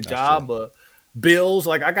family, a That's job, bills.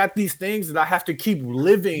 Like I got these things that I have to keep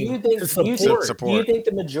living to support. Do you think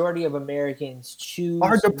the majority of Americans choose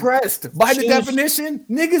Are depressed. By the choose- definition,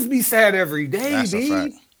 niggas be sad every day, That's a B.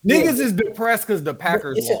 fact. Niggas is depressed because the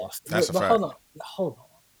Packers Listen, lost. That's a but fact. Hold on.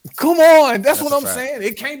 Come on. That's That's what a I'm fact. saying.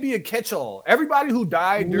 It can't be a catch-all. Everybody who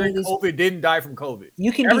died during Niggas- COVID didn't die from COVID.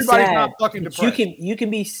 You can Everybody's be sad. not fucking but depressed. You can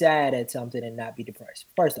be sad at something and not be depressed.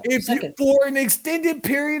 First off, If you, second, for an extended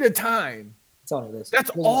period of time, Tony, listen. that's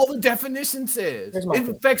all the definition says. Here's my It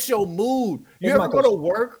thing. affects your mood. You Here's my ever go to question.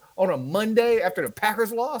 work on a Monday after the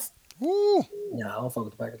Packers lost? Woo. No, I don't fuck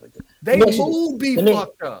with the Packers like that. They Let me ask you mood be Let me-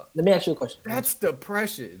 fucked up. Let me ask you a question. That's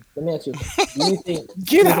depression. Let me ask you a question. Do you think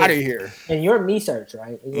Get out of here. in your research,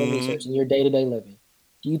 right? In your Mhm. research, in your day-to-day living,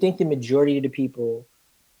 do you think the majority of the people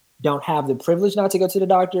don't have the privilege not to go to the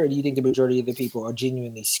doctor, or do you think the majority of the people are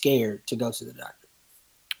genuinely scared to go to the doctor?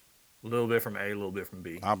 A little bit from A, a little bit from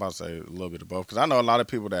B. I'm about to say a little bit of both because I know a lot of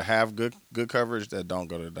people that have good coverage that don't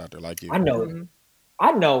go to the doctor like you. I know, Mhm.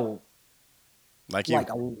 I know, Like you, like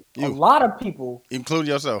a You. lot of people include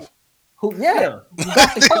yourself. who, you got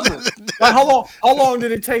the coverage. Like how long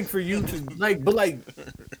did it take for you to like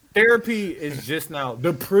therapy is just now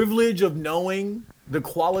the privilege of knowing the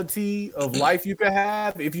quality of life you can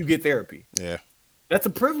have if you get therapy. Yeah. That's a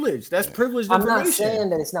privilege. That's privileged I'm information. not saying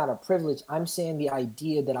that it's not a privilege. I'm saying the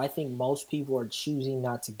idea that I think most people are choosing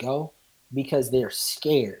not to go because they're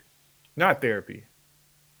scared. Not therapy.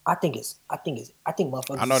 I think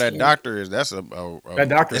motherfuckers. I know are that scared. doctor is. That's a That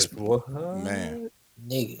doctor it's- is what? man.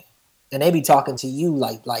 Nigga. And they be talking to you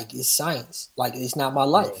like it's science. Like it's not my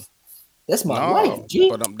life. That's my No, life, G.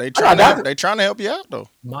 but they I got trying to help you out though.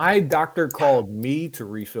 My doctor called me to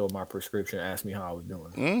refill my prescription, asked me how I was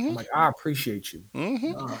doing. Mm-hmm. I'm like, I appreciate you.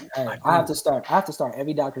 Mm-hmm. Hey, I have to start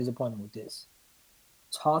every doctor's appointment with this.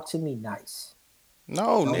 Talk to me nice.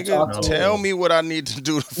 No, Don't nigga, talk to tell me. me what I need to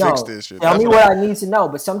do to No, fix this shit. tell That's me what- what I need to know.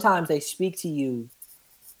 But sometimes they speak to you.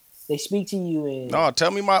 They speak to you in No,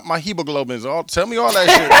 tell me my hemoglobin's all. Tell me all that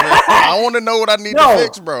shit, man. I want to know what I need to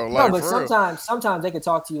fix, bro. Like, no, but for real. sometimes they could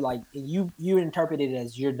talk to you like you interpret it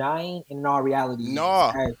as you're dying, and in all reality,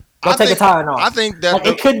 No. hey, go I take think- a Tylenol. I think that like,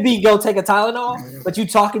 it could be go take a Tylenol, but you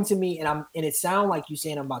talking to me, and it sound like you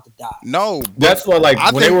saying I'm about to die. no, That's what like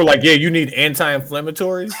I when they think- were like, yeah, you need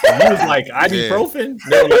anti-inflammatories. You was like ibuprofen.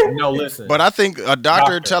 They were like, no, listen. But I think a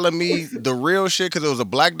doctor Doctor. telling me the real shit because it was a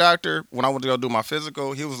black doctor when I went to go do my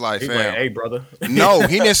physical. He was like, He's "Fam, like, hey, brother. no,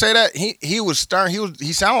 he didn't say that. He was stern.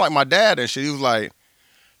 He sounded like my dad and shit. He was like,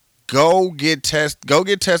 go get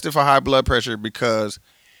tested for high blood pressure because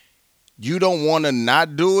you don't want to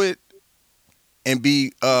not do it and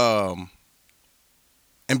be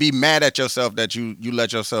mad at yourself that you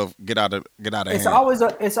let yourself get out of It's hand.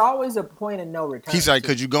 always a point of no return. He's like,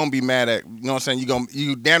 because you're gonna be mad at, you know what I'm saying?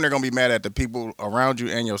 You damn near gonna be mad at the people around you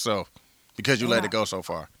and yourself because you let it go so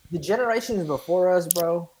far. The generations before us,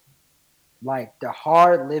 bro, like the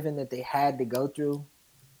hard living that they had to go through,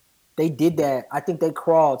 they did that. I think they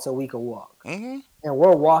crawled so we could walk, and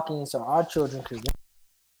we're walking so our children could.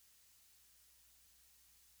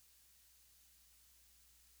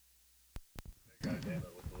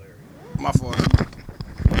 My fault.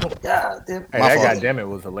 Yeah, hey, that goddamn it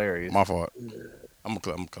was hilarious. My fault. I'm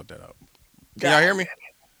gonna cut that out. Can y'all hear me?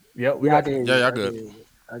 Yep. I can hear you. Y'all good.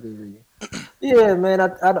 I can hear you. Yeah, man.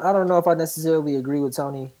 I don't know if I necessarily agree with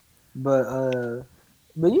Tony, but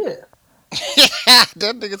yeah.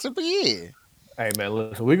 That nigga said, but yeah. Hey man,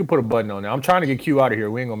 listen, we can put a button on there. I'm trying to get Q out of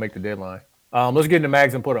here. We ain't gonna make the deadline. Let's get in the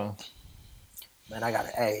mags and put on. Man, I gotta.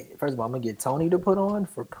 Hey, first of all, I'm gonna get Tony to put on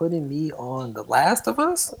for putting me on The Last of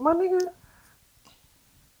Us, my nigga.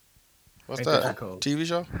 What's Ain't that? that cool? TV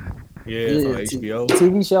show? Yeah, it's on HBO.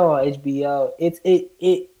 TV show on HBO.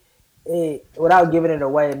 It without giving it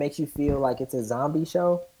away, it makes you feel like it's a zombie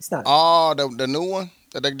show. It's not. Oh, the new one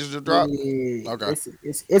that they just dropped. Yeah, Okay.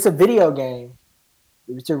 It's a video game.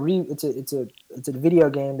 It's a video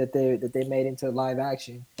game that they made into live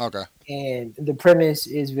action. Okay. And the premise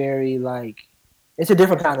is very like it's a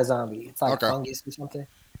different kind of zombie. It's like fungus or something.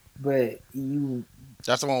 But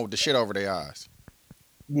that's the one with the shit over their eyes.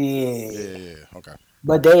 Yeah. Okay.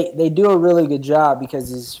 But they do a really good job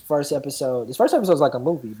because this first episode is like a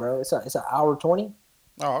movie, bro. It's an hour 20.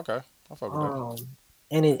 Oh, okay. I fuck with that.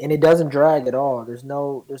 And it doesn't drag at all. There's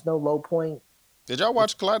no low point. Did y'all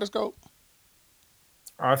watch Kaleidoscope?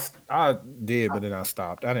 I did, but then I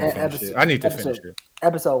stopped. I didn't finish it. I need to finish it.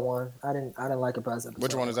 Episode 1. I didn't like it past episode.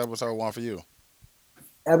 Which one is episode 1 for you?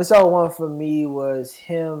 Episode 1 for me was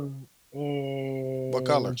him in what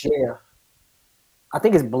color? Jail. I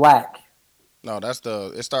think it's black. No, that's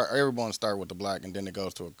everyone start with the black and then it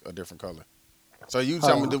goes to a different color. So you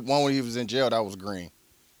tell me the one when he was in jail that was green.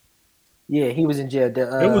 Yeah, he was in jail.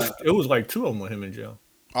 It was like 2 of them with him in jail.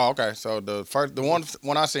 Oh, okay. So the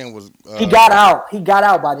one I seen was he got out. He got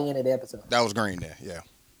out by the end of the episode. That was green there. Yeah.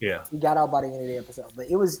 Yeah. He got out by the end of the episode, but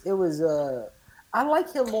it was. I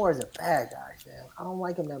like him more as a bad guy, man. I don't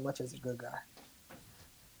like him that much as a good guy.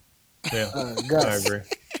 Yeah, Gus. I agree.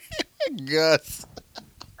 Gus.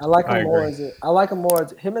 I like him more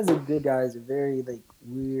as a good guy is a very like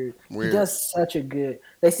weird. He does such a good.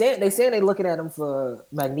 They saying they looking at him for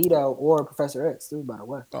Magneto or Professor X too. By the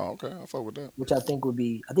way. Oh, okay. I fuck with that. Which I think would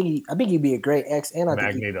be. I think he'd be a great X and I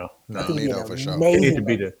Magneto. I think Magneto for sure. He need to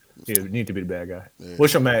be the bad guy. Yeah.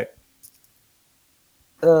 What's your Mag?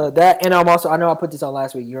 That and I'm also. I know I put this on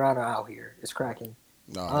last week. Your Honor out here. It's cracking.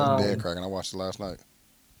 No, it's dead cracking. I watched it last night.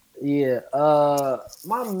 Yeah.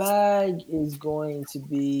 My mag is going to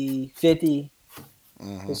be 50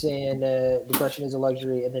 for saying depression is a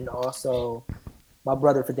luxury, and then also my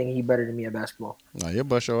brother for thinking he better than me at basketball. No, he'll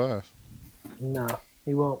bust your ass. No,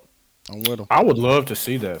 he won't. I'm with him. I would love to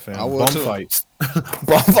see that, fam. I would Bum too. fights.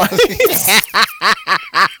 Bum fights.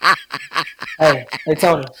 Hey,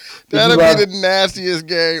 Tony. That'll be the nastiest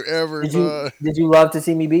game ever. Did you love to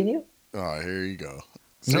see me beat you? Oh, here you go.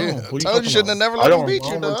 No, I told you shouldn't have never let me beat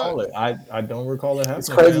you, dog. I don't recall it happening. It's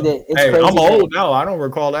crazy I'm old now. I don't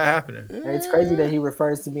recall that happening. Hey, it's crazy that he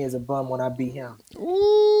refers to me as a bum when I beat him.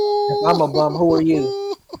 Ooh. If I'm a bum, who are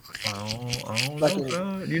you? I don't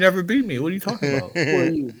know. You never beat me. What are you talking about? Who are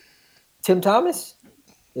you? Tim Thomas?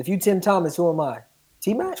 If you Tim Thomas, who am I?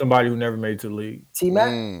 T-Mac? Somebody who never made it to the league.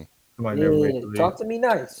 T-Mac? Somebody never made it to the league. Talk to me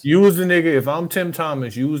nice. You was the nigga. If I'm Tim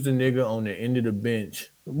Thomas, you was the nigga on the end of the bench.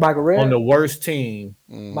 Michael Redd? On the worst team.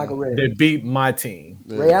 Michael Redd. That beat my team.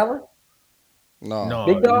 Ray Allen? No.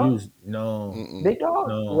 Big Dog? No. Big Dog?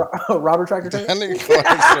 No. Robert Tractor Taylor?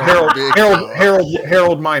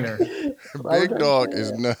 Harold Miner. Big Dog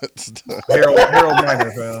is nuts. Harold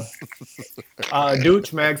Miner, fam.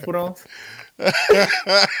 Dooch, Mags put on?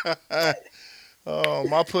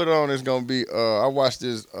 My put on is gonna be I watched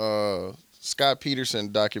this Scott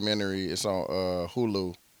Peterson documentary. It's on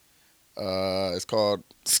Hulu. It's called,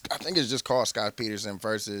 I think it's just called Scott Peterson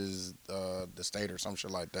versus the State or some shit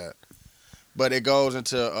like that. But it goes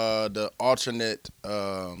into the alternate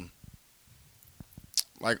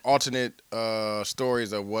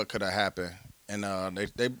stories of what could have happened, and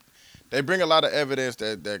they bring a lot of evidence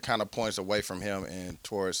that kind of points away from him and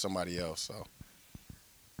towards somebody else. So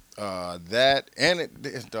that and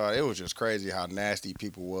it was just crazy how nasty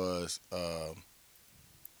people was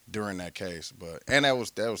during that case. But and that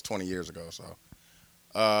was 20 years ago. So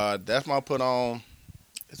that's my put on.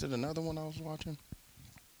 Is it another one I was watching?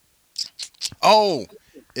 Oh,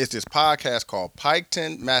 it's this podcast called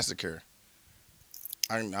Piketon Massacre.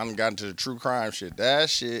 I'm gotten to the true crime shit. That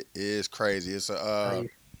shit is crazy. It's a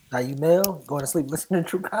Now you male going to sleep listening to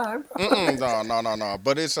true crime? no.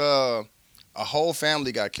 But it's a whole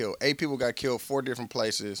family got killed. 8 people got killed, 4 different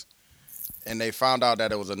places, and they found out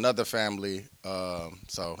that it was another family.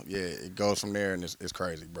 So yeah, it goes from there, and it's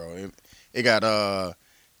crazy, bro. It got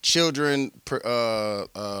children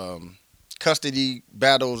custody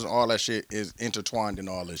battles and all that shit is intertwined in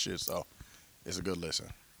all this shit. So it's a good listen.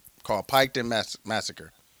 Called Piketon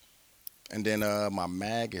Massacre. And then my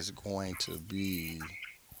mag is going to be,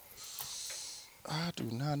 I do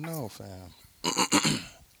not know, fam.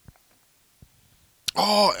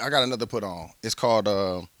 Oh, I got another put on. It's called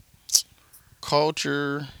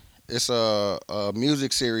Culture. It's a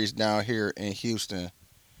music series down here in Houston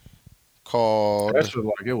called That shit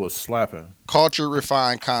like it was slapping. Culture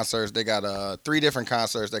Refined Concerts. They got 3 different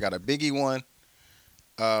concerts. They got a Biggie one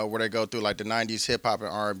where they go through like the 90s hip hop and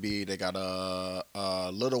R&B. They got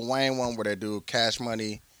a Lil Wayne one where they do Cash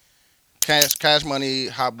Money,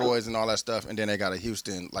 Hot Boys, and all that stuff. And then they got a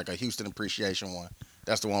Houston appreciation one.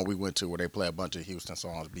 That's the one we went to where they play a bunch of Houston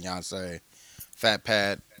songs. Beyonce, Fat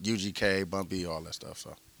Pat, UGK, Bumpy, all that stuff.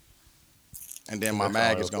 So, and then my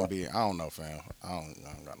mag is gonna be, I don't know, fam. I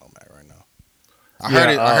don't got no mag right now.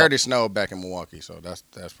 I heard it snowed back in Milwaukee, so that's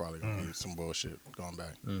probably gonna be some bullshit going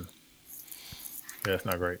back. Yeah, it's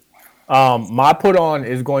not great. My put on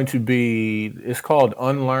is going to be, it's called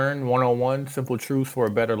Unlearn 101 Simple Truths for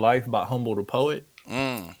a Better Life by Humble the Poet.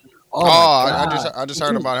 Oh, my I just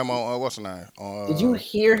heard about him on what's the name? Did you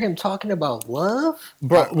hear him talking about love?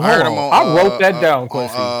 Bro, I heard him on. I wrote that down,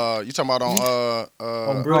 Quincy. You talking about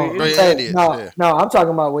on Brilliant Idiots? No, I'm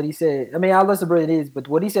talking about what he said. I mean, I listen to Brilliant Idiots, but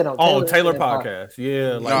what he said on Taylor podcast.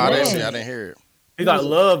 Yeah, No, I didn't hear it. He's like,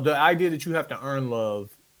 love. The idea that you have to earn love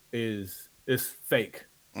is fake.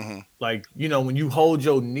 Mm-hmm. Like, you know, when you hold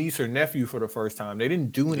your niece or nephew for the first time, they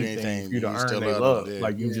didn't do anything for you to earn their love.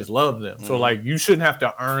 Like, you just love them. Mm-hmm. So, like, you shouldn't have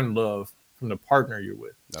to earn love from the partner you're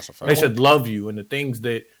with. That's a fact. They should love you, and the things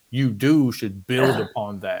that you do should build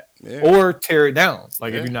upon that, or tear it down.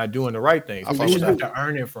 Like, if you're not doing the right things, they should have to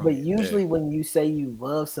earn it from. But usually, when you say you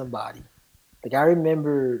love somebody, like I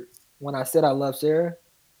remember when I said I love Sarah,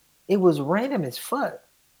 it was random as fuck,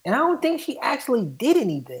 and I don't think she actually did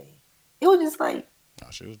anything. It was just like, no,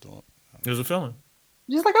 she was doing. It was a feeling.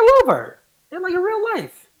 Just like I love her, and like in real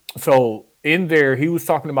life. So in there, he was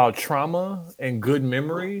talking about trauma and good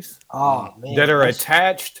memories that are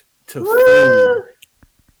attached to food.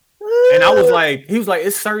 And I was like, he was like,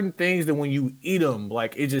 it's certain things that when you eat them,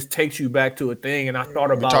 like it just takes you back to a thing. And I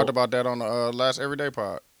thought about. We talked about that on the last Everyday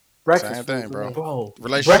Pod. Breakfast Same thing, food, bro.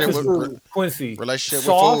 Relationship with Quincy. Relationship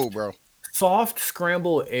with food, bro. Soft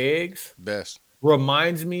scrambled eggs. Best.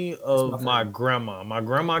 Reminds me of my grandma. My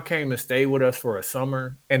grandma came and stayed with us for a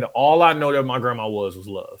summer, and all I know that my grandma was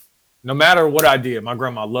love. No matter what I did, my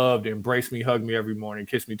grandma loved, embraced me, hugged me every morning,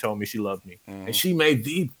 kissed me, told me she loved me. And she made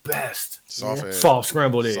the best soft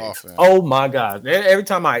scrambled eggs. Oh my God. Every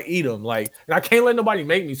time I eat them, like, and I can't let nobody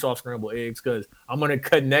make me soft scrambled eggs because I'm going to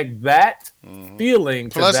connect that feeling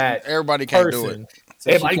Plus, to that everybody can't person. do it. So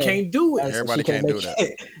everybody can't do it. Everybody can't do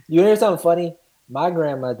that. You hear something funny? My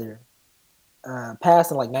grandmother passed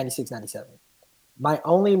in like 96, 97. My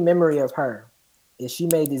only memory of her is she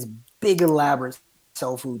made this big elaborate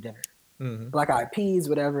soul food dinner. Black eyed peas,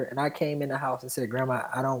 whatever. And I came in the house and said, Grandma,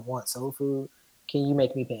 I don't want soul food. Can you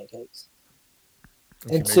make me pancakes?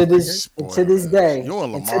 And to this day. You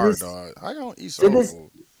and Lamar, dog. I don't eat soul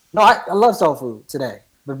food. No, I love soul food today.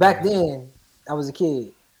 But back then, I was a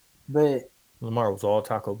kid. But Lamar was all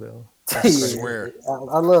Taco Bell. I swear. I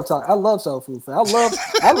love soul food. I love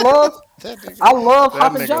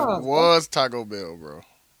Papa John's. Was Taco Bell, bro.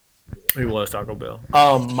 He was Taco Bell.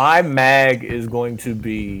 My mag is going to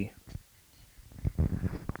be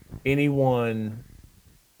anyone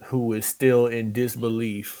who is still in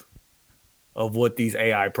disbelief of what these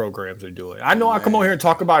AI programs are doing. I know I come on here and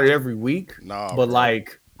talk about it every week, but bro.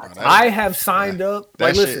 Like I have signed up. That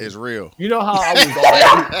like, shit listen, is real. You know how I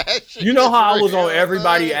was on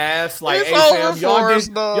everybody ass like, hey fam,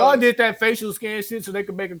 y'all did that facial scan shit so they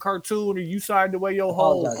could make a cartoon and you signed away your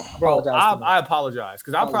whole I apologize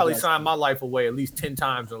because I probably signed my life away at least 10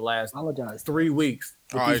 times in the last 3 weeks.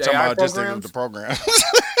 Oh, you're talking about just the program.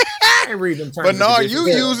 I ain't read them terms. But no, you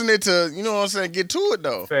using it to, you know what I'm saying, get to it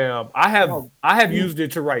though. Fam, I have used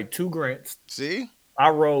it to write 2 grants. See? I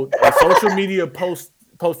wrote a social media post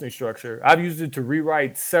posting structure. I've used it to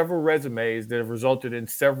rewrite several resumes that have resulted in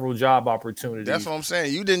several job opportunities. That's what I'm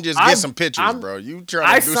saying. You didn't just get some pictures, bro. You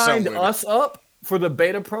trying to do signed something with us up for the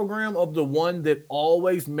beta program of the one that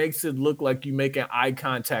always makes it look like you making eye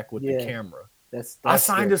contact with the camera. I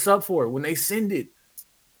signed us up for it when they send it.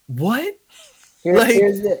 What? We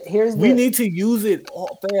need to use it. Oh,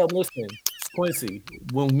 fam, listen, Quincy.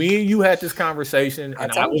 When me and you had this conversation,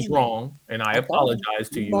 and I was wrong, and I apologize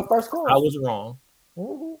to you. My first call. I was wrong.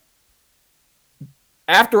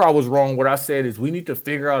 After I was wrong, what I said is we need to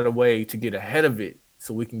figure out a way to get ahead of it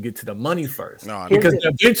so we can get to the money first. Because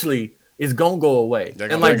eventually it's gonna go away.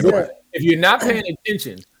 And like, if you're not paying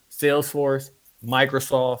attention, Salesforce,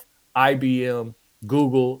 Microsoft, IBM,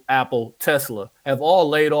 Google, Apple, Tesla have all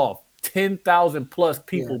laid off 10,000 plus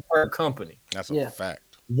people per company. That's a fact.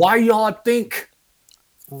 Why y'all think?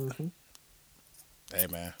 Hey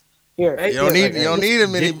man, you don't need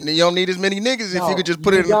as many niggas if you could just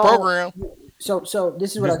put it in the program. So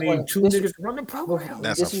this is what I want. Two niggas run the program.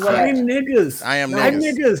 That's a fact. Niggas. I am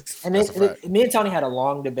niggas. And me and Tony had a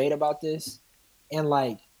long debate about this, and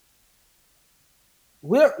like,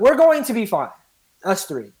 we're going to be fine. Us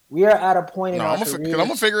three. We are at a point in our career. I'm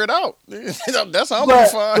gonna figure it out. That's how I'm gonna be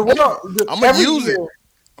fine. I'm gonna use it.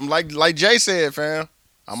 I'm like Jay said, fam.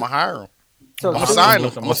 I'm gonna hire him. I'm gonna sign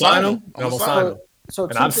him. I'm gonna sign him.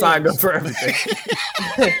 And I'm signed up for everything.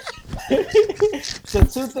 So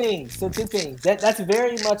two things. That's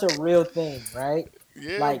very much a real thing, right?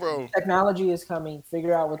 Yeah, like, bro. Technology is coming.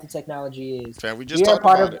 Figure out what the technology is. Fam, we just talked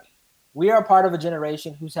about it. We are part of a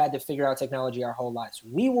generation who's had to figure out technology our whole lives.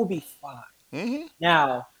 We will be fine. Mm-hmm.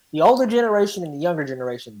 Now, the older generation and the younger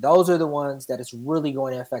generation, those are the ones that it's really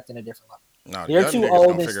going to affect in a different level. No, they're too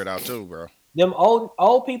old to figure it out too, bro. Them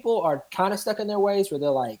old people are kind of stuck in their ways where they're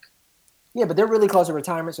like, yeah, but they're really close to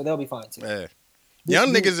retirement, so they'll be fine too. Yeah.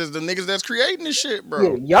 Young niggas is the niggas that's creating this shit,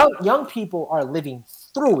 bro. Yeah, young people are living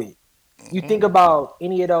through it. You think about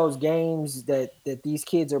any of those games that these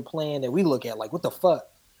kids are playing that we look at like, what the fuck,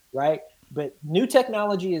 right? But new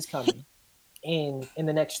technology is coming. In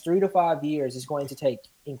the next 3 to 5 years, is going to take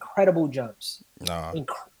incredible jumps.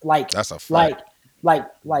 That's a fact. Like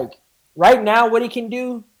right now, what it can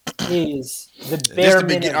do is the bare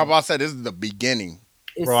minimum. I'm about to say this is the beginning,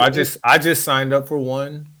 bro. I just signed up for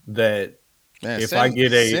one that if I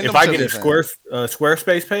get a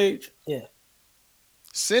Squarespace page,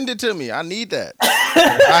 send it to me. I need that.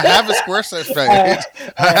 I have a Squarespace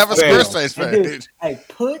page. Hey,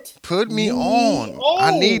 put me on.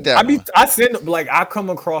 I need that. I come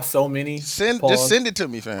across so many. Just send it to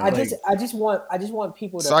me, fam. I just want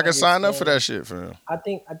people to. So I can sign up for that shit, fam. I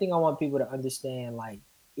think I want people to understand. Like,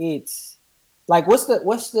 it's like what's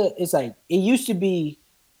the? It's like it used to be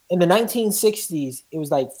in the 1960s. It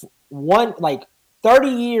was like 30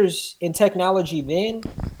 years in technology. Then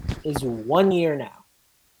is 1 year now.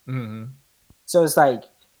 Mm-hmm. So it's like,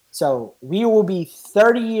 so we will be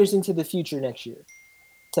 30 years into the future next year,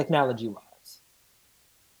 technology wise.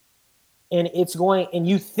 And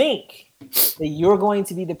you think that you're going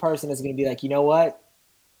to be the person that's going to be like, you know what?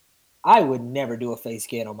 I would never do a face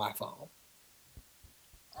scan on my phone.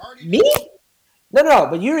 Me? No.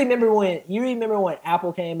 But you remember when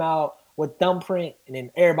Apple came out with thumbprint, and then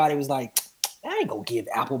everybody was like, I ain't gonna give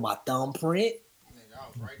Apple my thumbprint. I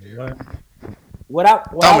was right there.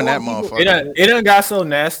 It done got so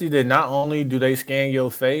nasty that not only do they scan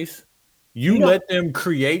your face, you let them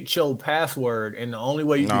create your password, and the only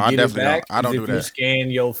way you can get it back is if you scan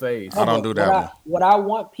your face. I don't do that. What I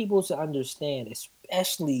want people to understand,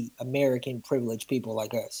 especially American privileged people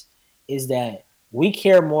like us, is that we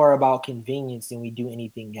care more about convenience than we do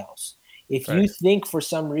anything else. If you think for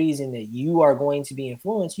some reason that you are going to be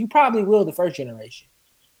influenced, you probably will the first generation.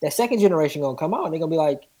 That second generation gonna come out and they're gonna be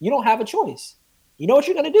like, you don't have a choice. You know what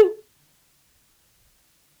you're gonna do?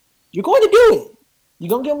 You're going to do it. You're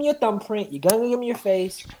gonna give them your thumbprint. You're gonna give them your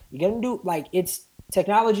face. You're gonna do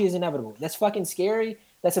technology is inevitable. That's fucking scary.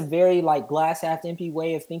 That's a very glass half empty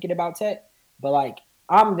way of thinking about tech. But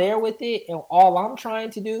I'm there with it, and all I'm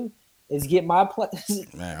trying to do is get my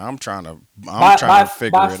man, I'm trying to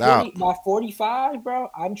figure it out. By 45, bro,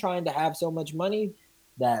 I'm trying to have so much money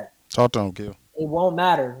that talk to him, Kill. It won't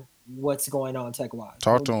matter what's going on tech wise.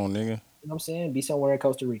 Talk to him, nigga. You know what I'm saying? Be somewhere in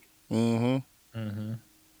Costa Rica. Mm-hmm.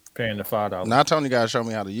 Paying the $5. Now Tony gotta show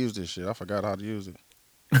me how to use this shit. I forgot how to use it.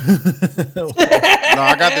 No,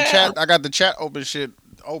 I got the chat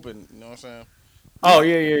open. You know what I'm saying? Oh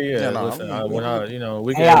yeah.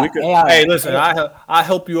 Listen, hey, listen, I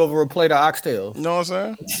help you over a plate of oxtails. You know what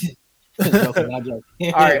I'm saying? Not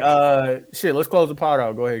joking. All right, let's close the pod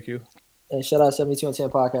out. Go ahead, Q. Hey, shout out 72 and 10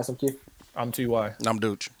 podcast. I'm Q. I'm TY. I'm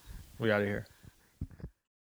Dooch. We out of here.